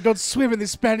happens when you don't swim in the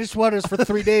Spanish waters for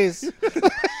 3 days.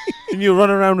 And you run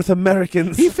around with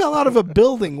Americans. He fell out of a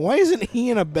building. Why isn't he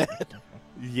in a bed?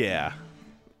 Yeah.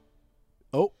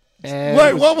 Oh. And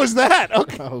Wait, what was that?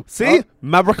 Okay. See?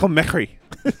 Mabrouk El Mechri.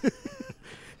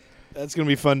 That's going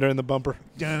to be fun during the bumper.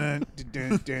 Dun, dun,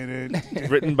 dun, dun, dun.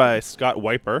 Written by Scott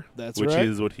Wiper. That's which right.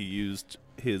 is what he used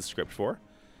his script for.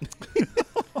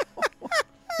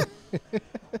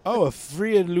 Oh, a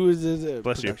free and lose.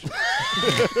 Bless you.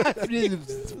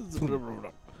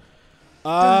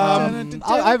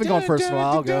 I haven't gone first in a while.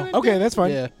 I'll go. Okay, that's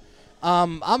fine. Yeah.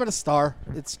 I'm gonna star.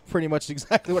 It's pretty much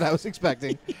exactly what I was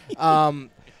expecting.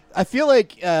 I feel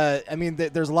like,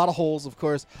 there's a lot of holes, of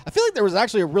course. I feel like there was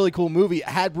actually a really cool movie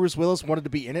had Bruce Willis wanted to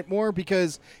be in it more,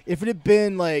 because if it had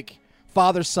been like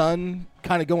father-son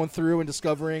kind of going through and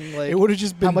discovering, like, It would have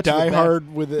just how been much of a Die bad-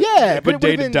 Hard with it. Yeah, a but good it day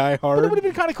would've to been- Die But Hard. it would have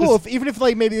been kind of cool even if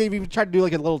like maybe they even tried to do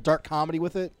like a little dark comedy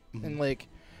with it, and like,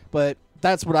 but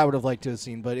that's what I would have liked to have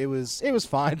seen. But it was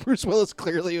fine. Bruce Willis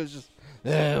clearly was just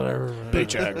whatever.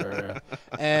 Paycheck.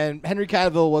 And Henry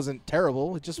Cavill wasn't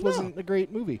terrible. It just wasn't a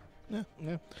great movie.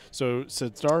 Yeah. So,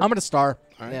 said star? I'm gonna star.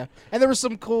 All right. Yeah, and there was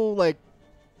some cool like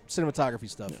cinematography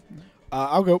stuff.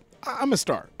 I'll go. I'm a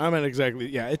star. I'm at exactly.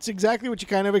 Yeah, it's exactly what you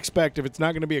kind of expect. If it's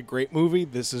not going to be a great movie,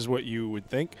 this is what you would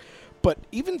think. But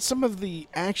even some of the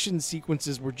action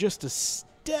sequences were just a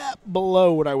step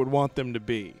below what I would want them to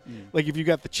be. Like if you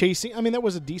got the chasing, I mean, that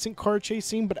was a decent car chase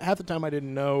scene, but half the time I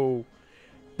didn't know.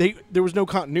 There was no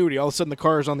continuity. All of a sudden, the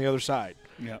car is on the other side.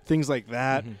 Yeah. Things like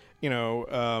that. you know,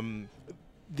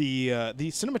 the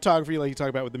cinematography, like you talk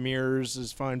about with the mirrors,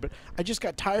 is fine. But I just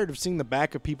got tired of seeing the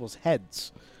back of people's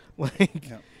heads. Like,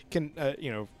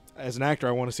 you know, as an actor,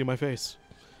 I want to see my face.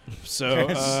 So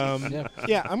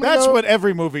yeah, That's what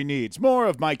every movie needs. More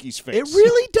of Mikey's face. it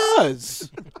really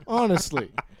does.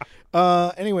 Honestly.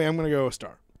 Anyway, I'm gonna go a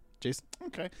star. Jason.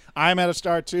 Okay. I'm at a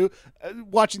star too.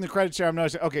 Watching the credits here, I'm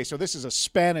noticing. Okay, so this is a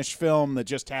Spanish film that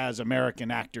just has American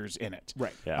actors in it.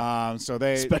 Right. Yeah. So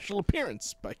they Special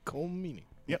appearance by Colmini.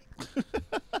 Yep.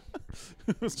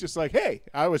 It was just like, hey,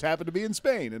 I was happened to be in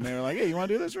Spain, and they were like, hey, you want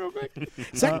to do this real quick?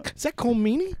 Is that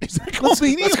Colmini? Is that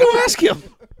Colmini? Let's go ask him.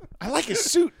 I like his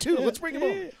suit too. Let's bring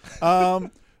him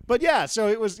over. But yeah, so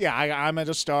it was. Yeah, I'm at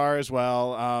a star as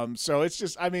well. So it's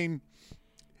just, I mean,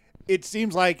 it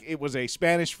seems like it was a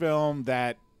Spanish film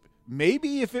that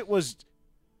maybe it was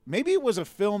a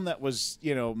film that was,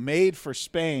 you know, made for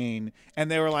Spain, and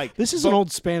they were like, This is an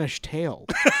old Spanish tale.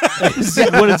 Is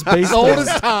what it's based on. Old as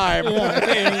time.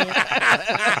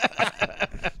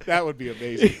 That would be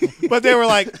amazing. But they were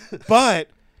like, but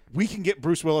we can get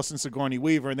Bruce Willis and Sigourney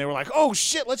Weaver, and they were like, oh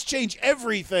shit, let's change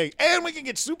everything, and we can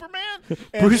get Superman.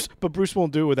 And Bruce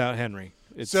won't do it without Henry.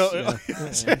 It's, so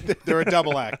they're a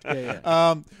double act.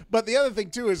 But the other thing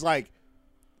too is like,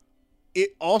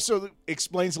 it also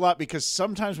explains a lot, because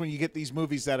sometimes when you get these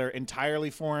movies that are entirely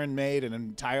foreign made and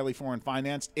entirely foreign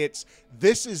financed,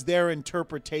 this is their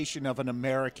interpretation of an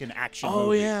American action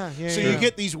movie. So you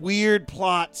get these weird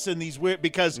plots and these weird,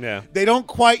 because they don't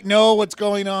quite know what's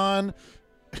going on.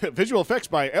 Visual effects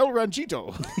by El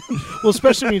Ranchito. Well,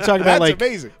 especially when you talk about That's like,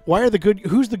 amazing. Why are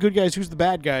who's the good guys, who's the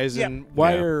bad guys, and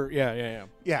why are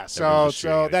Yeah, so Everyone's just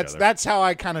shooting at each other. that's how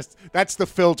I kind of, that's the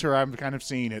filter I'm kind of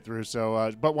seeing it through.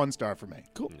 So, but 1 star for me.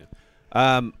 Cool.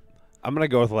 I'm gonna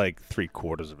go with like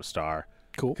 3/4 of a star.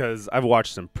 Cool. Because I've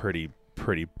watched some pretty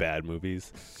bad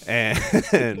movies,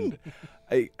 and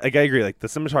I agree. Like the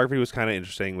cinematography was kind of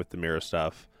interesting with the mirror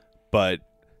stuff, but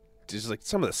just like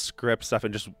some of the script stuff,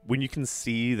 and just when you can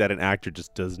see that an actor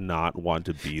just does not want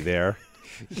to be there.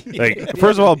 Like,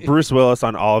 first of all, Bruce Willis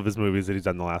on all of his movies that he's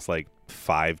done the last like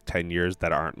 5-10 years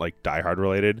that aren't like Die Hard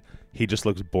related, he just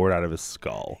looks bored out of his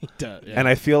skull. He does, yeah. And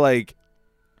I feel like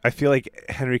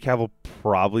Henry Cavill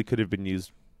probably could have been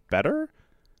used better,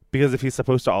 because if he's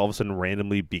supposed to all of a sudden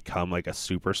randomly become like a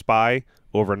super spy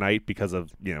overnight because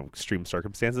of, you know, extreme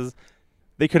circumstances,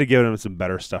 they could have given him some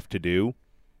better stuff to do.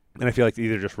 And I feel like they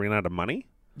either just ran out of money,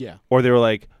 or they were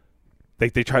like, they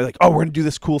tried like, oh, we're gonna do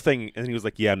this cool thing, and he was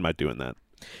like, yeah, I'm not doing that.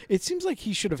 It seems like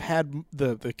he should have had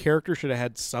the character should have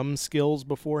had some skills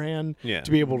beforehand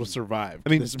to be able to survive. I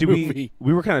mean, this movie.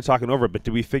 we were kind of talking over it, but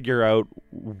did we figure out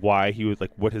why he was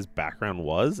like, what his background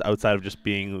was outside of just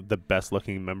being the best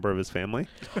looking member of his family?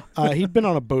 He'd been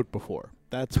on a boat before.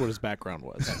 That's what his background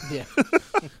was.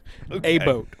 Okay. A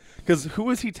boat. Because who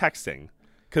was he texting?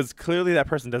 Because clearly that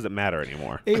person doesn't matter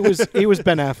anymore. It was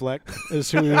Ben Affleck is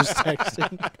who he was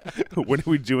texting. When are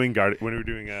we doing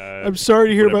I'm sorry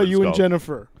to hear whatever about it's you and called.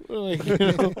 Jennifer. Like, you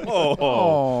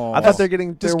know. I thought they're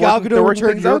getting Does they're Gal working, Gadot they're working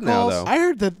return things your out now, calls? though. I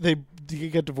heard that they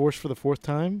get divorced for the 4th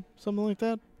time, something like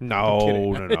that.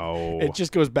 No. It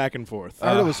just goes back and forth.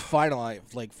 I heard it was finally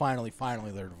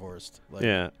they're divorced. Like,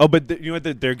 Yeah. Oh, but you know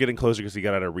what? They're getting closer because he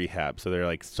got out of rehab, so they're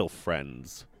like still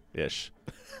friends ish.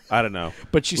 I don't know.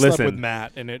 But she slept Listen. with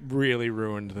Matt, and it really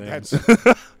ruined things.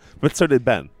 But so did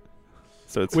Ben.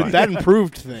 So it's With fine. that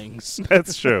improved things.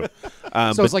 That's true.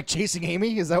 So it's like chasing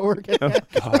Amy? Is that what we're getting at?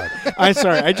 I'm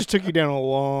sorry, I just took you down a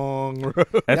long road.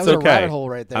 That's That was okay. a rabbit hole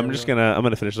right there. I'm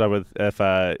gonna finish it up with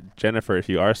Jennifer, if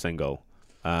you are single,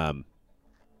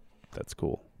 that's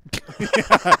cool.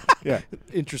 Yeah.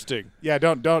 Interesting. Yeah,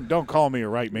 don't call me or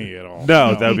write me at all.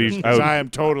 No, that'd be. 'Cause I am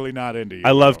totally not into you.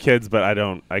 I love kids, but I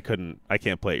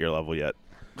can't play at your level yet.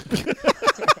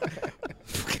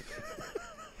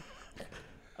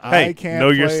 I Hey, can't know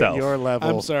play yourself. at your level.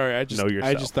 I'm sorry. I Know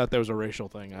yourself. just thought that was a racial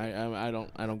thing. I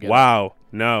don't get it. Wow.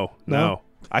 No. No?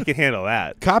 I can handle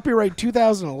that. Copyright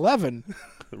 2011.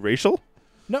 Racial?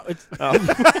 No, it's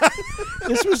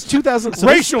this was 2000. So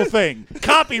Racial thing.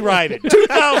 Copyrighted.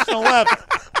 2011.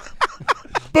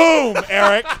 Boom,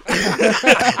 Eric.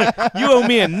 you owe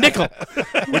me a nickel.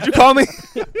 What'd you call me?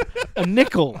 A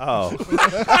nickel. Oh.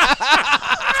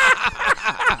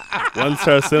 One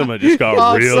Star Cinema just got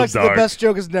Oh, it real sucks. dark. The best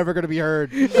joke is never going to be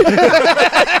heard. No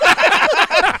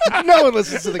one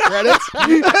listens to the credits.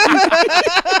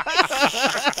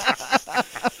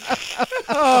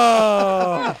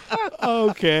 Oh.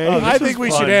 Okay. I think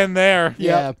we should end there.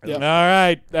 Yeah. All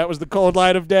right. That was the cold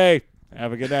light of day.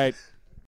 Have a good night.